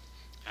 everything.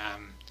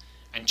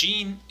 And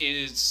Gene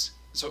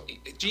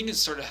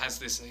sort of has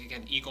this,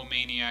 again,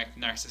 egomaniac,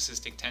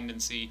 narcissistic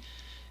tendency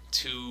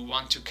to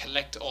want to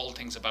collect all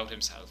things about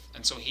himself.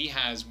 And so he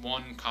has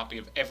one copy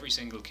of every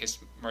single Kiss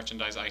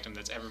merchandise item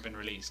that's ever been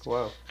released.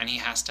 Wow. And he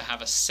has to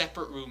have a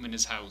separate room in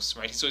his house,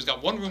 right? So he's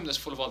got one room that's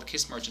full of all the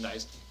Kiss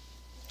merchandise,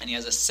 and he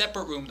has a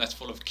separate room that's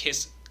full of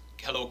Kiss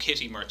Hello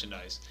Kitty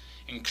merchandise,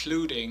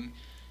 including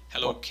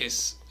Hello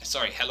Kissy,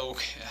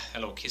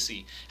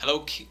 Hello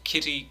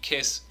Kitty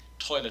Kiss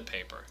toilet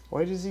paper.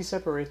 Why does he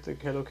separate the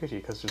Hello Kitty?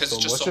 Because there's Because so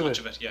it's just much so of much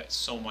it. of it. Yeah,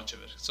 so much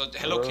of it. So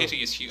Hello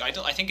Kitty is huge. I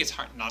think it's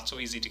not so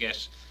easy to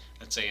get,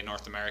 let's say, in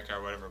North America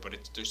or whatever, but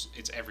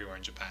it's everywhere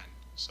in Japan.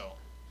 So.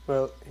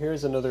 Well,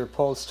 here's another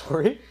Paul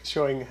story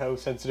showing how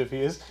sensitive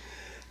he is.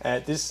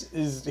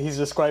 He's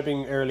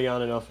describing early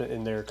on enough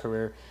in their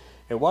career.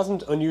 It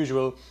wasn't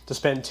unusual to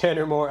spend 10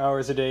 or more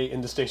hours a day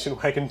in the station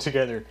wagon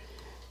together.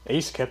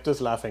 Ace kept us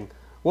laughing.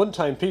 One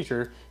time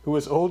Peter, who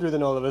was older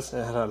than all of us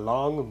and had a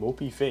long,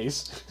 mopey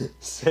face,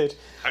 said,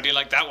 "How do you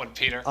like that one,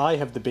 Peter?" "I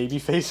have the baby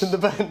face in the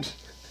band."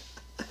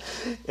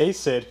 Ace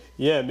said,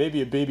 "Yeah,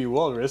 maybe a baby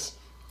walrus."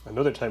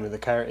 Another time in the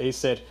car, Ace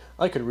said,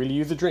 "I could really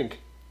use a drink."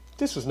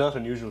 This was not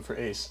unusual for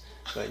Ace.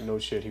 Like, no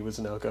shit, he was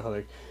an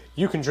alcoholic.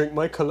 "You can drink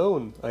my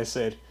cologne," I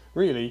said.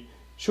 "Really?"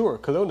 "Sure,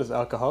 cologne is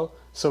alcohol."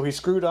 So he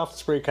screwed off the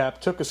spray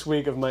cap, took a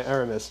swig of my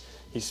Aramis.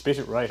 He spit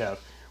it right out.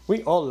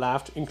 We all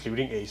laughed,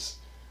 including Ace.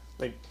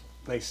 Like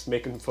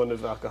making fun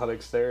of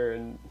alcoholics there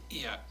and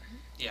Yeah.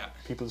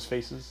 people's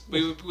faces.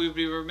 We'd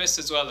be remiss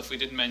as well if we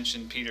didn't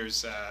mention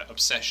Peter's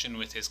obsession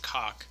with his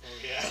cock.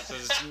 Oh, yeah. So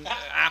there's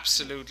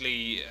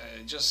absolutely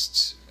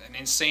just an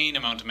insane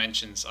amount of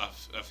mentions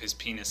of his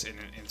penis in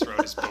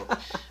throughout his book,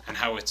 and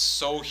how it's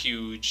so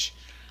huge,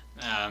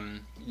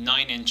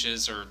 9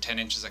 inches or 10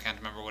 inches, I can't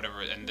remember,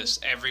 whatever, and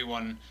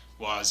everyone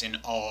was in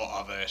awe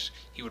of it.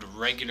 He would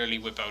regularly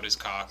whip out his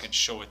cock and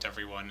show it to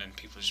everyone, and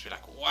people would just be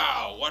like,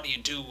 "Wow, what do you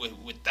do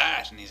with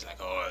that?" And he's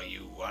like, "Oh,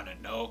 you want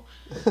to know?"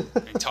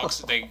 And he talks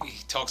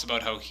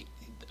about how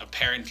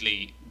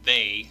apparently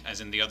they,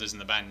 as in the others in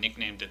the band,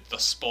 nicknamed it the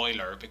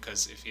spoiler,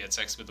 because if he had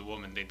sex with a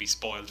woman, they'd be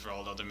spoiled for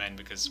all the other men,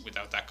 because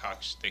without that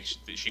cock,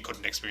 she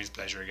couldn't experience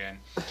pleasure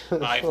again.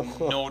 I have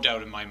no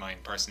doubt in my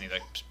mind, personally,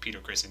 that Peter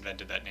Criss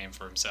invented that name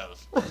for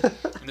himself.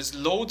 And there's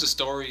loads of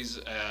stories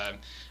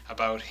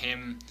about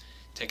him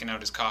taking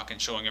out his cock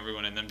and showing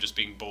everyone, and them just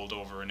being bowled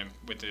over and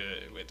with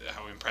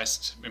how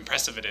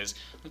impressive it is.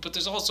 But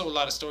there's also a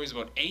lot of stories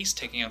about Ace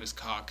taking out his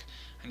cock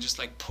and just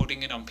like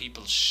putting it on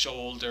people's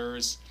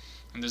shoulders.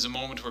 And there's a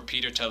moment where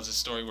Peter tells a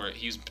story where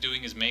he's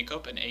doing his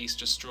makeup and Ace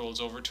just strolls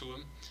over to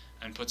him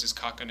and puts his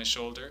cock on his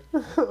shoulder.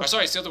 Or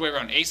sorry, it's the other way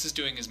around. Ace is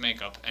doing his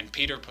makeup and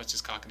Peter puts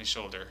his cock on his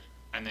shoulder,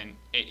 and then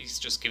Ace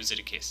just gives it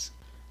a kiss.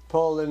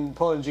 Paul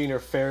and Jean are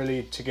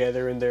fairly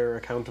together in their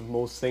account of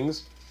most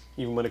things,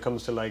 even when it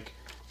comes to like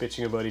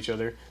bitching about each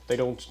other.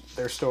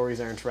 Their stories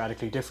aren't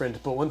radically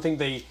different, but one thing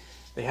they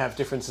have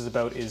differences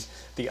about is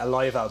the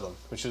Alive album,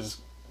 which is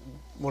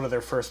one of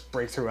their first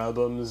breakthrough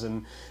albums,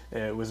 and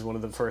it was one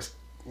of the first,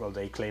 well,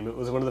 they claim it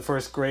was one of the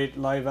first great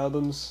live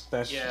albums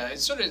that... Yeah, it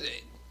sort of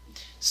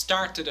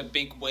started a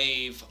big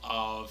wave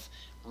of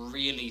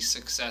really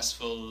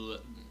successful,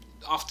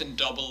 often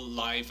double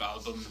live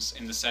albums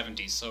in the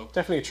 70s. So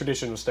definitely a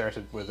tradition was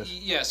started with it.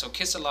 Yeah, so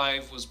Kiss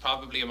Alive was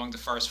probably among the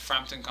first.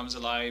 Frampton Comes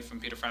Alive from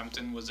Peter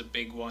Frampton was a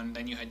big one.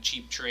 Then you had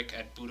Cheap Trick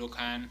at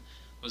Budokan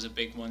was a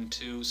big one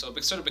too. So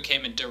it sort of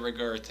became a de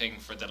rigueur thing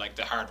for the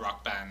hard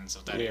rock bands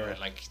of that era,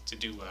 like to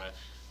do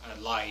a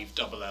live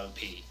double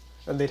LP.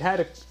 And they'd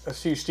had a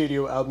few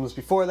studio albums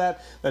before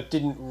that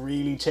didn't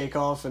really take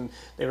off, and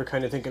they were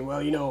kind of thinking,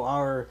 well,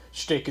 our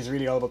shtick is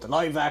really all about the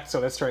live act, so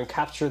let's try and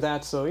capture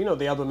that. So,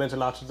 the album meant a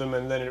lot to them,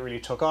 and then it really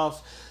took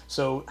off.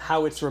 So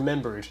how it's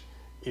remembered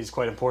is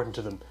quite important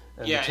to them.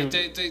 And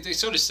they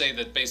sort of say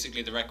that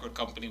basically the record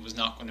company was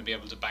not going to be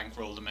able to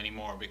bankroll them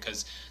anymore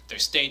because their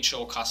stage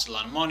show cost a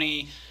lot of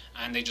money,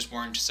 and they just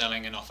weren't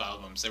selling enough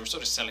albums. They were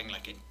sort of selling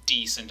like a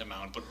decent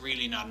amount, but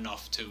really not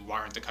enough to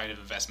warrant the kind of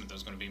investment that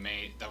was going to be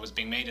made, that was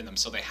being made in them.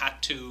 So they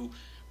had to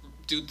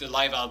do the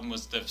live album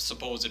was the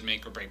supposed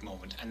make or break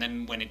moment. And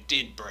then when it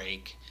did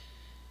break,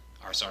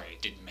 or sorry,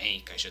 it did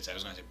make, I should say, I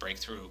was going to say break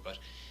through, but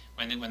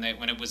when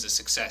it was a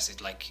success,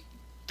 it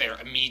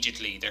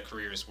immediately their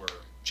careers were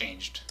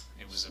changed.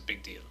 It was a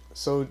big deal.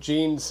 So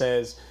Gene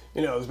says,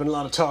 there's been a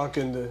lot of talk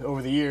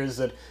over the years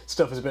that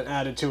stuff has been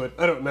added to it.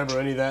 I don't remember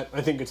any of that.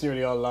 I think it's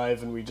nearly all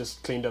live, and we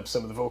just cleaned up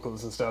some of the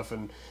vocals and stuff,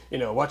 and,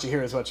 what you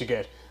hear is what you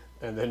get.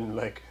 And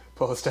then,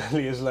 Paul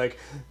Stanley is like,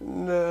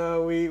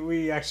 no,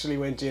 we actually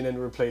went in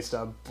and replaced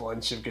a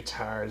bunch of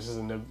guitars,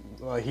 and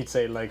he'd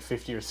say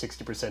 50 or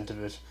 60%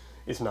 of it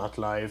is not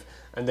live.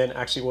 And then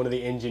actually one of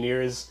the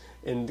engineers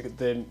in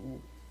the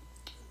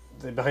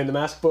Behind the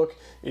Mask book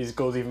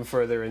goes even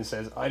further and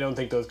says, I don't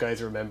think those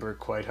guys remember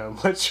quite how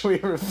much we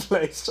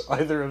replaced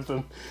either of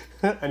them.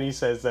 And he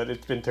says that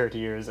it's been 30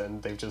 years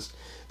and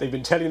they've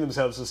been telling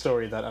themselves a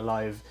story that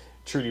Alive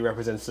truly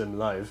represents them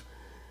live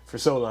for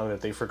so long that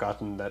they've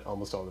forgotten that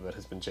almost all of it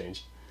has been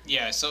changed.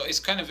 Yeah, so it's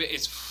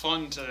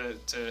fun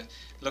to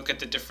look at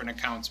the different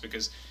accounts,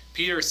 because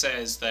Peter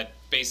says that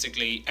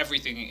basically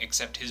everything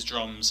except his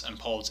drums and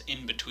Paul's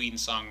in between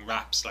song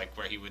raps, like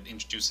where he would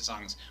introduce the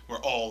songs, were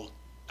all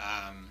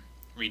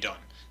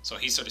redone. So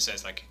he sort of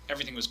says like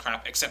everything was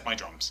crap except my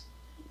drums.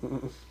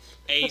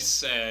 Ace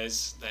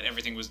says that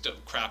everything was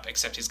crap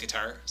except his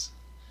guitars.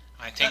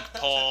 I think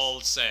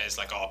Paul says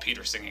like, oh,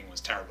 Peter's singing was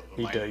terrible,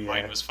 but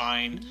mine was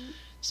fine.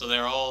 So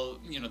they're all,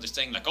 they're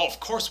saying like, oh, of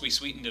course we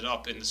sweetened it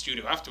up in the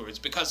studio afterwards,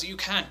 because you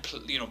can't,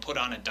 put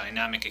on a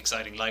dynamic,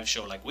 exciting live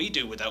show like we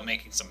do without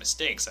making some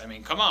mistakes. I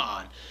mean, come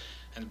on.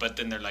 But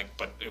then they're like,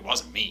 but it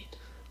wasn't me.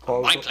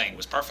 My playing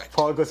was perfect.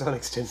 Paul goes on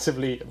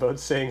extensively about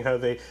saying how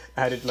they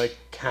added like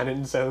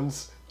cannon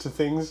sounds to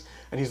things,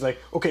 and he's like,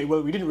 okay,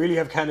 well, we didn't really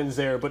have cannons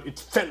there, but it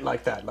felt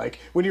like that. Like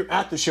when you're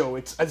at the show,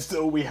 it's as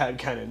though we had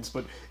cannons,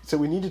 but so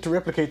we needed to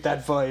replicate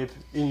that vibe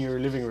in your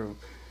living room.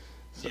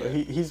 So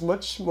he's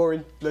much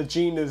more.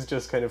 Gene is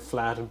just kind of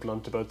flat and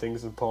blunt about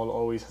things, and Paul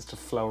always has to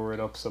flower it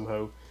up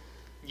somehow.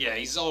 Yeah,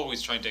 he's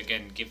always trying to,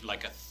 again, give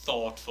like a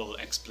thoughtful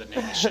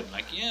explanation.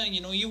 Like, yeah,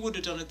 you would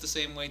have done it the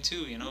same way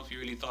too, if you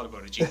really thought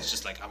about it. Gene's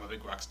just like, I'm a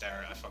big rock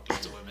star, I fuck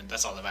loads of women,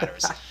 that's all that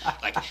matters.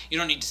 Like, you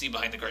don't need to see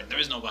behind the curtain. There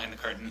is no behind the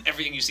curtain.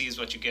 Everything you see is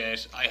what you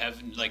get. I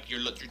have, like,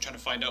 you're trying to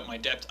find out my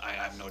depth. I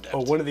have no depth.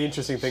 Oh, one of the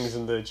interesting things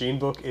in the Gene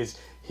book is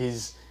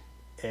his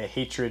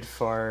hatred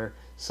for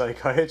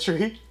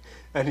psychiatry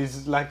and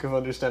his lack of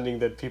understanding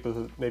that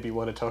people maybe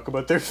want to talk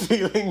about their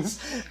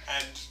feelings,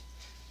 and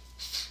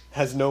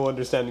has no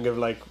understanding of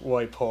like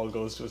why Paul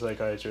goes to a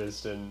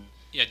psychiatrist. And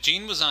yeah,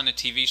 Gene was on a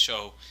TV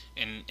show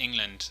in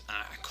England.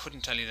 I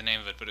couldn't tell you the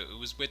name of it, but it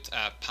was with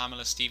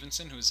Pamela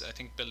Stevenson, who's I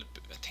think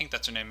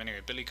that's her name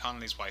anyway, Billy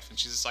Connolly's wife, and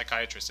she's a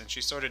psychiatrist, and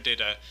she sort of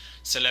did a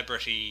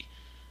celebrity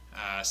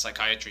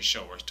psychiatry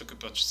show where she took a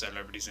bunch of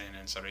celebrities in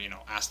and sort of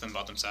asked them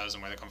about themselves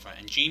and where they come from.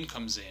 And Gene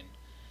comes in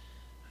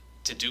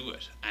to do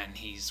it, and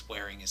he's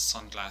wearing his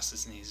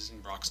sunglasses and he's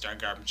in rock star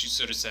garb, and she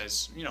sort of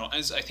says,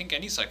 as I think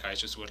any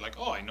psychiatrist would, like,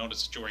 oh, I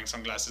noticed that you're wearing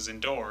sunglasses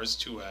indoors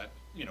to a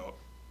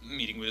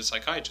meeting with a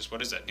psychiatrist.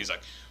 What is that? And he's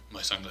like,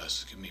 my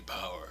sunglasses give me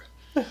power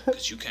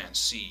because you can't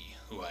see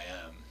who I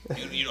am.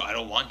 I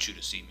don't want you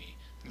to see me.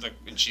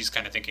 And she's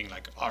kind of thinking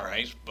like, all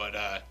right, but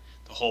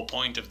the whole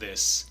point of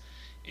this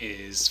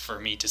is for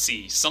me to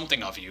see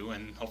something of you,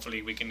 and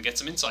hopefully we can get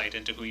some insight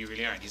into who you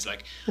really are. And he's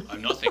like,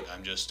 I'm nothing.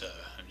 I'm just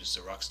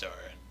a rock star,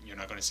 and you're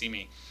not going to see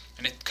me.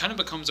 And it kind of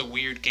becomes a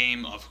weird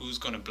game of who's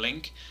going to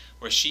blink,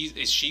 where is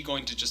she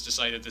going to just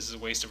decide that this is a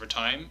waste of her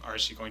time, or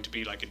is she going to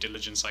be like a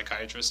diligent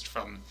psychiatrist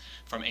from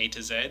A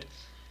to Z?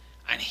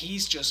 And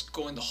he's just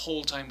going the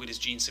whole time with his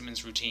Gene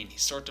Simmons routine.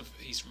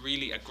 He's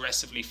really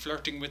aggressively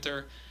flirting with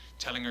her,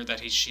 telling her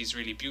that she's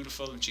really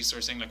beautiful, and she's sort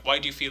of saying like, why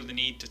do you feel the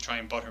need to try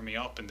and butter me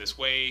up in this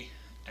way?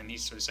 And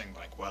he's sort of saying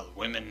like, well,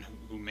 women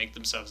who make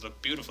themselves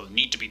look beautiful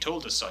need to be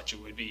told as such.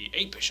 It would be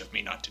apish of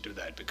me not to do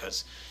that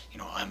because,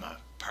 I'm a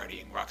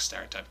partying rock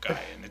star type guy.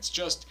 And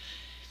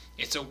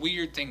it's a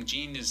weird thing.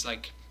 Gene is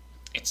like,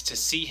 it's to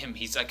see him,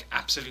 he's like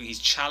absolutely, he's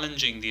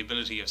challenging the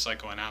ability of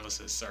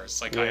psychoanalysis or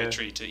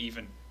psychiatry to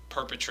even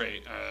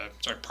permeate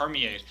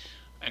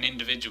an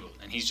individual.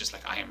 And he's just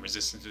like, I am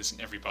resistant to this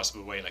in every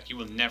possible way. Like, you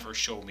will never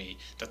show me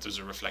that there's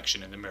a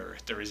reflection in the mirror.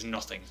 There is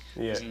nothing.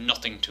 Yeah. There's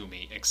nothing to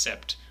me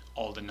except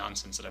all the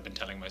nonsense that I've been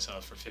telling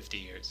myself for 50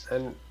 years.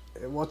 And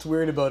what's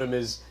weird about him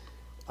is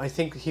I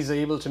think he's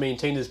able to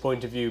maintain this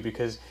point of view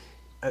because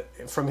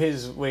from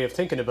his way of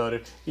thinking about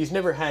it, he's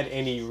never had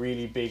any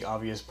really big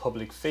obvious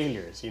public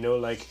failures.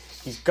 Like,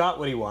 he's got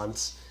what he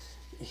wants,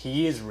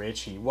 he is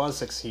rich, he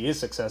is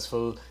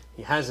successful,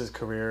 he has his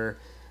career,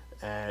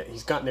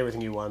 he's gotten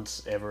everything he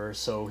wants ever,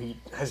 so he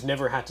has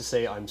never had to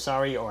say I'm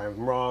sorry or I'm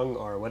wrong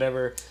or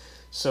whatever.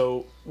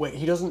 So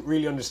he doesn't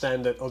really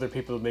understand that other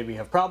people maybe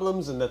have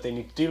problems and that they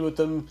need to deal with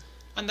them.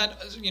 And that,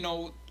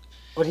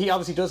 But he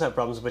obviously does have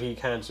problems, but he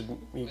can't.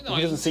 He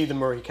doesn't see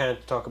them or he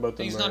can't talk about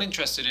them. He's not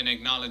interested in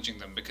acknowledging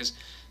them because,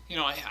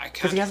 I can't.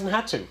 Because he hasn't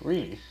had to,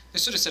 really. They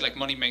sort of say like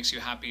money makes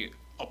you happy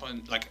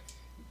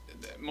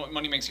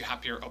money makes you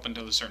happier up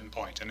until a certain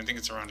point, and I think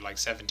it's around like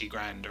 70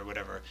 grand or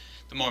whatever.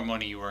 The more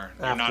money you earn,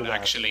 you're not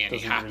actually any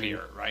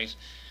happier, right?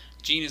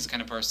 Gene is the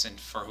kind of person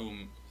for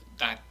whom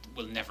that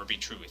will never be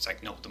true. It's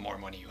like, no, the more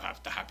money you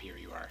have, the happier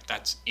you are.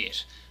 That's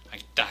it.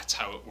 Like, that's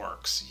how it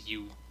works.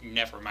 You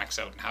never max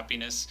out in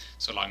happiness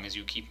so long as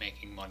you keep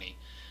making money.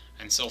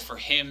 And so for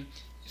him,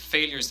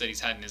 failures that he's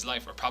had in his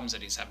life or problems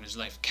that he's had in his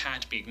life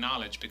can't be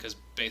acknowledged because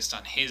based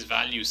on his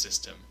value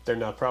system, they're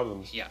not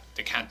problems. Yeah,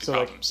 they can't be so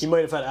problems. Like, he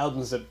might have had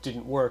albums that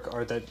didn't work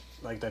or that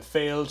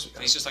failed.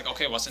 But he's just like,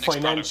 okay, what's the next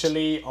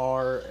financially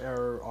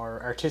product? or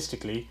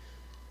artistically.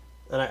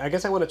 And I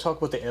guess I want to talk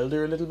about The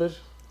Elder a little bit.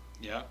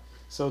 Yeah.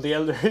 So The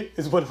Elder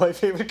is one of my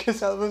favourite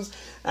Kiss albums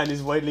and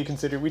is widely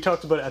considered, we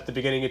talked about it at the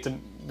beginning, it's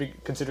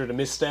considered a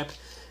misstep.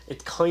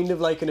 It's kind of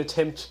like an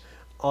attempt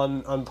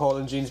on Paul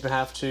and Gene's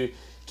behalf to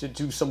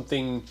do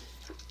something,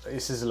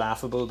 this is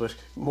laughable, but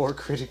more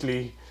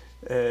critically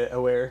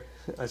aware,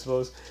 I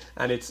suppose.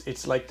 And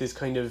it's like this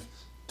kind of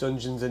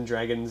Dungeons and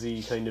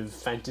Dragons-y kind of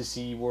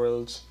fantasy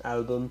world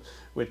album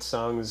with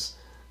songs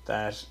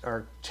that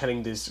are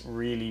telling this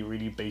really,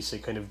 really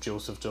basic kind of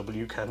Joseph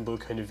W. Campbell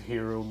kind of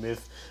hero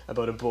myth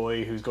about a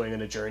boy who's going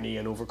on a journey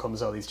and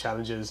overcomes all these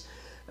challenges.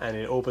 And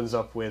it opens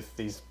up with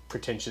these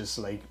pretentious,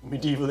 like,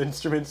 medieval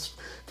instruments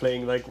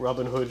playing, like,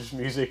 Robin Hood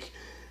music.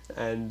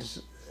 And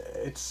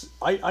it's...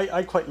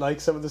 I quite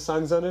like some of the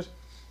songs on it,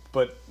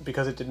 but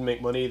because it didn't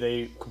make money,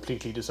 they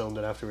completely disowned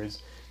it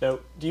afterwards. Now,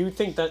 do you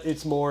think that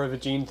it's more of a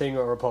Gene thing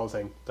or a Paul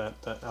thing, that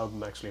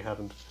album actually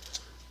happened?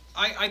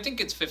 I think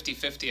it's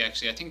 50-50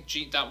 actually. I think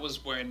that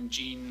was when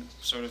Gene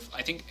sort of...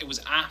 I think it was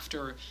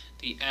after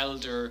The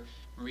Elder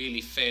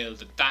really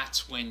failed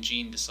that's when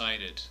Gene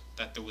decided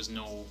that there was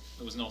no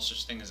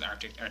such thing as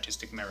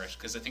artistic merit,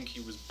 because I think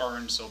he was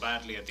burned so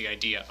badly at the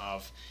idea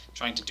of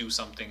trying to do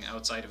something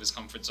outside of his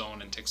comfort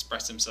zone and to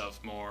express himself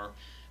more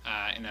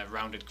in a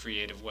rounded,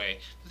 creative way.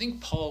 I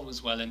think Paul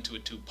was well into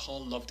it too.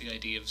 Paul loved the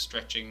idea of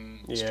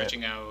stretching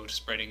out,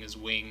 spreading his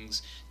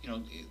wings. You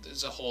know,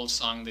 there's a whole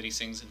song that he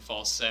sings in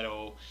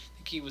falsetto. I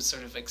think he was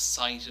sort of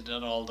excited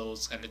at all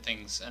those kind of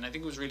things, and I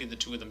think it was really the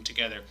two of them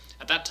together.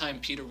 At that time,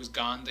 Peter was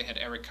gone. They had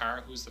Eric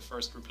Carr, who was the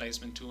first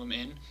replacement to him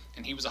in,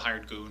 and he was a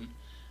hired goon.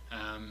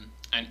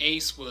 And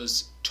Ace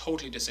was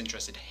totally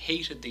disinterested,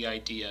 hated the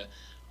idea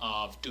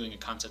of doing a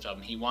concept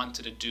album. He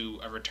wanted to do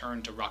a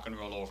return to rock and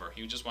roll over.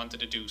 He just wanted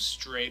to do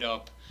straight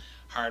up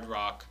hard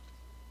rock,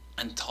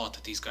 and thought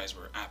that these guys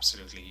were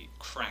absolutely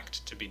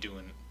cracked to be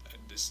doing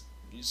this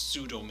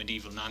pseudo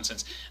medieval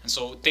nonsense. And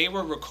so they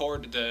were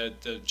recorded.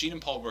 The Gene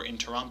and Paul were in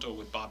Toronto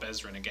with Bob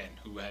Ezrin again,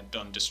 who had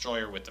done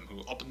Destroyer with them,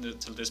 who up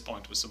until this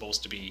point was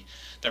supposed to be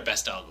their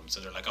best album. So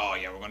they're like, oh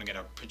yeah, we're going to get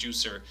our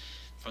producer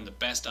from the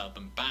best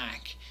album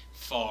back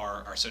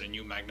for our sort of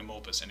new magnum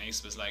opus. And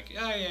Ace was like,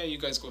 yeah, you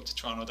guys go up to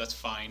Toronto, that's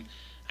fine.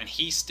 And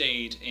he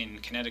stayed in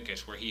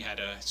Connecticut, where he had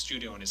a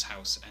studio in his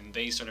house, and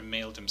they sort of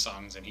mailed him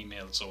songs and he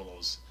mailed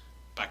solos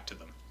back to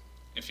them.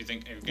 If you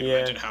can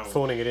imagine how...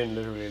 phoning it in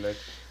literally, like...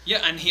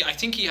 Yeah, and I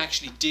think he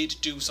actually did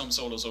do some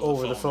solos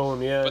over the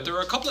phone. Yeah. But there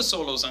are a couple of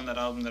solos on that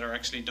album that are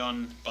actually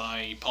done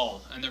by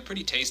Paul, and they're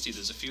pretty tasty.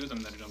 There's a few of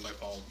them that are done by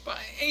Paul. But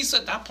Ace,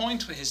 at that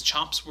point, his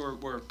chops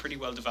were pretty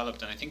well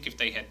developed, and I think if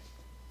they had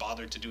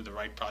bothered to do the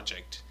right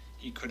project,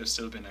 he could have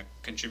still been a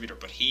contributor,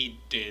 but he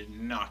did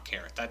not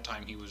care. At that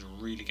time, he was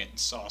really getting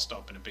sauced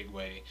up in a big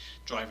way,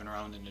 driving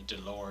around in a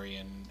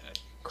DeLorean.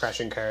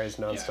 Crashing cars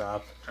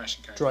non-stop. Yeah,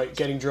 crashing cars.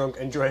 Getting drunk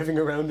and driving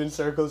around in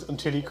circles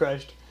until he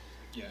crashed.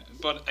 Yeah,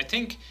 but I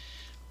think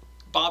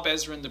Bob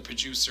Ezrin, the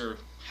producer,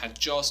 had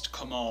just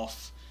come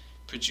off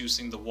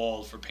producing The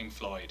Wall for Pink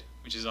Floyd,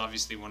 which is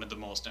obviously one of the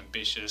most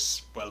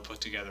ambitious, well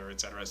put together,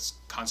 etc.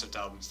 concept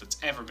albums that's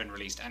ever been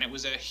released, and it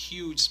was a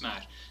huge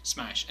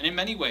smash. And in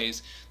many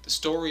ways, the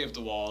story of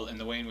The Wall and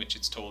the way in which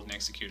it's told and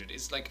executed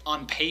is, like,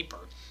 on paper,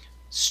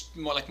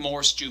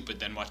 more stupid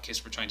than what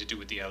Kiss were trying to do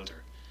with The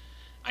Elder.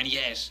 And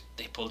yet,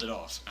 they pulled it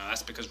off. Now,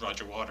 that's because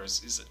Roger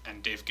Waters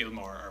and Dave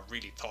Gilmour are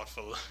really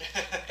thoughtful,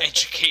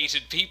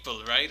 educated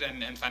people, right?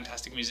 And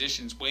fantastic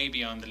musicians, way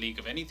beyond the league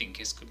of anything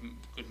Kiss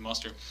could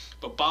muster.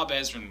 But Bob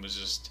Ezrin was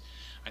just...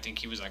 I think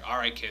he was like, all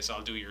right, Kiss,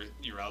 I'll do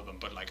your album,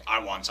 but, like, I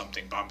want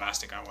something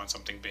bombastic, I want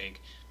something big.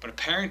 But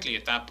apparently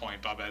at that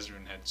point, Bob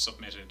Ezrin had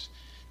submitted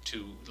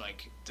to,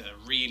 like, the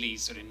really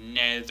sort of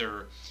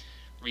nether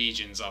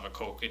regions of a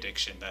coke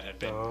addiction that had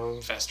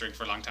been festering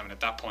for a long time. And at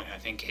that point, I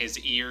think his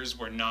ears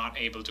were not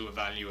able to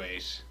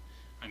evaluate,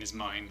 and his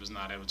mind was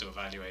not able to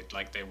evaluate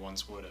like they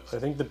once would have. I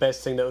think the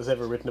best thing that was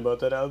ever written about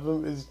that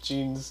album is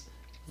Gene's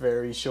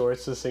very short,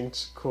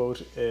 succinct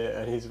quote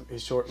and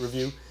his short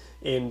review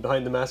in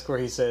Behind the Mask, where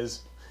he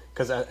says,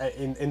 because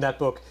in that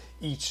book,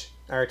 each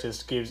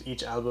artist gives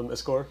each album a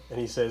score, and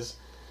he says,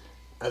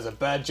 as a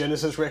bad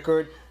Genesis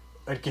record,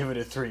 I'd give it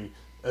a 3.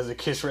 As a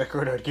Kiss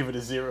record, I'd give it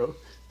a 0.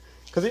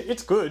 Because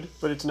it's good,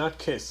 but it's not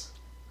Kiss.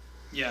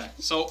 Yeah,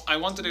 so I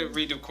wanted to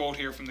read a quote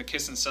here from the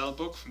Kiss and Sell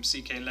book from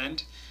C.K.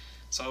 Lend.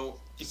 So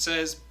it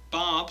says,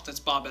 that's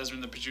Bob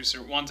Ezrin, the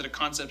producer, wanted a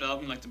concept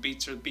album like the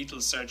Beatles'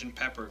 Sgt.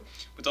 Pepper,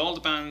 with all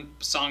the band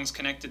songs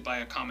connected by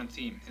a common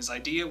theme. His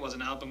idea was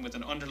an album with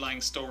an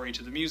underlying story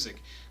to the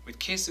music. With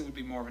Kiss, it would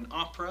be more of an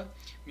opera,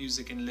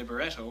 music in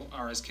libretto,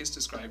 or as Kiss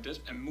described it,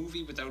 a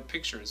movie without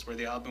pictures, where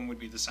the album would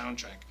be the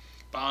soundtrack.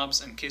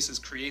 Bob's and Kiss's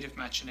creative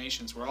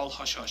machinations were all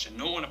hush-hush, and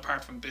no one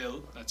apart from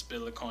Bill, that's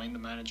Bill Aucoin, the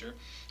manager,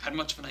 had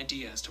much of an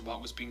idea as to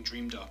what was being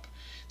dreamed up.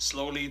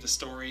 Slowly, the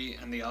story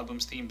and the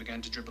album's theme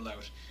began to dribble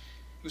out.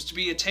 It was to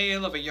be a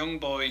tale of a young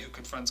boy who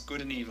confronts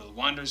good and evil,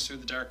 wanders through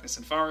the darkness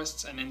and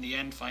forests, and in the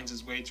end finds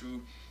his way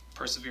through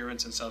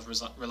perseverance and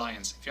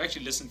self-reliance. If you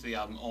actually listen to the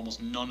album,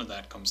 almost none of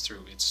that comes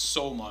through. It's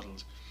so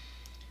muddled.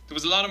 There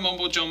was a lot of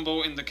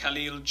mumbo-jumbo in the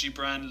Khalil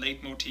Gibran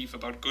leitmotif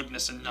about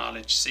goodness and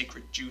knowledge,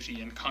 sacred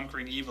duty, and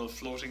conquering evil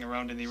floating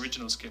around in the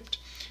original script.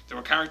 There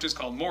were characters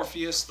called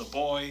Morpheus, the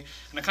boy,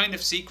 and a kind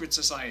of secret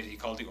society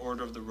called the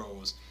Order of the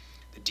Rose.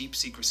 The deep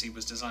secrecy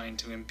was designed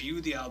to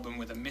imbue the album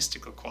with a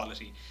mystical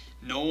quality.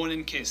 No one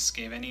in Kiss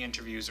gave any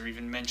interviews or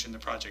even mentioned the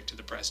project to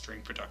the press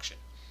during production.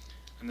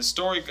 And the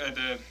story,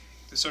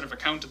 the sort of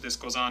account of this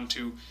goes on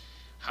to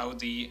how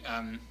they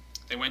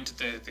went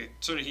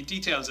to he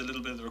details a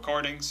little bit of the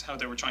recordings, how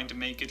they were trying to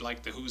make it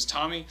like the Who's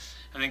Tommy,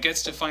 and it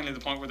gets to finally the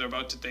point where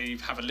they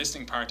have a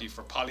listening party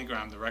for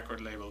Polygram, the record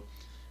label,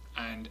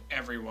 and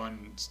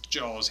everyone's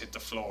jaws hit the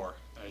floor.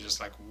 They're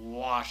just like,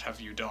 what have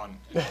you done?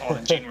 And Paul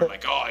and Gene were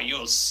like, oh,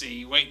 you'll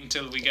see, wait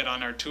until we get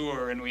on our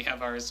tour and we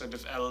have our sort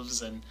of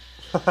elves and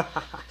I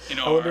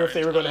wonder if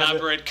they were going to have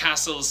elaborate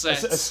castle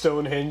sets. A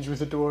Stonehenge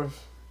with a dwarf.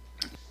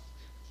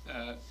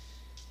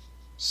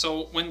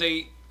 So when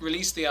they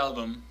released the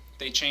album,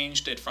 they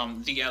changed it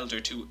from The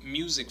Elder to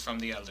Music from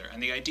the Elder,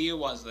 and the idea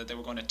was that they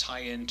were going to tie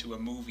into a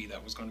movie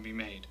that was going to be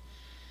made.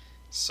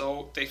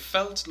 So they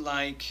felt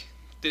like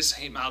this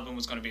album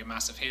was going to be a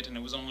massive hit, and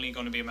it was only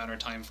going to be a matter of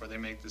time before they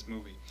make this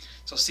movie.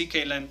 So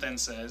C.K. Lent then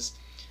says,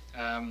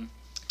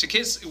 to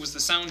Kiss, it was the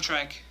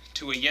soundtrack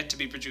to a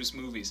yet-to-be-produced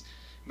movie.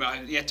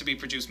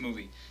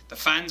 The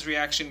fans'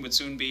 reaction would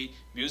soon be,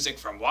 music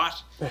from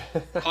what?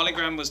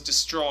 Polygram was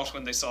distraught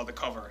when they saw the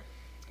cover,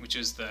 which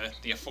is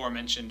the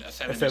aforementioned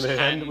effeminate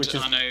hand which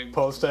is on a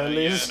Paul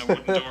Stanley's. on a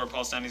wooden door,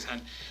 Paul Stanley's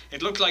hand.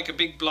 It looked like a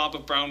big blob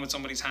of brown with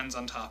somebody's hands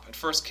on top. At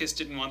first, Kiss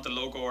didn't want the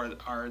logo or the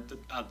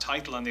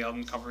title on the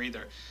album cover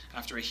either.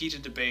 After a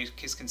heated debate,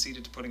 Kiss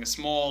conceded to putting a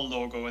small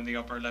logo in the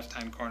upper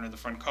left-hand corner of the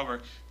front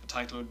cover. The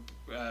title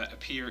would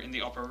appear in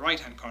the upper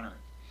right-hand corner.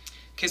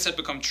 Kiss had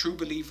become true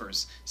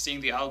believers,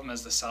 seeing the album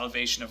as the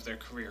salvation of their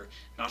career.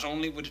 Not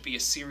only would it be a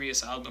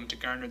serious album to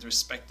garner the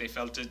respect they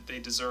felt they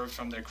deserved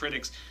from their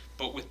critics,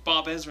 but with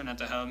Bob Ezrin at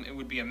the helm, it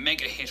would be a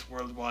mega hit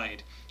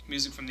worldwide.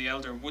 Music from the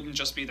Elder wouldn't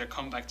just be their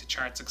comeback to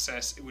chart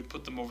success, it would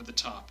put them over the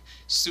top.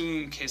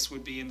 Soon, Kiss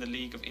would be in the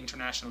league of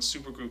international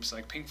supergroups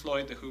like Pink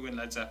Floyd, The Who and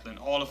Led Zeppelin,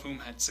 all of whom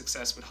had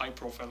success with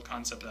high-profile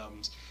concept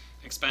albums.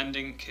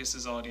 Expanding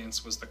Kiss's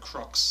audience was the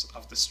crux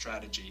of the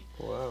strategy.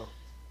 Wow.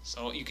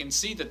 So you can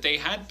see that they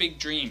had big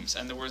dreams,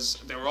 and for a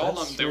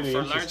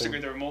large degree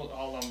they were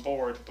all on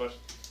board, but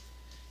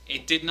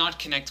it did not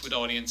connect with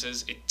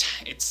audiences.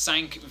 It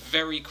sank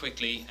very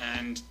quickly,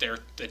 and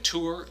the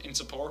tour in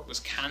support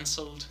was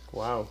cancelled.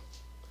 Wow.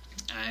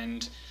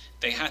 And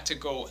they had to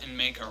go and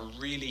make a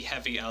really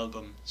heavy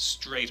album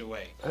straight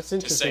away. That's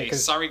interesting. To say,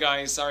 sorry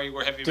guys, sorry,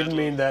 we're heavy metal. Didn't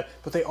mean that,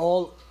 but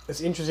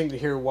it's interesting to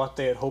hear what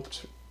they had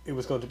hoped it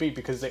was going to be,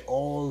 because they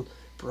all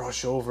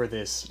brush over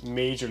this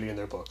majorly in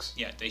their books.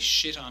 Yeah, they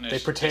shit on it. They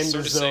pretend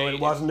as though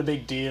it wasn't a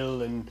big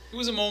deal, and it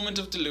was a moment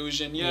of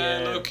delusion.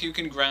 Yeah, look, you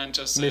can grant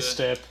us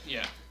misstep.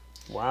 Yeah.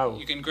 Wow.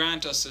 You can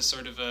grant us a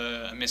sort of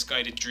a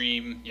misguided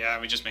dream. Yeah,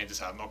 we just made this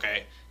album.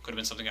 Okay, could have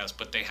been something else,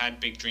 but they had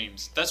big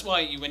dreams. That's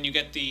why when you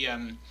get the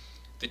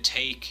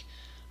take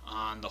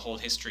on the whole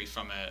history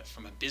from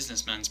a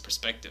businessman's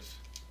perspective,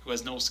 who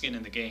has no skin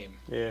in the game.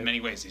 Yeah. In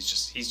many ways,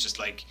 he's just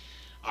like,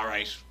 all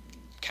right,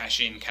 cash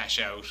in,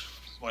 cash out.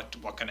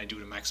 What can I do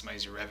to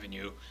maximize your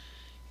revenue?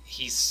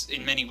 He's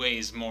in many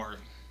ways more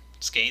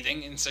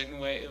scathing in certain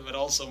way, but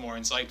also more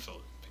insightful,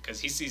 because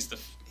he sees the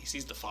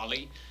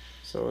folly,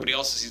 but he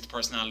also sees the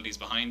personalities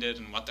behind it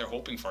and what they're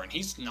hoping for. And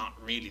he's not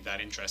really that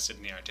interested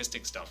in the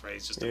artistic stuff, right?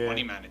 He's just a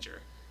money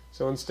manager.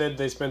 So instead,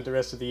 they spent the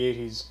rest of the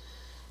 80s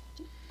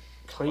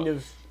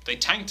They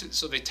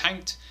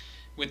tanked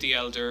with The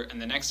Elder,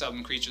 and the next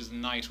album, Creatures of the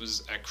Night,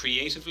 was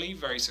creatively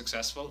very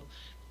successful,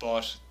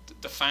 but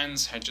the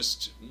fans had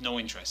just no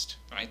interest,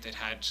 right? They'd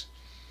had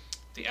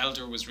The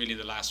Elder was really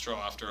the last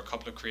straw after a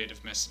couple of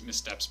creative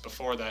missteps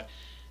before that,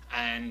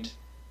 and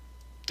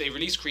they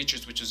released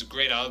Creatures, which was a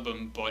great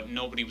album, but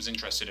nobody was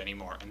interested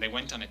anymore. And they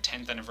went on a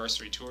 10th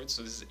anniversary tour,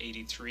 so this is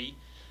 83,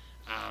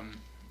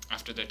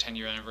 after their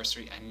 10-year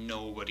anniversary, and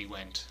nobody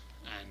went.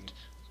 And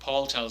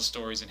Paul tells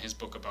stories in his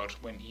book about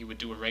when he would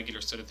do a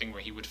regular sort of thing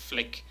where he would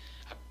flick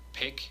a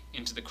pick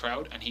into the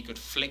crowd, and he could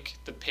flick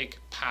the pick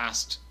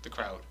past the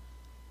crowd.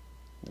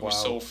 There were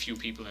so few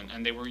people in,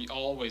 and they were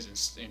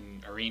always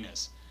in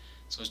arenas.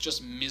 So it's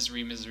just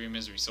misery.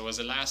 So as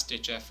a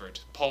last-ditch effort,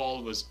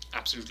 Paul was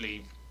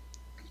absolutely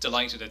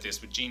delighted at this,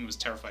 but Gene was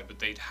terrified. But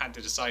they had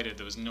decided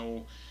there was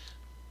no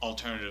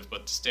alternative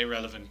but to stay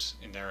relevant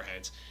in their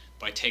heads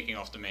by taking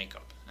off the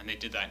makeup, and they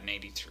did that in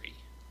 83.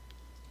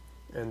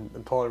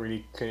 And Paul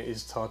really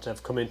is thought to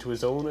have come into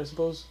his own, I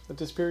suppose, at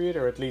this period,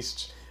 or at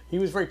least he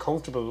was very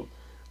comfortable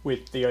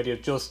with the idea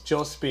of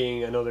just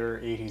being another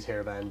 80s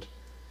hair band.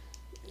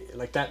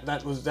 Like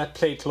that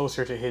played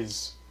closer to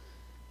his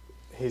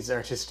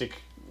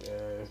artistic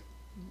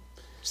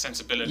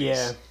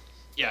sensibilities.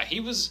 Yeah,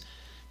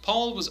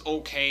 Paul was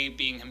okay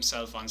being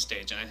himself on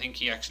stage, and I think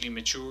he actually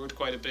matured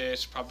quite a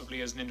bit,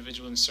 probably as an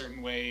individual in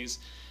certain ways.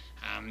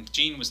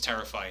 Gene was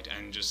terrified,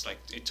 and just like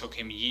it took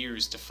him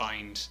years to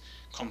find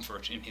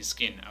comfort in his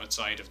skin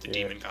outside of the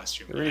demon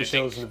costume. It really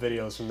shows in the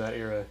videos from that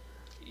era.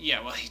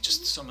 Yeah, well,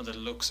 some of the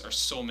looks are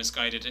so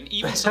misguided, and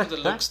even some of the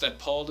looks that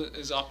Paul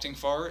is opting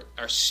for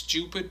are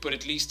stupid, but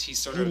at least he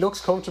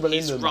looks comfortable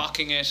in them. He's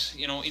rocking it,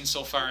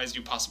 insofar as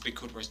you possibly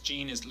could, whereas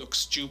Gene looks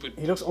stupid.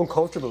 He looks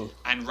uncomfortable.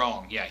 And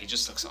wrong, yeah, he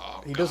just looks,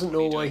 he doesn't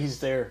know why he's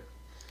there.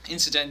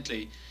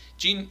 Incidentally,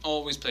 Gene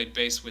always played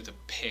bass with a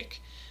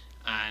pick,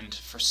 and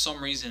for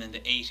some reason in the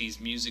 80s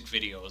music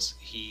videos,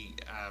 he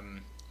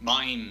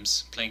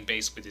mimes playing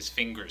bass with his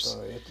fingers.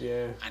 Oh,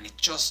 yeah. And it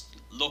just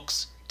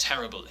looks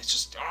terrible. It's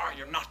just,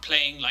 you're not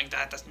playing like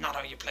that. That's not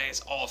how you play.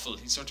 It's awful.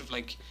 He's sort of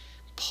like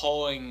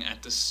pawing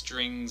at the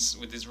strings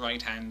with his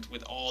right hand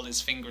with all his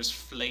fingers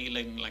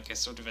flailing like a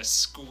sort of a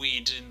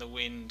squid in the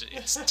wind.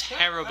 It's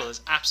terrible.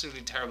 It's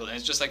absolutely terrible. And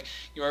it's just like,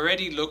 you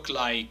already look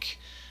like,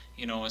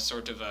 you know, a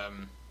sort of a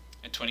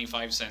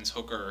 25 cents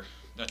hooker,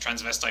 a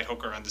transvestite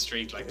hooker on the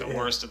street, like the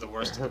worst of the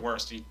worst of the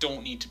worst. You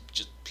don't need to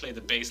just play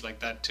the bass like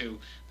that too.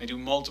 They do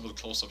multiple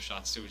close-up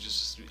shots too, which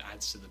just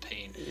adds to the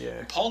pain. Yeah.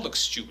 And Paul looks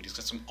stupid. He's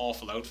got some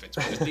awful outfits,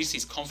 but at least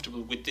he's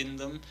comfortable within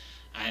them.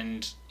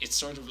 And it's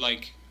sort of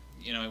like,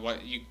 you know,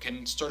 what you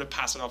can sort of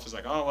pass it off as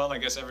like, oh well, I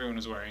guess everyone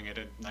was wearing it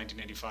in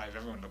 1985.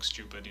 Everyone looks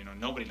stupid. You know,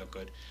 nobody looked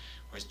good.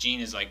 Whereas Gene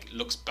is like,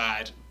 looks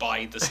bad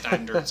by the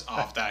standards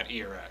of that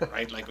era,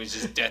 right? Like, which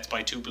is death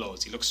by two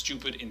blows. He looks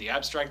stupid in the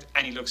abstract,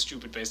 and he looks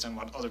stupid based on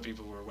what other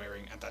people were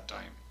wearing at that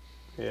time.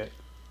 Yeah.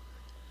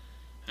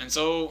 And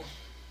so,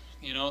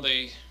 you know,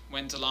 they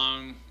went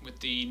along with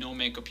the no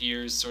makeup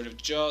years, sort of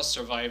just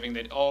surviving.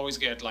 They'd always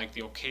get like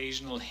the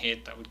occasional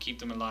hit that would keep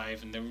them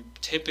alive, and they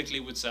typically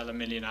would sell 1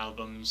 million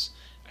albums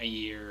a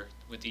year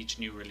with each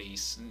new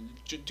release, and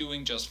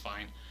doing just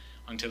fine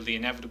until the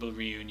inevitable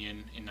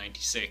reunion in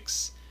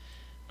 '96,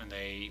 when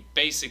they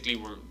basically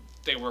were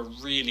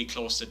really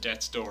close to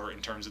death's door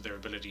in terms of their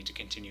ability to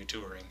continue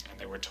touring. And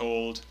they were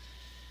told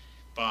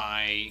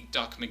by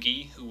Doc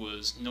McGee, who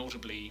was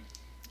notably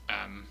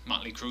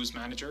Motley Crue's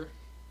manager,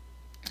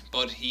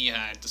 but he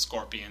had the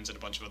Scorpions and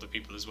a bunch of other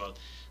people as well.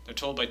 They're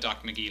told by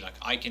Doc McGee, like,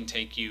 I can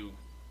take you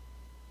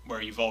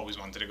where you've always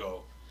wanted to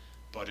go,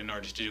 but in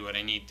order to do it,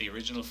 I need the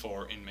original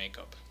 4 in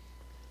makeup.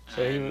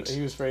 So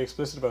he was very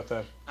explicit about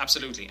that.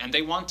 Absolutely. And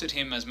they wanted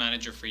him as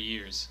manager for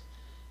years.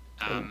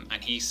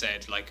 And he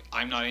said, like,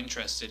 I'm not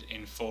interested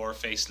in 4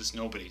 faceless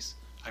nobodies.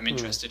 I'm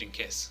interested in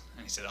Kiss.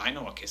 And he said, I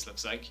know what Kiss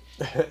looks like.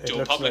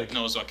 Joe Public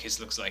knows what Kiss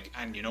looks like.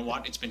 And you know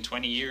what? It's been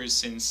 20 years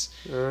since,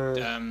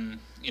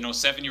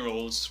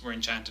 7-year-olds were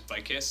enchanted by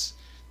Kiss.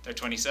 They're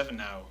 27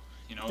 now.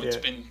 You know, it's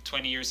been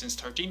 20 years since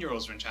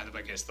 13-year-olds were enchanted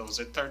by Kiss. Those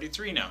are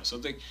 33 now. So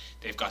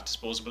they've got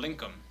disposable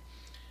income.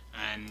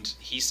 And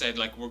he said,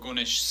 like, we're going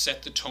to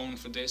set the tone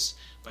for this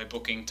by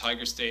booking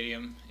Tiger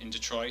Stadium in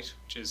Detroit,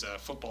 which is a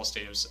football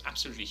stadium. It's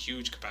absolutely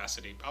huge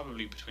capacity,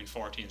 probably between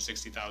 40 and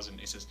 60,000.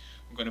 He says,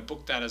 we're going to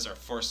book that as our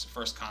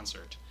first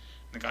concert.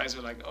 And the guys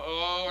were like,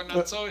 oh, we're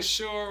not so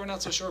sure.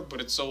 But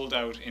it sold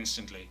out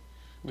instantly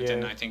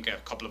within, I think, a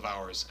couple of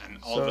hours. And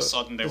all of a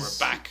sudden, they were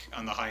back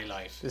on the high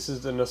life. This is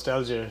the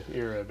nostalgia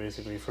era,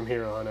 basically, from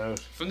here on out.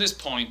 From this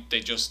point, they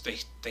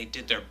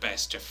did their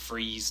best to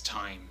freeze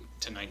time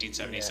to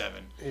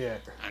 1977,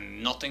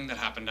 and nothing that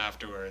happened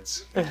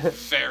afterwards,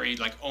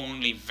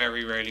 only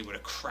very rarely would a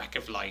crack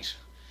of light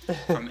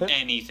from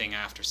anything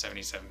after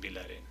 77 be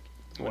let in.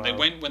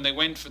 When they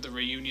went for the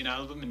reunion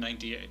album in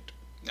 '98,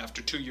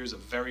 after 2 years of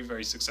very,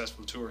 very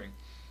successful touring,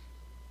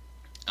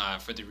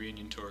 for the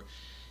reunion tour,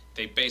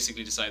 they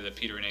basically decided that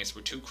Peter and Ace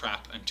were too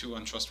crap and too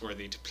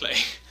untrustworthy to play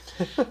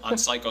on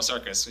Psycho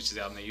Circus, which is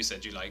the album that you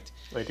said you liked.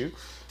 I do.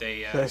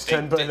 They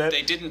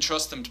didn't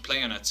trust them to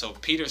play on it, so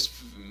Peter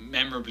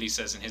memorably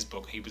says in his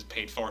book he was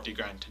paid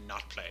 $40,000 to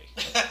not play.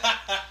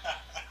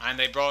 And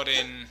they brought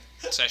in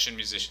session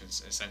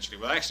musicians, essentially.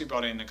 Well, they actually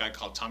brought in a guy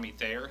called Tommy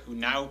Thayer, who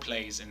now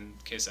plays in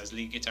Kiss as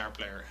lead guitar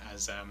player,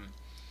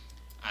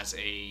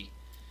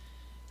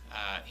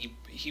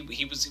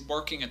 he was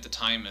working at the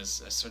time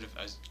as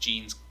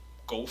Gene's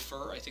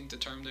gopher, I think the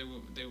term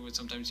they would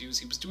sometimes use.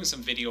 He was doing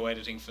some video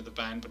editing for the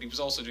band, but he was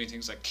also doing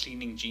things like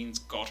cleaning Gene's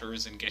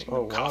gutters and getting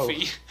him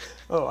coffee.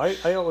 Oh,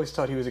 I always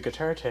thought he was a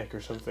guitar tech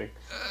or something.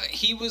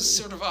 He was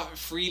sort of a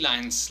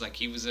freelance, like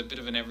he was a bit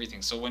of an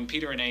everything. So when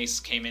Peter and Ace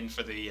came in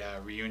for the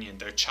reunion,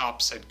 their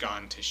chops had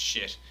gone to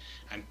shit,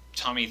 and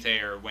Tommy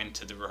Thayer went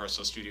to the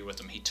rehearsal studio with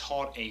them. He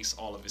taught Ace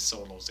all of his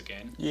solos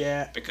again.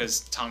 Yeah.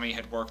 Because Tommy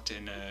had worked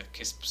in a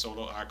Kiss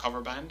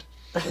cover band.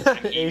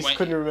 Ace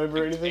couldn't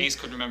remember anything? Ace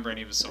couldn't remember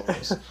any of his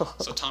solos.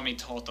 So Tommy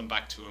taught them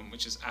back to him,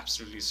 which is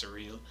absolutely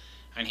surreal.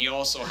 And he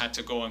also had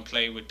to go and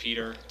play with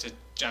Peter to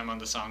jam on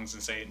the songs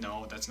and say,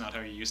 no, that's not how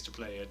you used to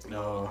play it.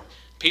 No.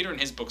 Peter in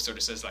his book sort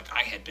of says, like,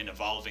 I had been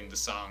evolving the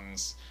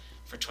songs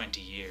for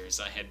 20 years.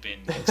 I had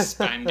been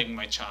expanding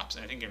my chops.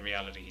 And I think in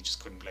reality he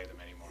just couldn't play them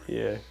anymore.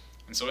 Yeah.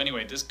 And so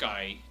anyway, this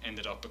guy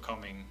ended up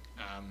becoming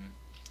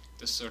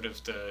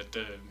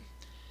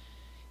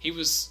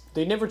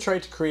They never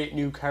tried to create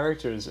new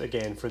characters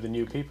again for the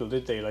new people,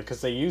 did they? Like,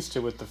 because they used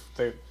to with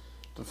the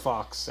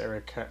Fox,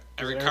 Eric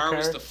Carr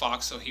was the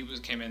Fox, so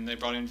came in. They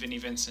brought in Vinnie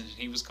Vincent, and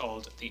he was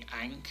called the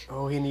Ankh.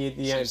 Oh, he needed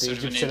the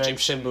Egyptian Ankh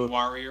symbol.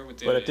 Warrior.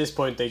 But at this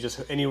point,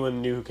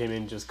 anyone new who came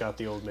in just got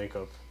the old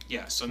makeup.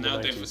 Yeah, so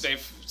now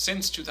they've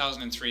since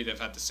 2003 they've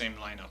had the same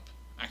lineup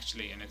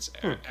actually, and it's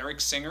Eric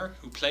Singer,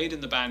 who played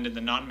in the band in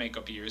the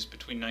non-makeup years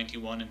between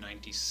 91 and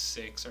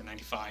 96 or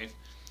 95.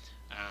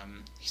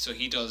 So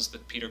he does the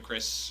Peter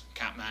Criss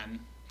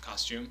Catman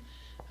costume,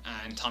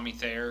 and Tommy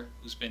Thayer,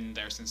 who's been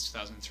there since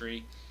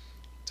 2003,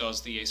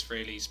 does the Ace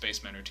Frehley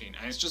Spaceman routine.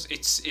 And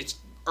it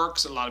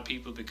irks a lot of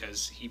people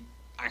because he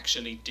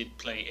actually did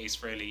play Ace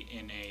Frehley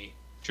in a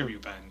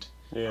tribute band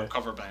Yeah. or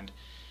cover band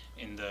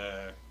in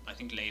the, I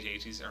think, late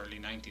 80s, early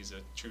 90s,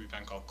 a tribute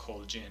band called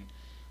Cold Gin.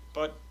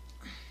 But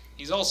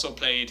he's also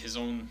played his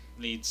own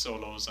lead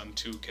solos on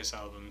 2 Kiss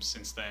albums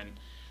since then.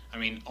 I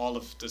mean, all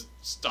of the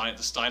style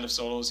of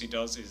solos he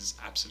does is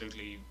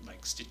absolutely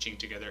like stitching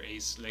together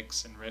Ace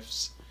licks and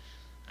riffs.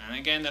 And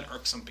again, that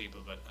irks some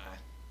people, but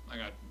I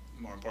got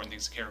more important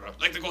things to care about,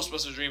 like the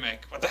Ghostbusters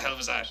remake. What the hell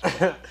was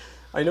that?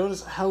 I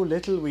noticed how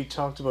little we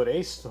talked about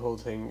Ace the whole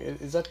thing.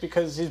 Is that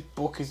because his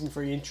book isn't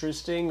very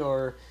interesting,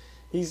 or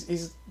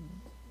he's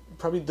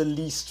probably the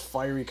least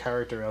fiery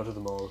character out of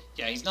them all?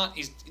 Yeah, he's not.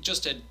 He's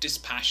just a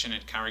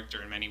dispassionate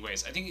character in many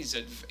ways. I think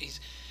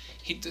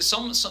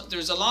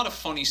there's a lot of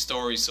funny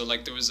stories. So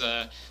like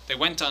they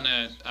went on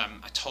a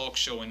talk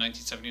show in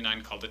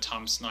 1979 called the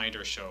Tom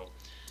Snyder Show.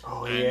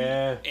 Oh, and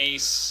yeah.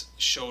 Ace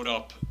showed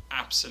up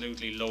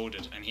absolutely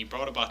loaded, and he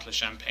brought a bottle of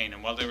champagne,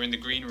 and while they were in the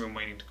green room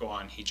waiting to go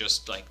on, he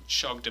just like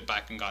chugged it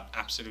back and got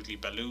absolutely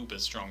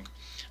baloob drunk.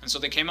 And so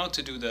they came out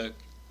to do the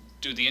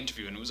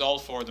interview, and it was all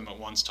 4 of them at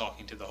once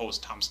talking to the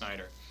host, Tom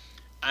Snyder.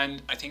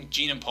 And I think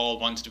Gene and Paul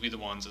wanted to be the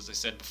ones, as I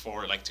said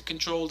before, like to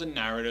control the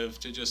narrative,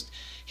 to just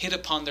hit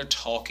upon their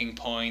talking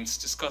points,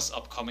 discuss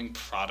upcoming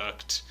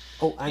product.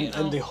 Oh,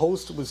 and the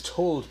host was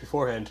told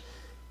beforehand,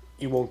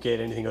 you won't get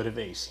anything out of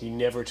Ace. He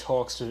never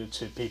talks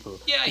to people.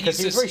 Yeah, because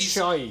he's very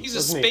shy. He's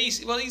a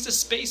space. Well, he's a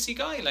spacey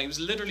guy. Like, he was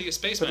literally a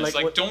spaceman. It's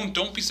like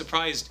don't be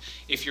surprised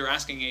if you're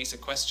asking Ace a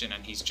question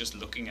and he's just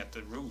looking at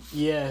the roof.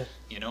 Yeah.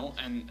 You know,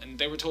 and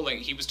they were told, like,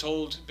 he was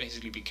told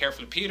basically, be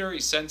careful of Peter.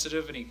 He's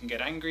sensitive and he can get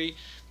angry.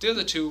 The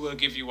other 2 will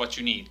give you what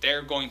you need.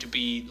 They're going to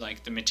be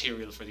like the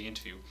material for the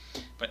interview.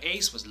 But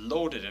Ace was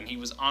loaded and he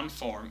was on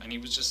form and he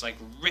was just like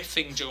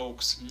riffing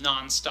jokes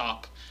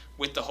non-stop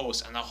with the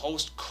host, and the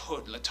host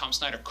Tom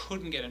Snyder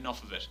couldn't get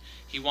enough of it.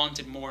 He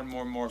wanted more and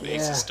more and more of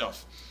Ace's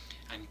stuff.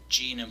 And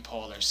Gene and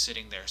Paul are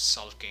sitting there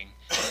sulking,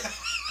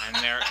 and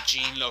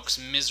Gene looks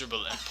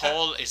miserable, and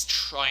Paul is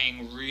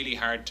trying really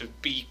hard to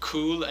be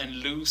cool and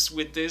loose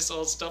with this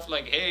all stuff,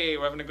 like, hey,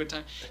 we're having a good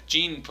time.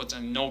 Gene puts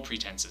on no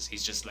pretenses.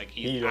 He's just like,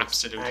 he's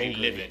absolutely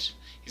angry. Livid.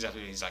 He's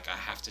like, I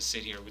have to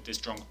sit here with this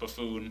drunk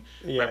buffoon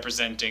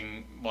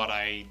representing what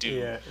I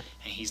do, and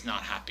he's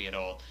not happy at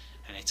all.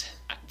 And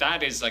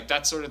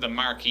that's sort of the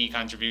marquee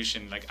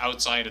contribution, like,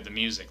 outside of the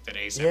music that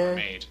Ace ever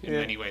made in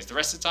many ways. The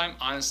rest of the time,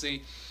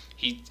 honestly,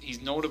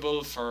 he's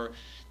notable for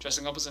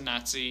dressing up as a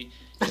Nazi.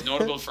 He's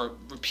notable for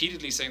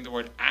repeatedly saying the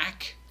word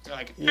 "ack." They're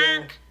like,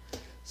 "ack."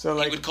 So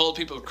like, he would call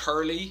people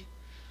curly.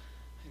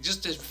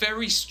 Just a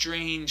very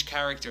strange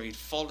character. He'd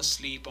fall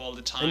asleep all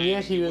the time. And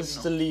yet he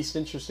was the least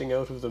interesting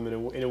out of them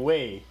in a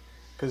way.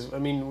 Because, I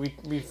mean,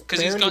 we've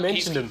barely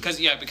mentioned him.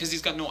 Because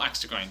he's got no axe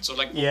to grind. So,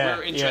 like, what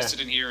we're interested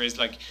in here is,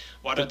 like,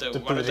 what are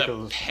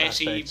the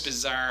petty, aspects.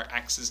 Bizarre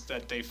axes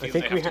that they feel they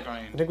have to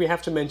grind. I think we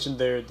have to mention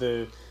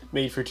the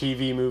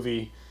made-for-TV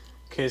movie,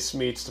 Kiss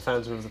Meets the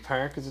Phantom of the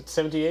Park. Is it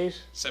 78?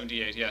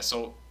 78, yeah.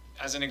 So,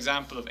 as an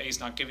example of Ace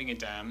not giving a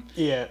damn,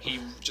 he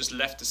just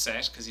left the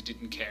set because he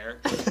didn't care.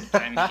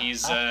 And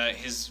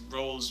his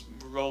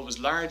role was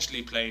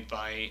largely played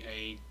by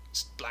a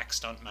black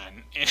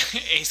stuntman in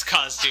Ace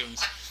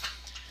costumes.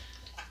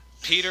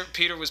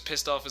 Peter was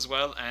pissed off as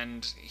well,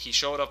 and he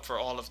showed up for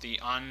all of the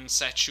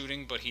on-set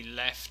shooting, but he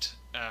left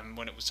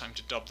when it was time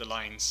to dub the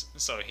lines.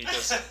 So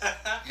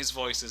his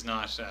voice is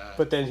not...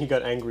 But then he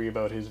got angry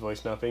about his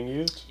voice not being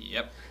used.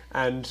 Yep.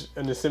 And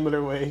in a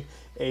similar way,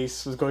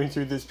 Ace was going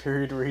through this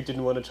period where he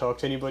didn't want to talk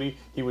to anybody.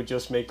 He would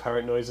just make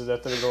parrot noises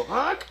at them and go,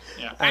 "Ack!"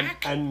 Yeah.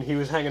 And he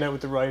was hanging out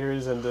with the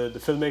writers and the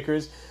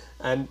filmmakers,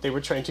 and they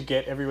were trying to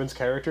get everyone's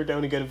character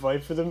down and get a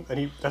vibe for them,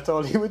 and that's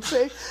all he would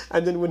say.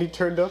 And then when he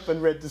turned up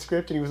and read the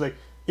script and he was like,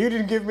 "You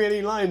didn't give me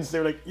any lines," they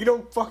were like, "You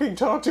don't fucking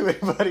talk to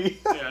anybody."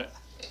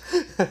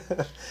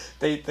 Yeah.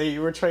 They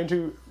were trying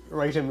to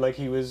write him like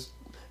he was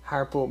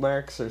Harpo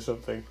Marx or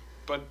something.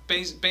 But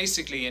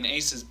basically in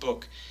Ace's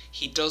book,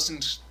 he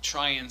doesn't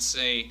try and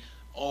say,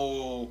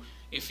 "Oh,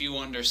 if you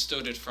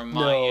understood it from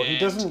my end." No, he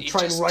doesn't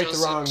try and right the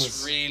wrongs. He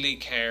doesn't really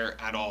care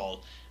at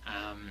all.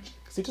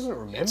 Because he doesn't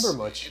remember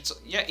much.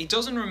 He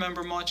doesn't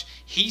remember much.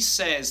 He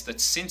says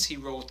that since he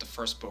wrote the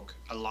first book,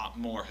 a lot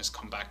more has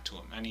come back to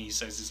him. And he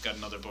says he's got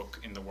another book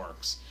in the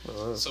works.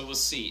 Oh. So we'll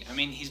see. I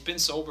mean, he's been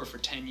sober for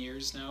 10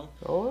 years now.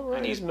 Oh, right.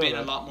 And he's been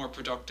a lot more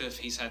productive.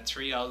 He's had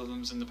 3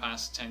 albums in the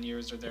past 10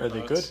 years or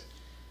thereabouts.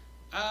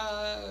 Are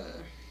they good?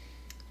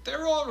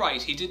 They're all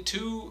right. He did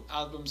 2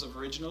 albums of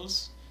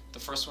originals. The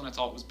first one I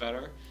thought was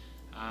better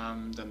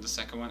than the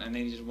second one. And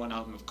then he did 1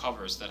 album of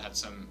covers that had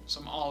some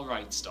all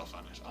right stuff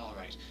on it. All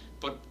right.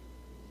 But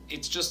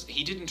it's just,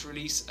 he didn't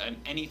release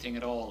anything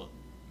at all,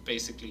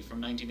 basically, from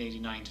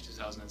 1989 to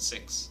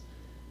 2006.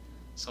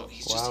 So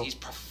he's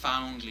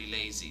profoundly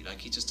lazy.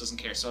 Like, he just doesn't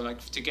care. So, like,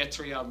 to get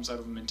 3 albums out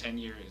of him in 10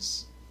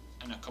 years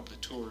and a couple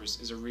of tours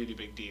is a really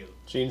big deal.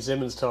 Gene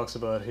Simmons talks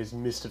about his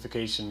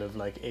mystification of,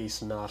 like,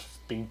 Ace not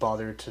being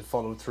bothered to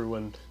follow through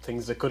on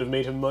things that could have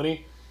made him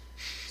money.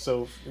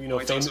 So, you know...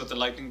 he talks about the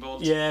lightning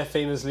bolt? Yeah,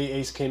 famously,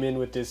 Ace came in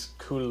with this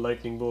cool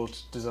lightning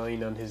bolt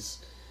design on his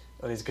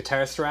his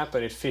guitar strap,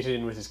 and it fitted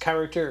in with his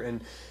character,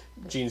 and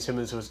Gene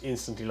Simmons was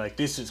instantly like,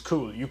 this is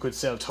cool, you could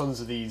sell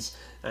tons of these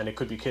and it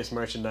could be Kiss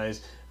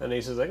merchandise. And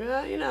Ace was like,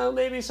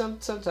 maybe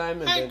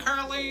sometime. And Hey, then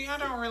Curly, I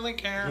don't really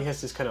care. he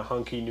has this kind of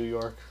honky New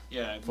York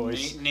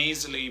voice.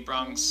 Nasally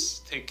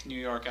Bronx, thick New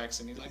York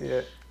accent. He's like,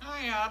 Yeah. oh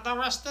yeah, the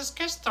rest is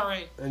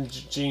history. And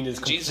Gene is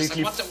And Gene's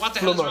completely just like, what the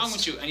hell is wrong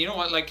flummoxed. with you? And you know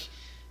what, like,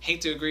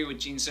 hate to agree with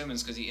Gene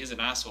Simmons because he is an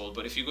asshole,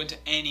 but if you go into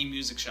any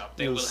music shop,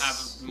 they will have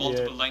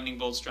multiple lightning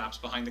bolt straps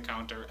behind the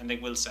counter, and they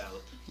will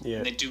sell. Yeah.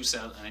 And they do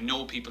sell, and I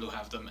know people who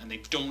have them, and they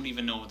don't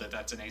even know that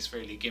that's an Ace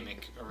Frehley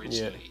gimmick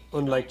originally.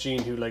 Unlike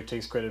Gene, who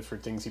takes credit for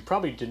things he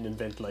probably didn't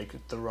invent, like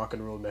the rock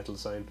and roll metal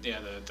sign. Yeah,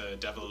 the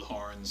devil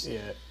horns. Yeah.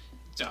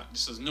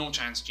 So there's no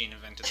chance Gene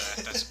invented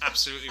that. That's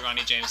absolutely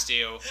Ronnie James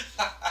Dio.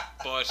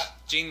 But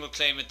Gene will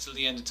claim it till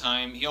the end of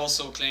time. He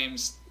also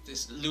claims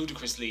this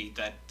ludicrously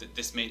that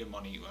this made him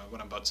money.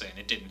 What I'm about to say, and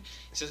it didn't.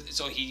 He says,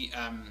 so he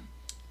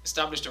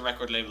established a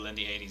record label in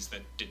the 80s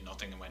that did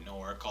nothing and went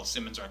nowhere, called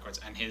Simmons Records,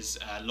 and his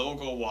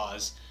logo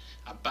was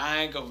a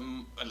bag of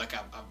like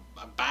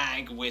a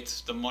bag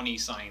with the money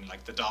sign,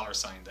 like the dollar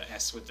sign, the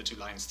S with the two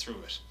lines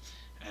through it,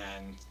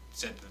 and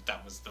said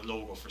that was the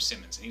logo for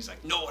Simmons. And he was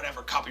like, no one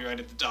ever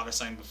copyrighted the dollar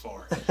sign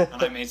before,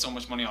 and I made so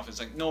much money off it. It's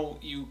like, no,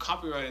 you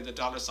copyrighted the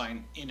dollar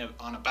sign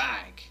on a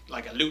bag,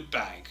 like a loot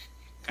bag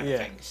kind of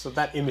thing. So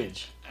that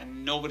image.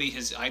 And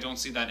I don't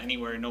see that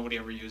anywhere. Nobody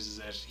ever uses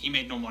it. He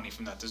made no money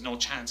from that. There's no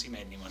chance he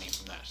made any money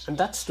from that. And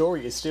that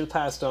story is still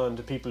passed on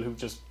to people who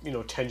just,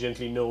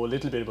 tangentially know a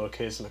little bit about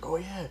Kiss, and like, oh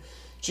yeah,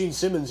 Gene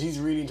Simmons, he's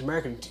really into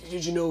marketing.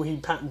 Did you know he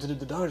patented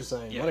the dollar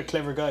sign? Yeah. What a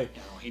clever guy.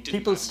 He didn't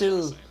People patent the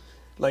dollar still, sign.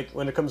 like,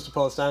 when it comes to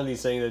Paul Stanley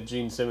saying that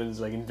Gene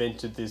Simmons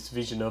invented this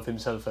vision of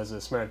himself as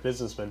a smart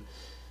businessman,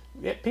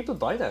 yeah, people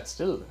buy that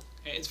still.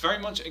 It's very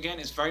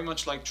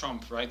much like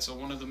Trump, right? So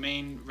one of the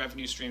main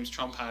revenue streams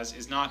Trump has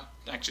is not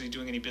actually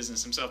doing any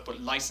business himself, but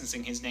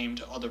licensing his name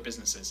to other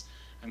businesses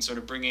and sort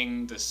of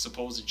bringing the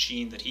supposed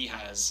sheen that he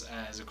has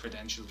as a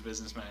credentialed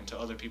businessman to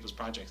other people's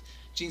projects.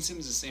 Gene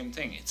Simmons is the same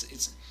thing.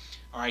 It's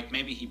all right,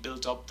 maybe he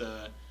built up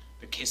the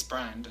Kiss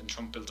brand and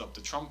Trump built up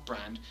the Trump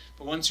brand,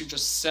 but once you're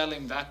just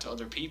selling that to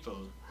other people,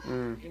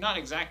 you're not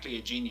exactly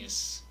a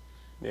genius.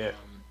 Yeah.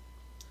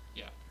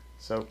 Yeah.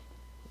 So,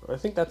 I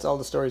think that's all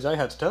the stories I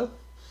had to tell.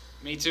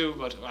 Me too,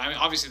 but I mean,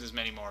 obviously there's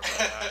many more.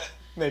 But,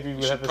 Maybe we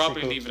we'll should have a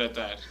probably sequel. leave it at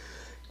that.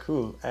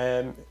 Cool.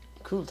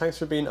 Cool. Thanks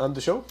for being on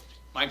the show.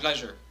 My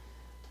pleasure.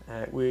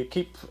 We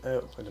keep.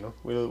 I don't know.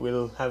 We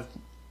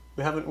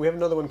have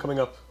another one coming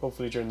up.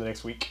 Hopefully during the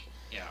next week.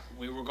 Yeah,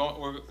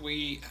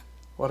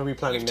 What are we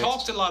planning we've next?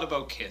 talked a lot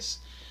about Kiss,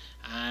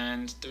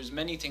 and there's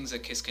many things that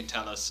Kiss can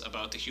tell us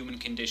about the human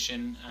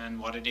condition and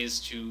what it is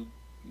to,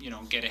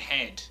 get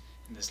ahead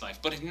in this life.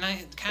 But it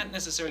can't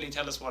necessarily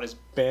tell us what is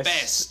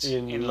best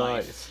in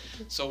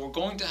life. So we're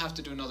going to have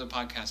to do another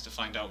podcast to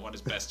find out what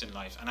is best in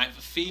life. And I have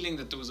a feeling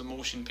that there was a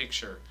motion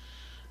picture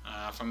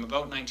from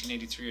about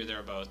 1983 or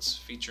thereabouts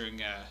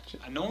featuring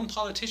a known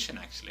politician,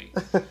 actually,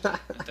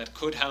 that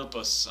could help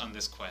us on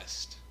this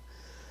quest.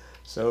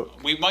 So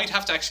we might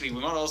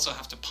also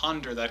have to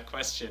ponder that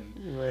question.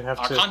 you might have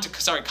or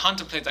to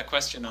contemplate that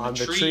question on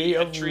the a tree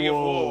of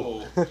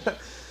woe.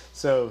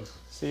 So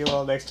see you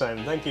all next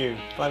time. Thank you.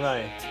 Bye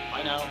bye.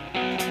 Bye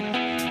now.